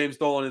 Obviously, James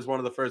Dolan is one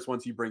of the first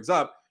ones he brings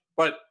up,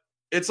 but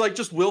it's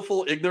just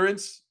willful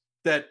ignorance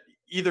that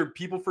either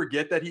people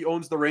forget that he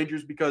owns the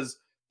Rangers because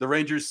the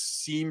Rangers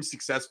seem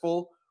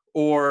successful,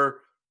 or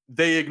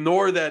they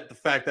ignore the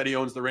fact that he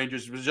owns the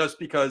Rangers just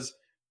because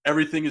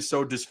everything is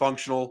so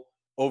dysfunctional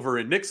over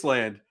in Knicks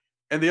land.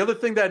 And the other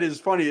thing that is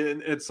funny,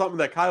 and it's something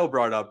that Kyle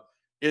brought up,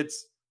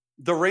 it's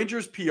the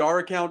Rangers PR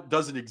account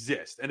doesn't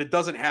exist, and it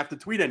doesn't have to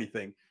tweet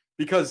anything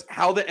because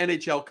how the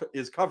NHL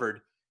is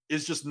covered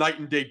is just night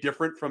and day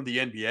different from the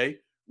NBA,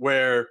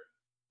 where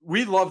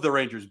we love the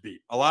Rangers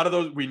beat.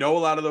 We know a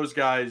lot of those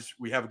guys.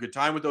 We have a good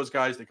time with those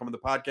guys. They come on the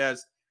podcast,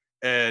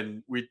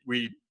 and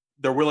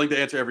they're willing to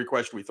answer every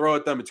question we throw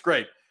at them. It's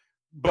great.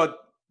 But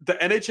the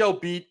NHL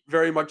beat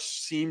very much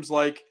seems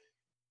like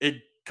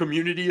a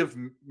community of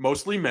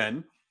mostly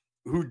men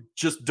who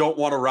just don't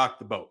want to rock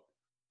the boat.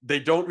 They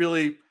don't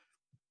really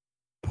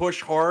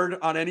push hard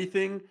on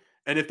anything.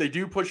 And if they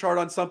do push hard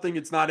on something,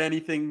 it's not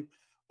anything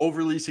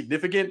overly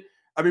significant.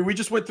 I mean, we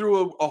just went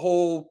through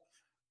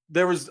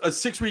there was a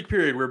 6-week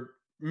period where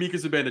Mika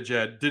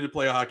Zibanejad didn't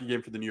play a hockey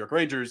game for the New York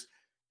Rangers.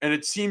 And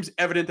it seems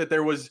evident that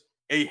there was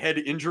a head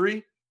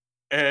injury,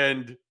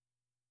 and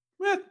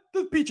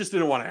the Beat just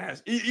didn't want to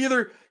ask.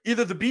 Either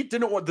the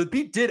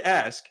Beat did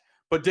ask,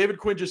 but David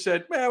Quinn just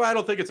said, I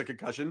don't think it's a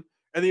concussion.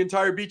 And the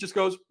entire Beat just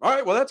goes, all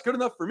right, well, that's good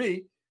enough for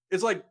me.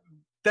 It's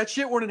that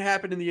shit wouldn't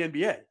happen in the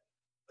NBA.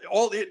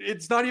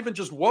 It's not even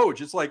just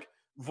Woj. It's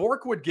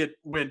Vork would get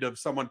wind of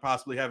someone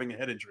possibly having a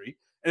head injury.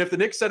 And if the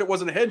Knicks said it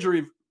wasn't a head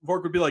injury,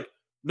 Vork would be like,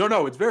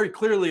 no, it's very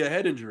clearly a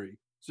head injury.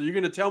 So you're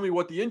going to tell me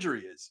what the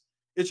injury is.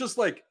 It's just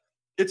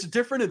it's a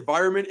different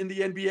environment in the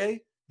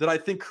NBA that I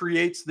think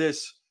creates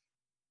this.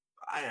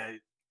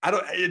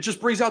 It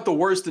just brings out the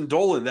worst in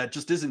Dolan that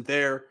just isn't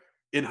there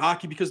in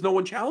hockey because no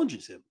one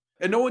challenges him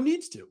and no one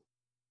needs to.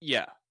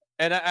 Yeah.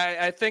 And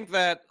I think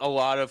that a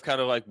lot of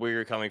kind of where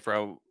you're coming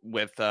from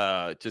with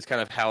just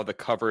kind of how the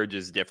coverage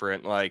is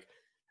different.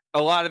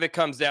 A lot of it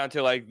comes down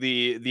to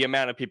the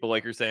amount of people,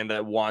 like you're saying,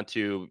 that want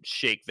to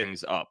shake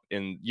things up.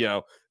 And,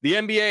 the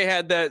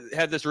NBA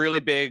had this really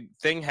big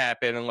thing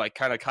happen, and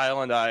kind of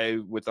Kyle and I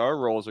with our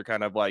roles are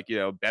kind of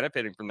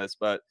benefiting from this.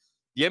 But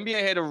the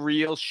NBA had a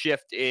real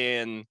shift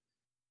in,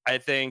 I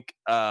think,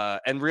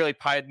 and really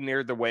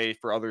pioneered the way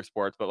for other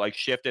sports, but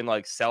shift in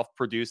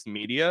self-produced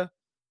media.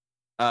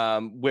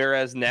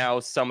 Whereas now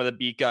some of the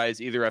beat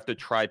guys either have to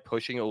try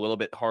pushing a little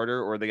bit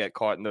harder, or they get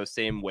caught in those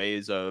same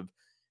ways of,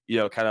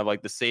 kind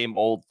of the same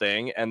old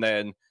thing. And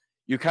then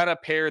you kind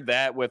of pair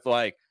that with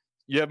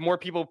you have more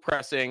people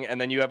pressing, and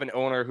then you have an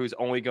owner who's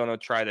only going to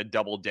try to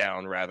double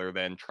down rather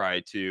than try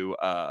to,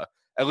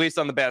 at least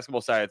on the basketball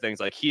side of things,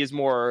 like he is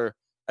more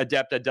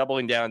adept at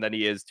doubling down than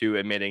he is to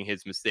admitting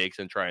his mistakes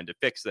and trying to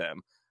fix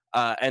them.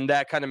 And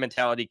that kind of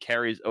mentality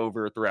carries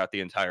over throughout the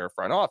entire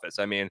front office.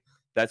 I mean,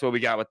 that's what we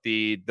got with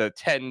the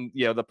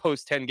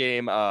post 10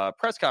 game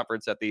press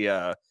conference at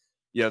the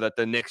that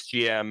the Knicks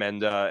GM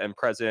and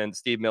president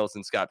Steve Mills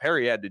and Scott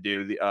Perry had to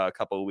do a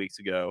couple of weeks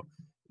ago,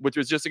 which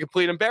was just a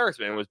complete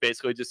embarrassment. It was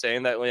basically just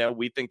saying that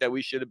we think that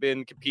we should have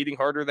been competing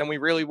harder than we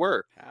really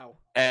were. How?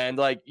 And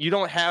like you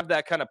don't have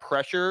that kind of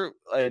pressure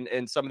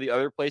in some of the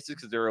other places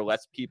because there are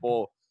less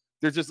people.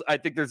 I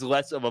think there's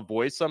less of a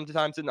voice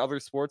sometimes in other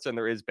sports than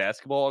there is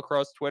basketball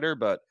across Twitter.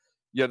 But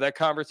that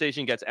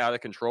conversation gets out of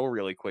control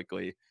really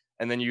quickly.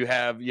 And then you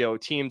have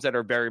teams that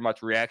are very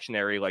much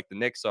reactionary, like the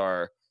Knicks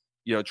are,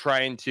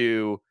 trying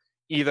to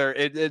either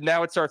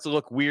now it starts to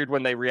look weird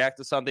when they react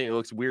to something. It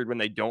looks weird when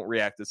they don't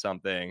react to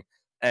something.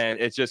 And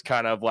it's just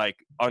kind of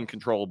like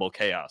uncontrollable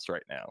chaos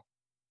right now.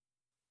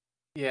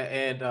 Yeah,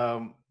 and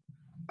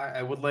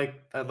I'd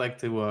like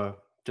to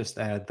just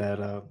add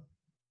that.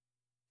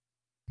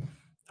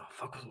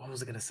 What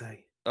was I gonna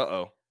say?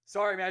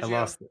 Sorry, Maggio. I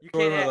lost it. You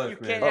can't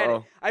add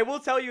it. I will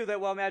tell you that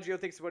while Maggio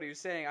thinks of what he was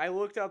saying, I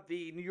looked up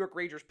the New York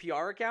Rangers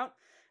PR account,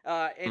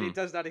 and it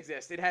does not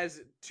exist. It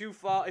has two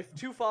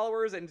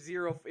followers and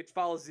it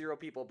follows 0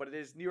 people, but it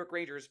is New York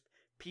Rangers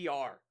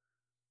PR.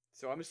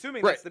 So I'm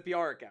assuming that's the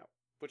PR account,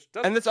 which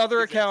doesn't. And this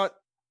other exist. account,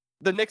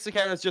 the Knicks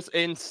account, is just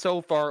in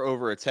so far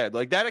over its head.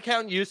 Like that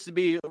account used to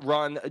be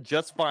run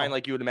just fine,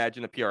 like you would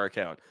imagine a PR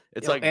account.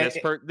 It's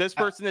this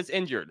person is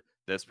injured.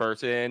 This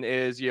person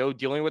is,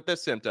 dealing with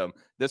this symptom.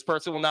 This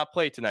person will not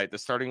play tonight. The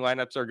starting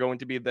lineups are going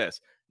to be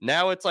this.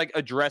 Now it's like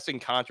addressing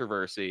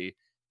controversy,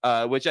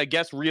 which I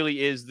guess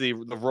really is the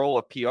role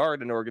of PR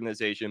in an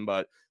organization,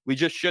 but we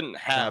just shouldn't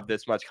have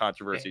this much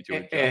controversy to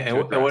it. And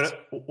what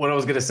I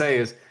was going to say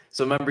is,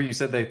 so remember you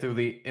said they threw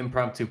the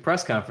impromptu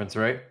press conference,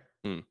 right?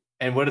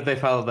 And what did they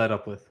follow that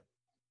up with?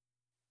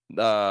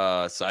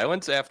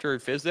 Silence after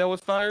Fizdale was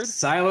fired?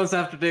 Silence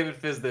after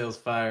David Fizdale was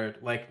fired,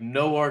 like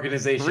no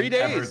organization 3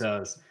 days. ever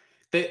does.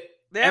 They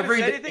haven't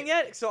said anything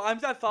yet, so I'm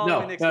not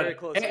following the Knicks very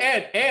closely.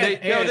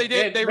 They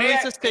did. They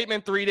released a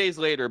statement 3 days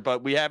later,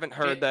 but we haven't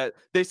heard that.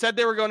 They said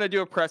they were going to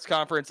do a press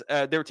conference.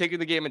 They were taking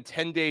the game in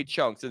 10-day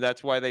chunks, and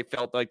that's why they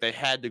felt like they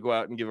had to go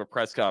out and give a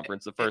press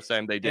conference the first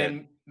time they did.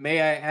 And may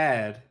I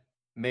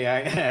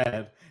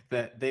add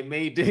that they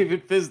made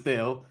David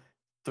Fizdale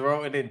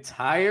throw an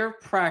entire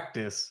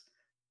practice,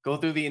 go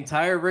through the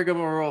entire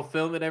rigmarole,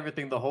 film and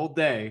everything the whole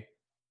day,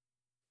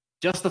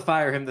 just to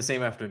fire him the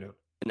same afternoon.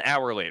 An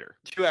hour later,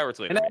 2 hours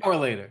later. An hour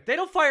later. They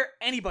don't fire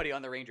anybody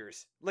on the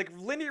Rangers. Like,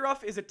 Lindy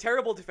Ruff is a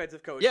terrible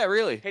defensive coach. Yeah,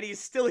 really. And he's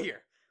still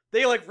here.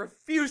 They,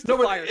 refuse to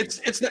fire him.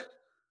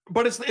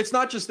 It's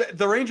not just that.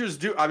 The Rangers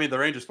do. I mean, the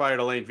Rangers fired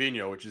Alain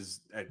Vigneault, which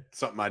is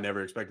something I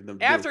never expected them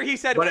to do. After he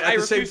said, I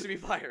refuse to be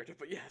fired,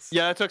 but yes.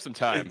 Yeah, that took some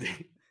time.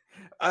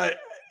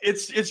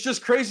 It's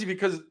just crazy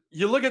because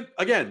you look at,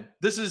 again,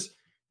 this is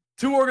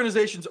 2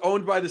 organizations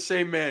owned by the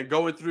same man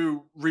going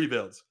through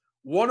rebuilds.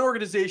 One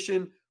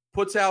organization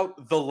puts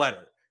out the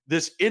letter.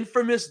 This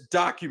infamous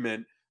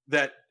document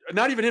that,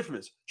 not even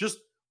infamous, just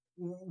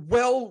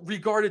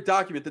well-regarded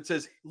document that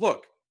says,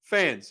 look,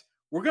 fans,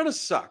 we're going to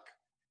suck,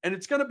 and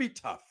it's going to be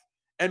tough,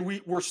 and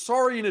we're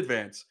sorry in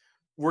advance.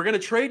 We're going to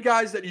trade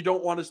guys that you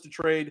don't want us to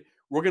trade.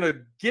 We're going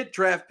to get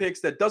draft picks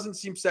that doesn't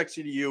seem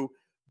sexy to you,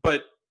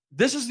 but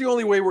this is the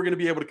only way we're going to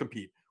be able to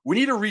compete. We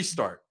need a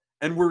restart,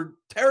 and we're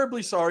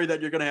terribly sorry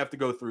that you're going to have to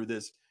go through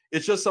this.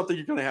 It's just something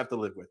you're going to have to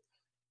live with.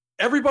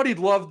 Everybody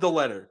loved the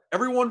letter.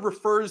 Everyone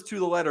refers to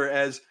the letter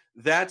as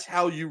that's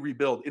how you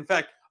rebuild. In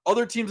fact,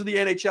 other teams in the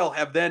NHL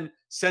have then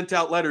sent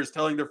out letters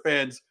telling their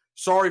fans,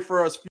 sorry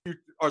for us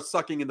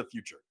sucking in the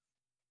future.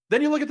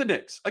 Then you look at the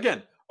Knicks,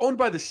 again, owned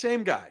by the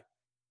same guy.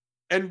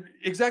 And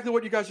exactly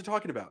what you guys are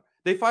talking about.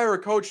 They fire a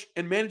coach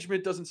and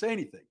management doesn't say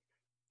anything.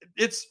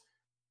 It's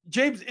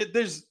James,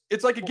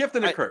 it's like a gift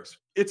and a curse.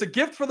 It's a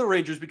gift for the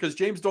Rangers because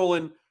James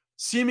Dolan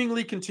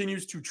seemingly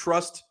continues to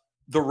trust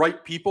the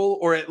right people,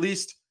 or at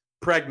least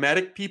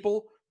pragmatic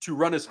people, to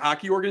run his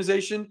hockey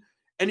organization.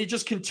 And he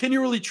just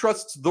continually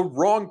trusts the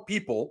wrong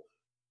people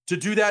to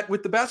do that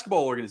with the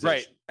basketball organization.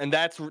 Right. And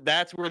that's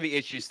where the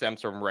issue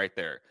stems from right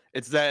there.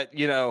 It's that,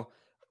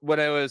 when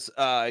I was,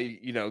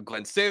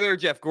 Glenn Saylor,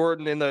 Jeff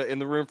Gordon in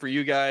the room for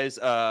you guys,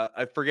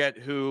 I forget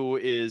who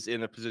is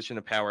in a position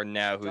of power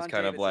now, who's John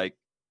kind Davidson. of like,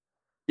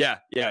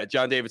 yeah,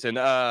 John Davidson.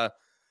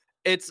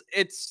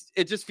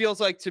 It just feels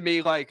like to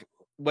me, like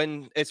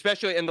when,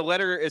 especially, and the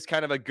letter is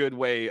kind of a good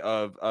way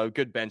of a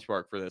good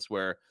benchmark for this,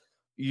 where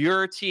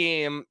your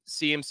team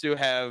seems to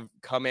have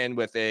come in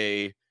with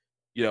an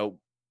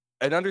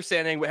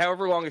understanding,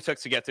 however long it took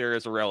to get there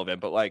is irrelevant,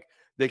 but like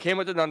they came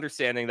with an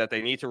understanding that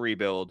they need to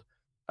rebuild.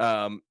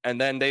 And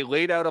then they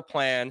laid out a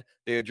plan.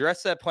 They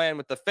addressed that plan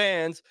with the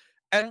fans,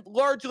 and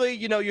largely,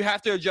 you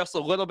have to adjust a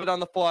little bit on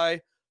the fly,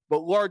 but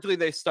largely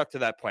they stuck to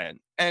that plan.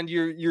 And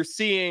you're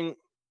seeing,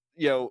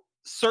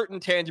 certain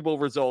tangible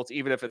results,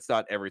 even if it's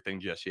not everything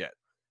just yet.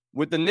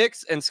 with the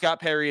Knicks and Scott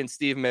Perry and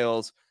Steve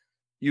Mills,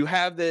 you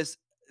have this.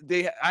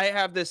 I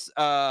have this.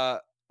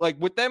 Like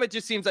with them, it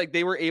just seems like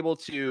they were able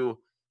to.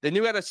 They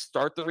knew how to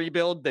start the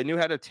rebuild. They knew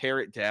how to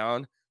tear it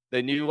down.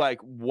 They knew like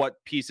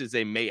what pieces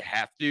they may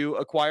have to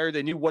acquire.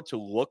 They knew what to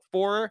look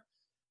for,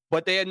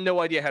 but they had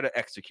no idea how to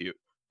execute.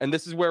 And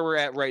this is where we're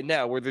at right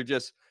now, where they're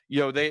just,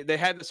 they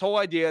had this whole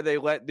idea. They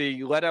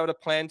let out a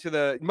plan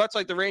much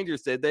like the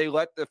Rangers did. They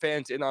let the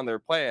fans in on their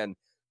plan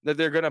that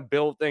they're going to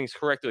build things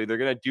correctly. They're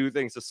going to do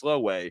things the slow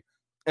way.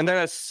 And then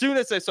as soon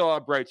as they saw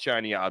a bright,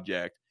 shiny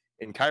object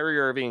in Kyrie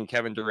Irving and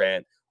Kevin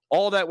Durant,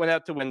 all that went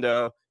out the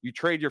window. You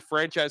trade your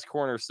franchise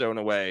cornerstone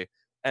away,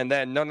 and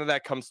then none of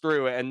that comes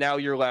through. And now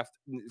you're left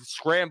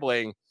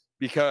scrambling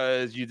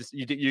because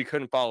you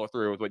couldn't follow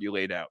through with what you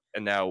laid out.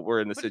 And now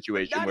we're in the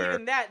situation not where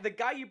even that, the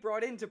guy you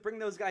brought in to bring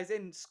those guys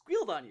in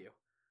squealed on you.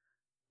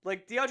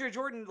 Like DeAndre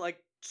Jordan, like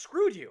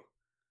screwed you.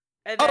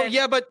 And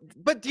then...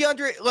 but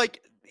DeAndre,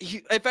 like,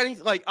 if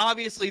anything, like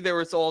obviously there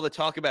was all the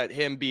talk about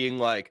him being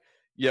like,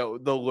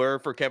 the lure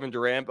for Kevin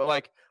Durant, but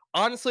like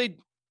honestly,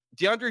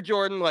 DeAndre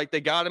Jordan, like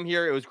they got him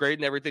here, it was great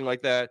and everything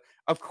like that.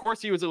 Of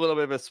course, he was a little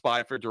bit of a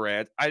spy for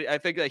Durant. I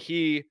think that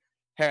he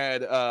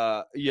had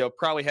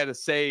probably had a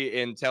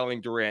say in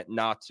telling Durant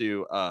not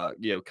to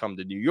come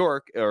to New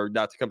York or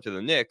not to come to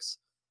the Knicks.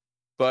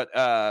 But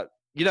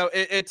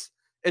it's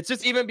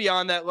just even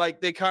beyond that.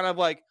 Like they kind of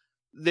like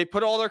they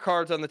put all their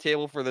cards on the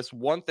table for this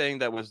one thing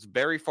that was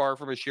very far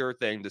from a sure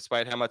thing,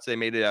 despite how much they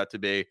made it out to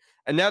be.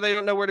 And now they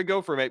don't know where to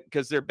go from it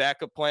because their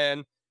backup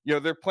plan,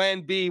 their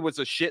plan B was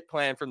a shit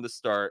plan from the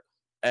start.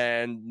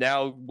 And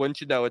now, wouldn't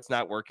you know, it's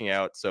not working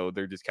out. So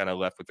they're just kind of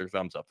left with their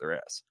thumbs up their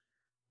ass.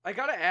 I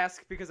got to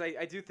ask, because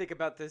I do think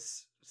about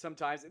this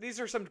sometimes. These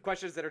are some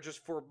questions that are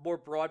just for more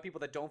broad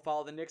people that don't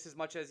follow the Knicks as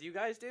much as you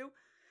guys do.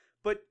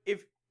 But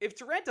if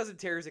Durant doesn't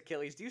tear his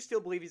Achilles, do you still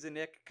believe he's a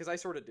Knick? Because I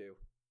sort of do.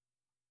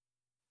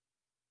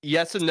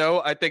 Yes and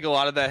no. I think a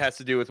lot of that has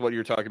to do with what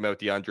you're talking about,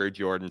 DeAndre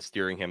Jordan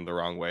steering him the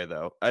wrong way,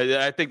 though.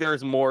 I think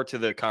there's more to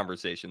the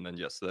conversation than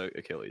just the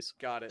Achilles.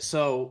 Got it.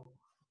 So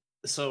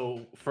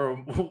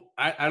from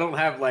I don't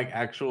have like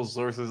actual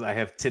sources. I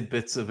have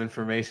tidbits of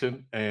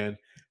information, and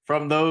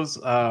from those,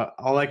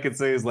 all I could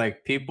say is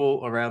like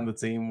people around the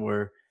team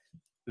were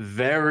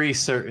very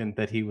certain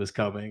that he was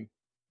coming,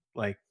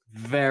 like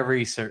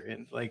very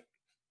certain. Like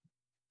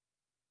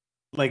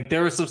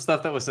there was some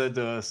stuff that was said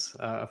to us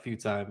a few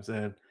times,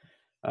 and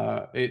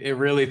it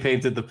really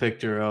painted the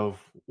picture of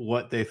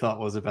what they thought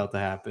was about to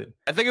happen.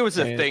 I think it was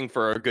a thing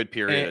for a good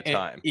period of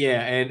time.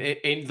 Yeah,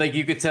 and like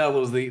you could tell it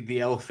was the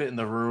elephant in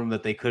the room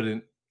that they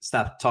couldn't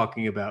stop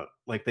talking about.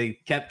 Like they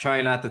kept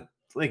trying not to,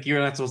 like you're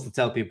not supposed to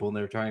tell people, and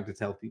they were trying to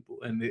tell people.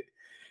 And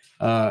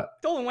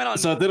Dolan went on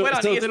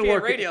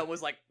ESPN radio and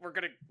was like,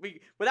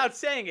 without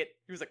saying it,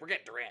 he was like, we're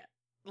getting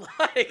Durant.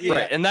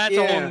 Right, and that's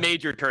a whole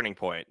major turning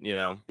point,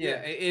 Yeah,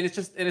 and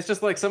it's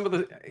just like some of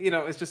the,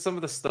 it's just some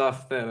of the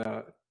stuff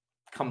that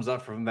comes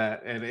up from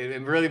that, and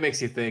it really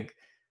makes you think.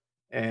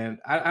 And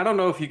I don't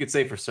know if you could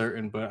say for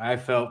certain, but I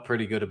felt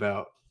pretty good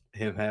about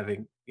him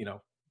having,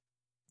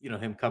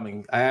 him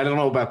coming. I don't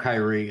know about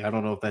Kyrie. I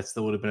don't know if that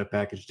still would have been a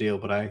package deal,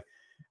 but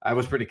I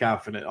was pretty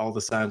confident. All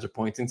the signs are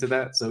pointing to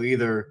that. So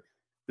either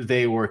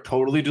they were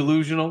totally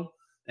delusional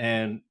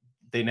and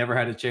they never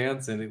had a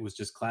chance, and it was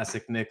just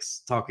classic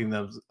Knicks talking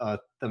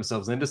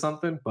themselves into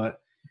something,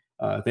 but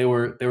they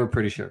were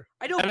pretty sure.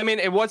 I mean,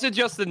 it wasn't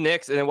just the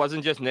Knicks, and it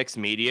wasn't just Knicks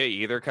media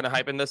either kind of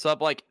hyping this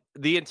up. Like,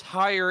 the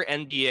entire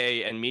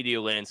NBA and media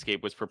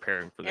landscape was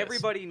preparing for this.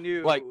 Everybody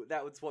knew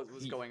that was what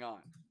was going on.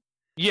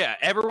 Yeah,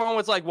 everyone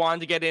was like wanting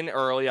to get in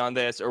early on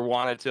this, or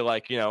wanted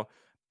to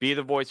be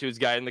the voice who's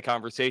guiding the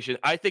conversation.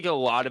 I think a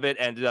lot of it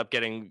ended up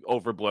getting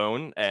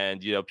overblown,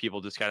 and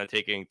people just kind of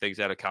taking things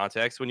out of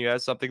context when you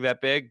have something that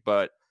big.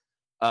 But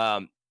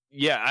I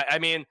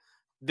mean,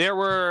 there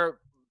were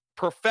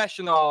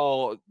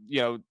professional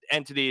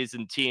entities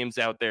and teams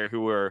out there who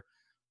were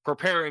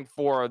preparing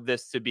for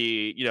this to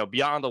be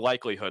beyond the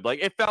likelihood. Like,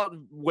 it felt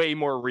way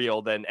more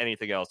real than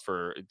anything else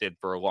did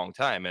for a long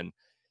time. And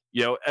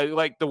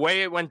like the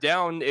way it went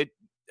down,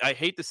 I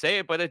hate to say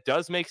it, but it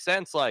does make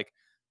sense. Like,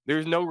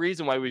 there's no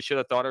reason why we should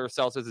have thought of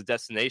ourselves as a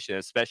destination,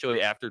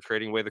 especially after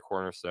trading away the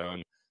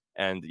cornerstone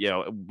and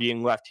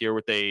being left here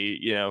with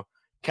a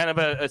kind of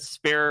a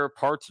spare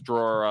parts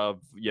drawer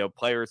of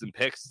players and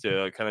picks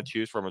to kind of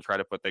choose from and try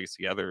to put things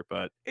together.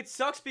 But it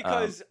sucks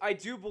because I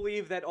do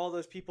believe that all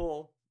those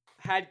people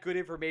had good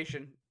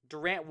information.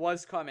 Durant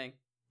was coming.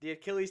 The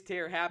Achilles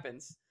tear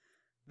happens.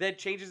 Then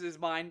changes his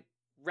mind,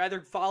 rather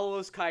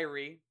follows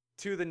Kyrie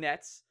to the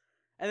Nets.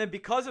 And then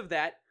because of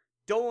that,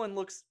 Dolan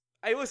looks...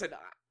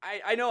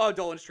 I know how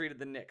Dolan's treated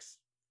the Knicks.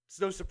 It's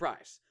no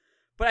surprise.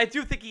 But I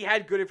do think he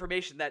had good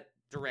information that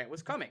Durant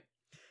was coming.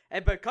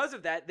 And because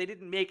of that, they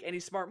didn't make any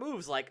smart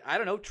moves like, I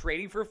don't know,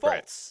 trading for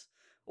Fultz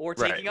or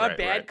taking on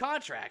bad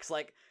contracts.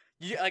 Like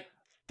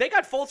they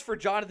got Fultz for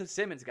Jonathan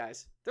Simmons,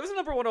 guys. There was a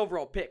number 1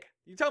 overall pick.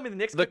 You tell me the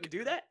Knicks couldn't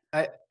do that?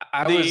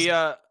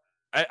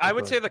 I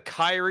would say the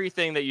Kyrie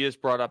thing that you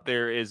just brought up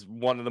there is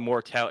one of the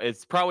more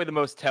it's probably the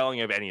most telling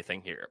of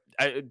anything here.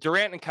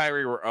 Durant and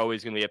Kyrie were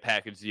always going to be a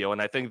package deal,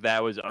 and I think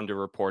that was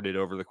underreported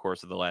over the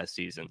course of the last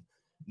season.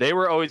 They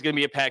were always going to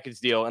be a package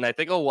deal, and I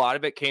think a lot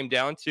of it came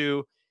down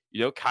to,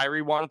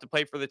 Kyrie wanted to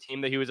play for the team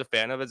that he was a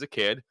fan of as a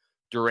kid.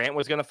 Durant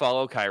was going to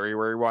follow Kyrie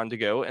where he wanted to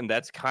go, and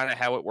that's kind of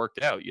how it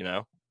worked out,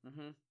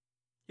 Mm-hmm.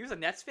 He was a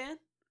Nets fan?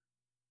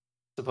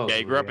 Supposedly, yeah,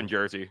 he grew up in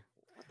Jersey.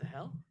 What the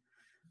hell?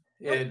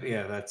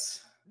 Yeah,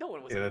 that's... No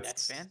one was a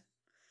Nets fan.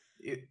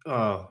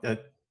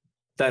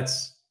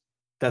 That's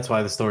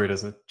why the story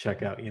doesn't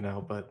check out,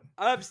 But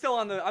I'm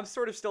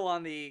sort of still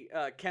on the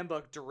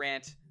Kemba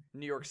Durant,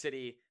 New York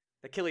City.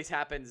 Achilles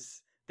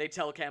happens. They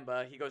tell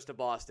Kemba, he goes to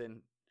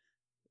Boston.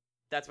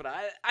 That's what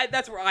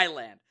that's where I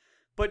land.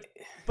 But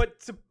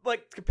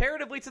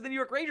comparatively to the New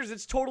York Rangers,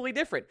 it's totally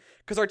different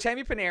because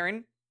Artemi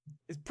Panarin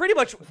is pretty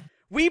much,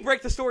 we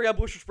break the story on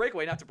Blue Shirts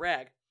Breakaway, not to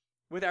brag,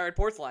 with Aaron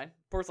Portzline.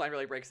 Portzline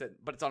really breaks it,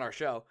 but it's on our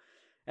show.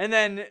 And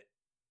then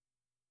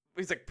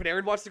he's like,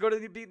 Panarin wants to go to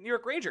the New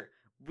York Ranger.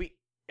 It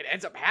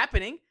ends up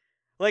happening.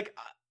 Like,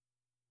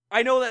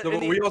 I know that. No,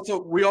 but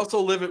we also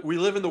live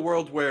in the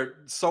world where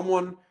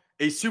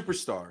a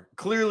superstar,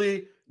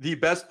 clearly the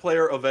best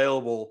player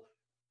available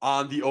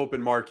on the open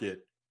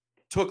market,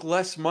 took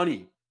less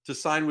money to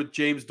sign with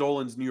James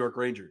Dolan's New York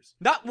Rangers.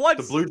 Not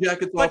once. The Blue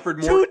Jackets but offered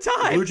more. 2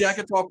 times. The Blue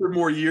Jackets offered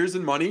more years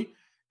and money,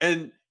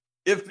 and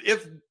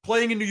if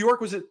playing in New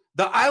York the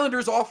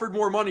Islanders offered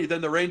more money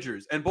than the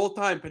Rangers, and both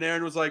times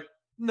Panarin was like,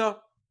 "No,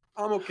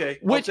 I'm okay.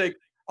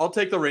 I'll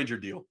take the Ranger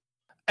deal."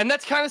 And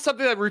that's kind of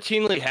something that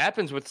routinely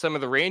happens with some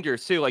of the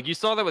Rangers too. Like you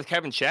saw that with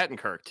Kevin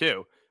Shattenkirk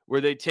too, where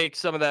they take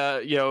some of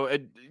the,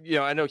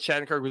 I know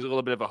Shattenkirk was a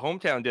little bit of a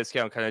hometown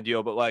discount kind of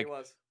deal, but like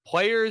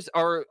players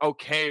are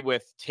okay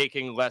with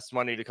taking less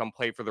money to come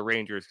play for the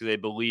Rangers because they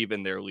believe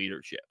in their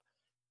leadership.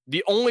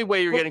 The only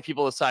way you're getting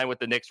people to sign with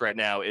the Knicks right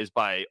now is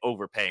by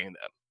overpaying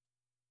them.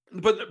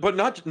 But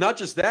not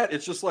just that.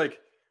 It's just like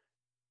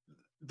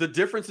the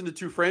difference in the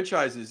two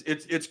franchises.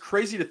 It's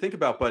crazy to think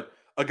about. But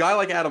a guy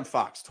like Adam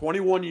Fox,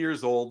 21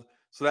 years old,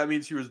 so that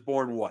means he was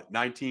born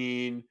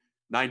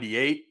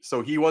 1998.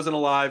 So he wasn't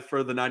alive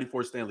for the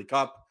 94 Stanley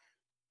Cup.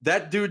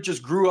 That dude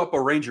just grew up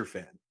a Ranger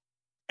fan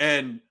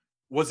and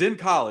was in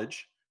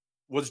college,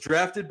 was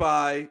drafted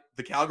by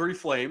the Calgary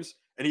Flames,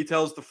 and he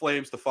tells the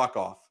Flames to fuck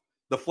off.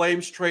 The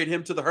Flames trade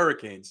him to the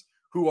Hurricanes,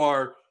 who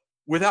are,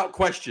 without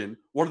question,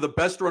 one of the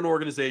best run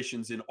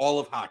organizations in all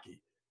of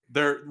hockey.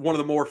 They're one of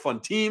the more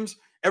fun teams.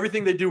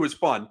 Everything they do is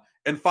fun.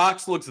 And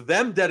Fox looks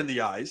them dead in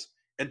the eyes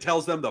and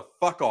tells them to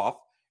fuck off.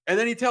 And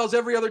then he tells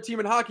every other team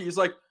in hockey, he's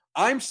like,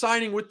 I'm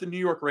signing with the New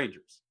York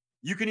Rangers.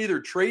 You can either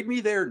trade me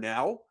there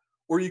now,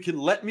 or you can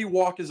let me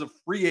walk as a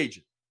free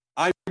agent.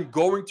 I'm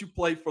going to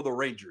play for the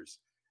Rangers.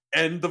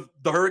 And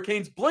the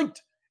Hurricanes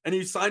blinked, and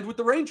he signed with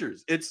the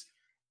Rangers.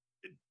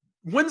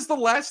 When's the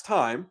last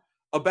time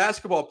a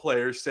basketball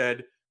player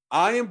said,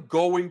 I am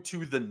going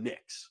to the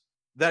Knicks?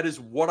 That is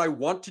what I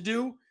want to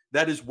do.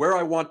 That is where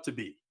I want to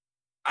be.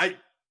 I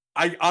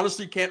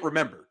honestly can't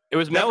remember. It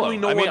was Melo.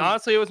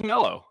 Honestly, it was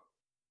Melo.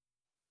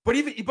 But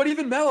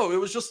even Melo, it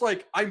was just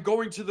like, I'm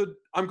going to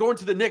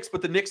the Knicks,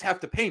 but the Knicks have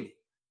to pay me.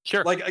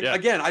 Sure.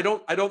 Again, I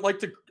don't like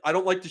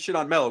to shit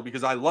on Melo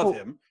because I love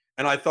him,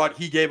 and I thought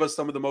he gave us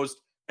some of the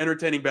most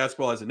entertaining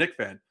basketball as a Knicks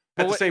fan.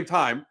 At the same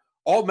time,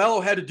 all Melo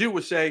had to do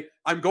was say,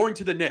 I'm going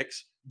to the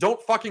Knicks.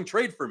 Don't fucking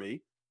trade for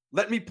me.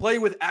 Let me play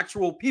with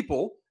actual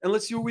people, and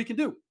let's see what we can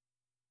do.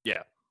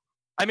 Yeah.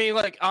 I mean,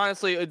 like,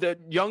 honestly, the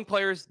young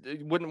players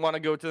wouldn't want to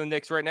go to the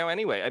Knicks right now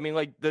anyway. I mean,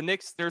 like, the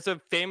Knicks, there's a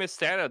famous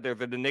stat out there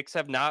that the Knicks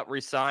have not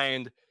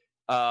re-signed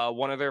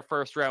one of their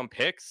first-round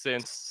picks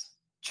since...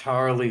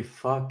 Charlie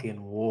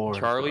fucking Ward.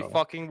 Charlie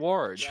fucking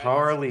Ward.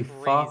 Charlie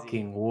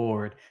fucking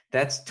Ward.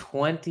 That's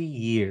 20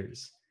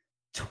 years.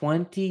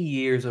 20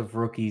 years of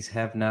rookies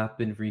have not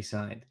been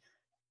re-signed.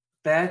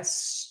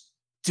 That's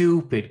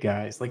stupid,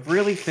 guys. Like,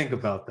 really think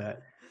about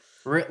that.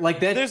 Like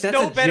that. There's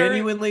no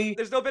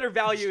better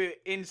value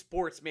in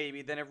sports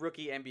maybe than a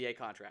rookie NBA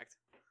contract.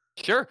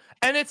 Sure,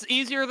 and it's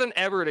easier than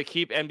ever to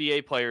keep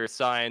NBA players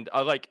signed.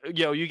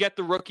 You get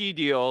the rookie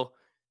deal,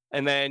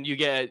 and then you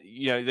get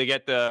they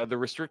get the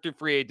restricted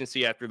free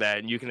agency after that,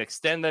 and you can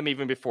extend them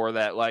even before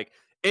that. Like,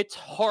 it's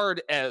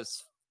hard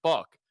as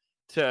fuck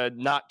to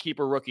not keep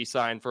a rookie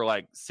signed for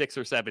like 6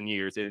 or 7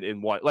 years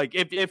in one. Like,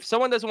 if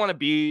someone doesn't want to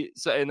be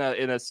in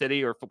a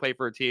city or play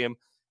for a team,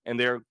 and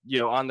they're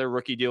on their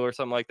rookie deal or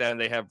something like that, and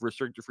they have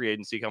restricted free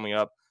agency coming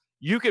up,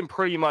 you can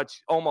pretty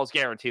much almost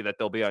guarantee that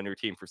they'll be on your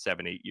team for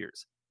 7-8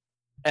 years.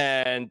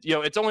 And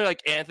it's only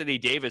like Anthony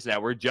Davis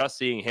now. We're just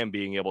seeing him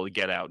being able to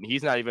get out, and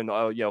he's not even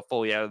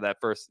fully out of that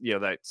first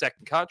that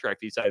second contract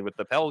he signed with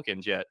the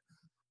Pelicans yet.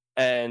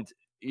 And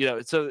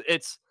so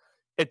it's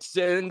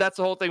and that's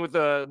the whole thing with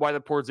why the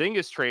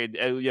Porzingis trade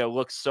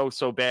looks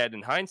so bad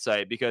in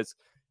hindsight, because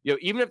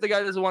even if the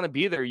guy doesn't want to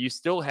be there, you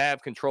still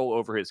have control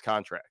over his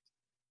contract.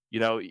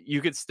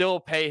 You could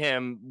still pay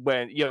him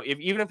when,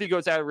 even if he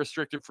goes out of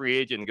restricted free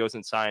agent and goes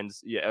and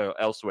signs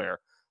elsewhere,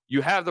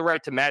 you have the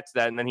right to match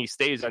that, and then he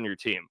stays on your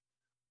team.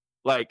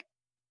 Like,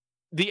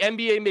 the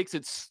NBA makes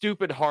it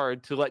stupid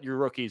hard to let your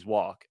rookies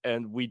walk,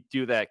 and we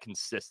do that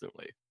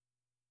consistently.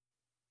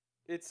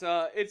 It's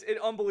an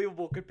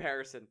unbelievable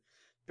comparison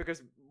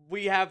because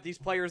we have these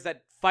players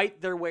that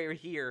fight their way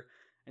here,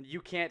 and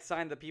you can't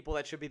sign the people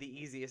that should be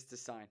the easiest to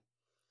sign.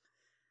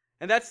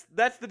 And that's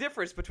the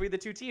difference between the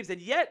two teams.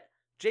 And yet,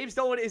 James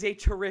Dolan is a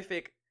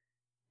terrific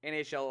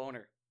NHL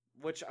owner,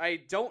 which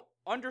I don't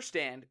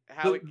understand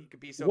how it could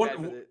be so bad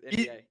for the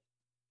NBA.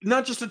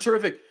 Not just a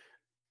terrific.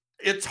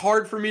 It's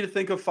hard for me to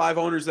think of 5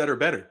 owners that are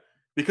better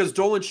because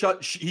Dolan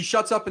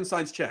shuts up and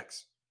signs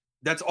checks.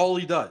 That's all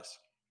he does.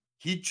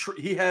 He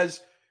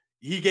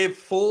gave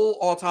full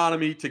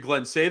autonomy to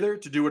Glenn Sather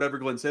to do whatever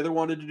Glenn Sather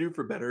wanted to do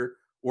for better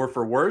or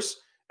for worse,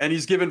 and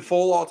he's given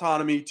full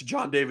autonomy to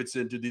John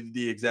Davidson to do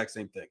the exact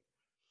same thing.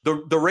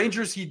 The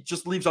Rangers he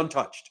just leaves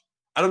untouched.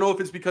 I don't know if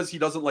it's because he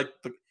doesn't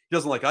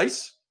like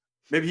ice.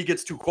 Maybe he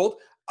gets too cold.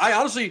 I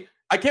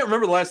can't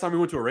remember the last time we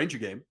went to a Ranger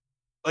game.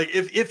 Like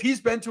if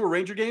he's been to a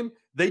Ranger game,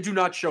 they do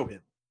not show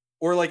him,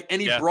 or like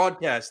any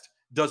broadcast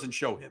doesn't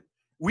show him.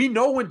 We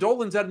know when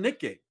Dolan's at a Knick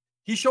game,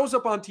 he shows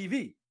up on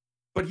TV,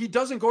 but he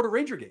doesn't go to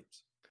Ranger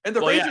games, and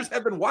the Rangers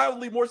have been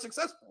wildly more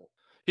successful.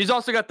 He's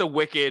also got the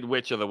Wicked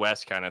Witch of the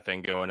West kind of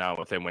thing going on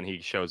with him when he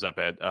shows up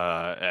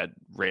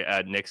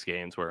at Knicks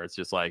games, where it's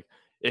just like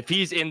if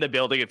he's in the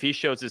building, if he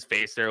shows his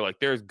face there, like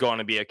there's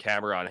gonna be a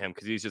camera on him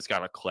because he's just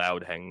got a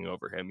cloud hanging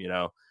over him, you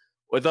know.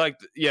 With I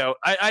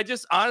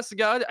just, honest to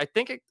God, I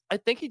think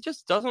he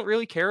just doesn't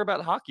really care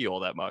about hockey all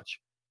that much.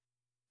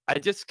 I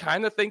just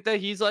kind of think that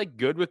he's like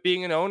good with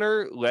being an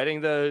owner,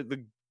 letting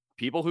the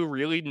people who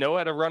really know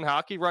how to run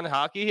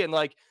hockey, and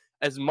like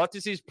as much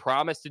as he's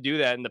promised to do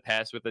that in the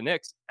past with the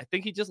Knicks, I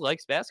think he just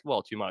likes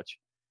basketball too much,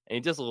 and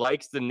he just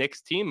likes the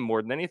Knicks team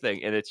more than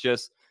anything, and it's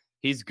just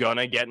he's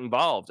gonna get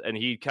involved, and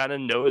he kind of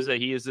knows that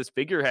he is this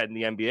figurehead in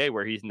the NBA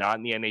where he's not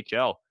in the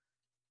NHL.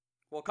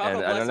 Well, Kako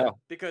bless him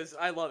because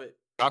I love it.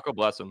 God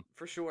bless him.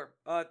 For sure.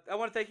 I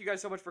want to thank you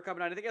guys so much for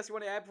coming on. Anything else you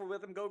want to add before we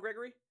let them go,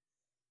 Gregory?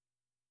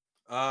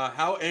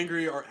 How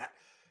angry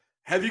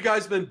have you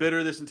guys been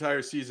bitter this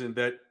entire season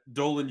that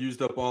Dolan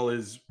used up all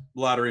his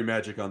lottery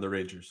magic on the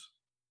Rangers?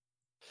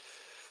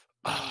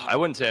 I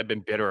wouldn't say I've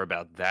been bitter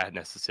about that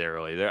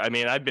necessarily. I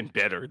mean, I've been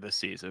bitter this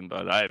season,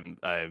 but I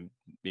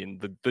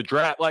mean the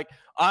draft, like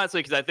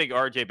honestly, because I think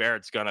RJ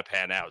Barrett's gonna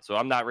pan out, so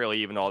I'm not really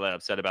even all that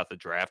upset about the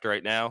draft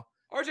right now.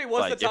 RJ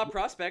was the top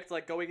prospect,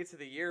 like going into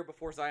the year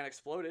before Zion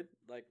exploded.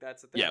 Like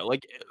that's the thing.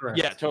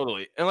 Yeah,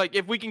 totally. And like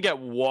if we can get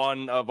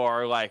one of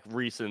our like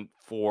recent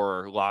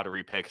 4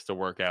 lottery picks to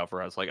work out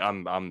for us, like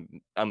I'm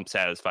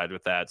satisfied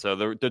with that. So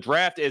the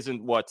draft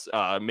isn't what's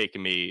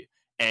making me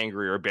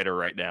angry or bitter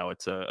right now.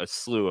 It's a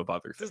slew of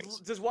other things.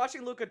 Does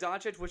watching Luka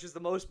Doncic, which is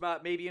the most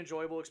maybe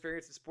enjoyable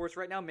experience in sports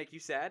right now, make you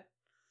sad?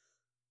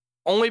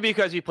 Only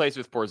because he plays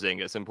with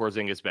Porzingis, and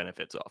Porzingis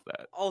benefits off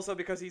that. Also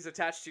because he's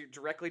attached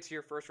directly to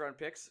your first round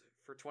picks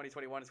for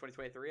 2021 and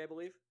 2023, I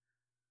believe.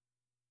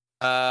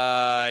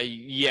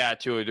 Yeah,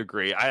 to a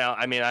degree.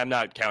 I mean, I'm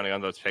not counting on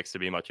those picks to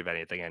be much of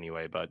anything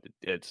anyway. But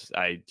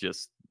I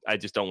just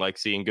don't like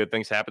seeing good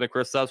things happen to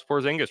Kristaps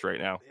Porzingis right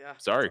now. Yeah,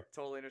 sorry.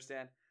 Totally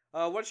understand.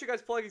 Why don't you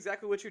guys plug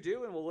exactly what you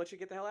do, and we'll let you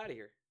get the hell out of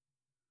here.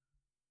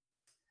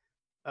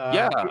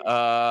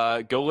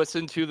 Go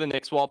listen to the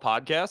Knicks Wall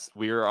podcast.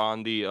 We're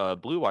on the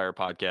Blue Wire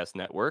podcast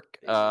network.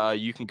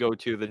 You can go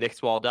to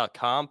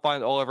theknickswall.com,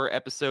 find all of our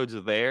episodes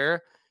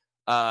there.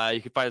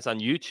 You can find us on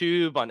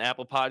YouTube, on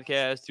Apple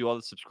Podcasts, do all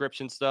the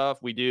subscription stuff.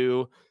 We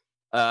do,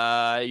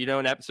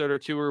 an episode or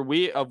 2 a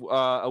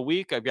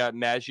week. I've got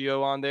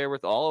Maggio on there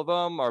with all of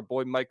them. Our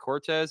boy Mike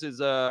Cortez is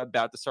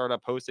about to start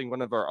up hosting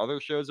one of our other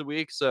shows a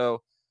week.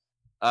 So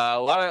a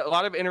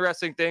lot of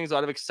interesting things, a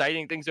lot of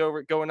exciting things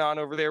going on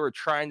over there. We're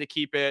trying to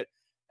keep it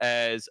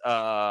as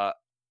and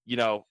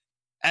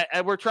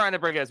we're trying to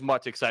bring as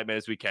much excitement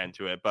as we can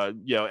to it. But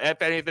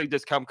if anything,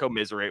 just come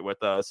commiserate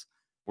with us.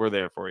 We're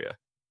there for you.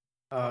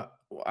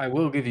 I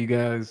will give you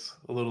guys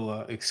a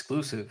little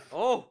exclusive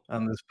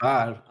on this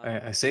pod.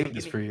 I saved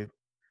this for you.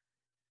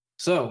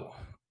 So,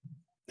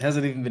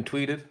 hasn't even been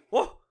tweeted.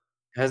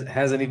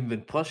 Hasn't even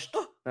been pushed.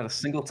 Not a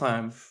single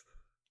time.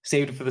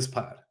 Saved it for this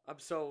pod. I'm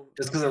so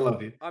just because I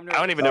love you. I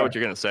don't even know what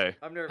you're gonna say.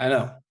 I'm nervous. I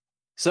know.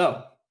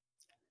 So,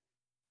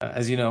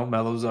 as you know,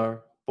 Melo's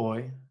our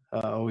boy.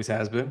 Always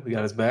has been. We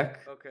got his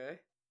back. Okay.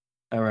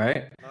 All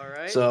right.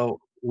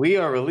 So we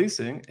are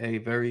releasing a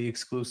very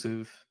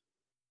exclusive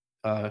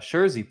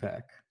Jersey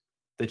pack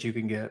that you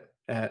can get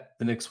at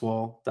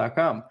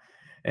theknickswall.com.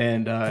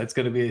 And it's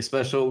going to be a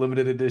special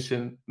limited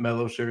edition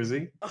Melo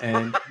jersey.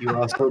 And you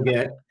also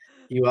get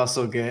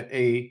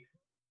a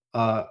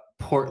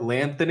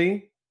Portland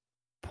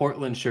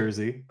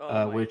jersey,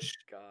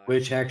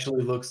 which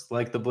actually looks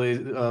like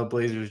the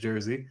Blazers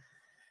jersey.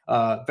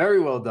 Very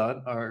well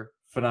done. Our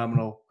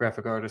phenomenal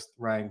graphic artist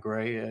Ryan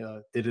Gray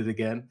did it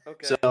again.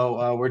 Okay.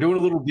 So we're doing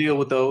a little deal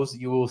with those.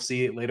 You will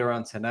see it later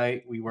on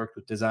tonight. We worked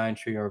with Design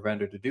Tree, our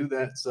vendor, to do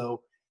that.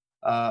 So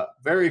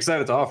very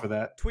excited to offer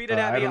that. Tweet it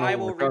at me. I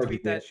will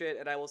retweet that shit,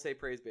 and I will say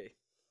praise be.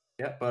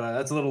 Yeah, but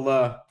that's a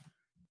little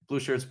Blue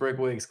Shirts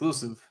Breakaway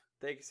exclusive.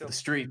 Thank you so much. The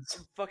streets.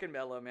 I'm fucking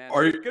mellow, man.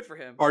 Are you good for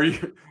him?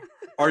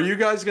 Are you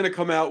guys going to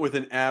come out with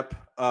an app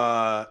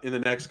in the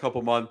next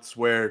couple months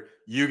where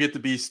you get to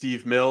be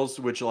Steve Mills,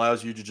 which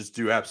allows you to just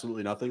do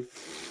absolutely nothing?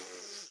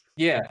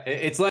 Yeah,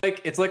 it's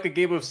like a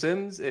game of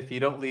Sims if you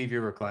don't leave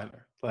your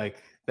recliner.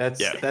 Like that's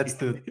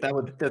the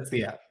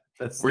app.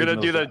 We're gonna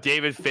do the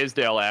David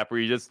Fizdale app where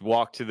you just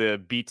walk to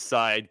the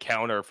beachside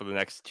counter for the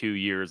next 2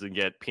 years and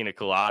get pina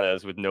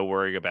coladas with no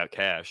worrying about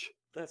cash.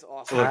 That's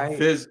awesome. Look,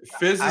 Fizz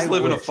is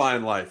living a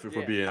fine life, if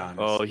we're being honest.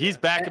 Oh, he's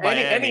back in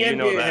Miami. You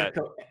know that.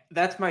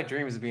 That's my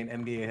dream, is to be an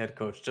NBA head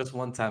coach just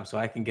one time, so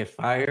I can get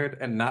fired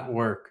and not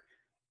work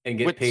and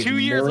get paid 2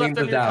 years left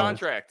on your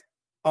contract.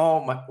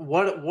 Oh my!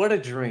 What a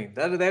dream!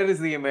 That is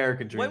the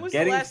American dream. When was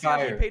Getting the last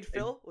fired. year we paid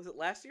Phil? Was it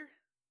last year?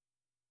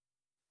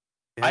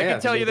 Yeah, I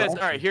can tell you this. All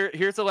right,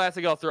 here's the last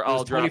thing I'll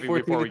drop you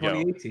before we go.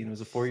 2018. It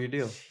was a 4-year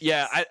deal.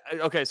 Yeah.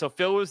 Okay. So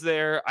Phil was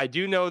there. I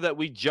do know that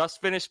we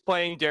just finished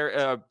paying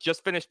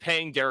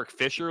Derek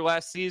Fisher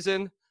last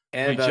season.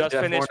 And we just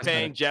Jeff finished Hornacek.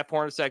 paying Jeff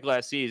Hornacek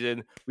last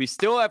season. We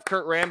still have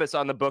Kurt Rambis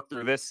on the book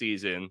through this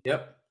season.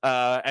 Yep.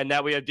 And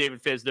now we have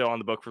David Fizdale on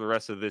the book for the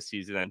rest of this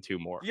season and 2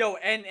 more. Yo,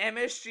 and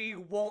MSG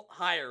won't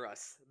hire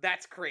us.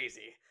 That's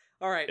crazy.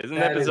 All right. Isn't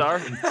that bizarre?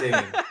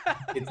 Insane.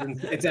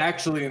 It's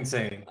actually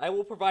insane. I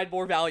will provide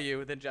more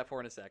value than Jeff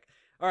Hornacek.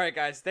 All right,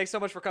 guys. Thanks so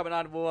much for coming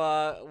on.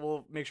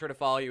 We'll make sure to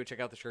follow you and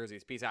check out the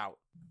jerseys. Peace out.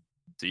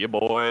 See you,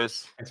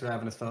 boys. Thanks for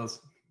having us, fellas.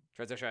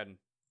 Transition.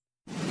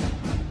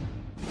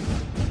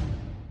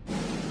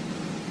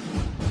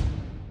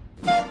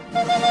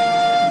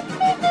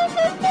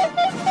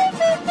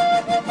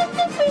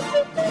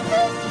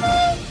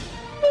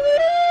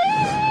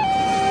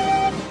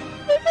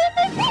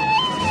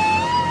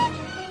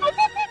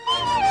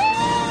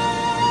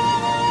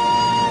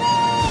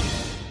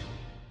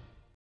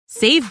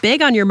 Save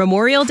big on your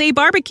Memorial Day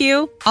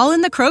barbecue, all in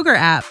the Kroger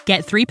app.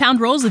 Get 3-pound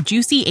rolls of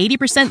juicy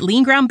 80%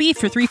 lean ground beef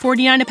for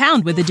 $3.49 a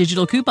pound with a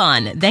digital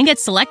coupon. Then get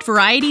select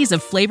varieties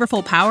of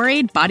flavorful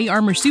Powerade, Body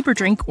Armor Super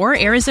Drink, or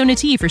Arizona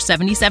tea for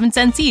 77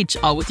 cents each,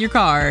 all with your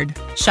card.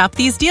 Shop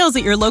these deals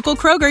at your local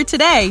Kroger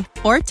today,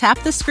 or tap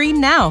the screen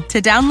now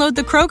to download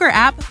the Kroger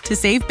app to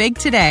save big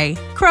today.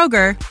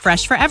 Kroger,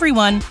 fresh for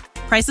everyone.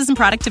 Prices and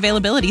product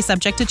availability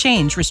subject to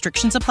change.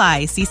 Restrictions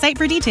apply. See site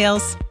for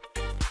details.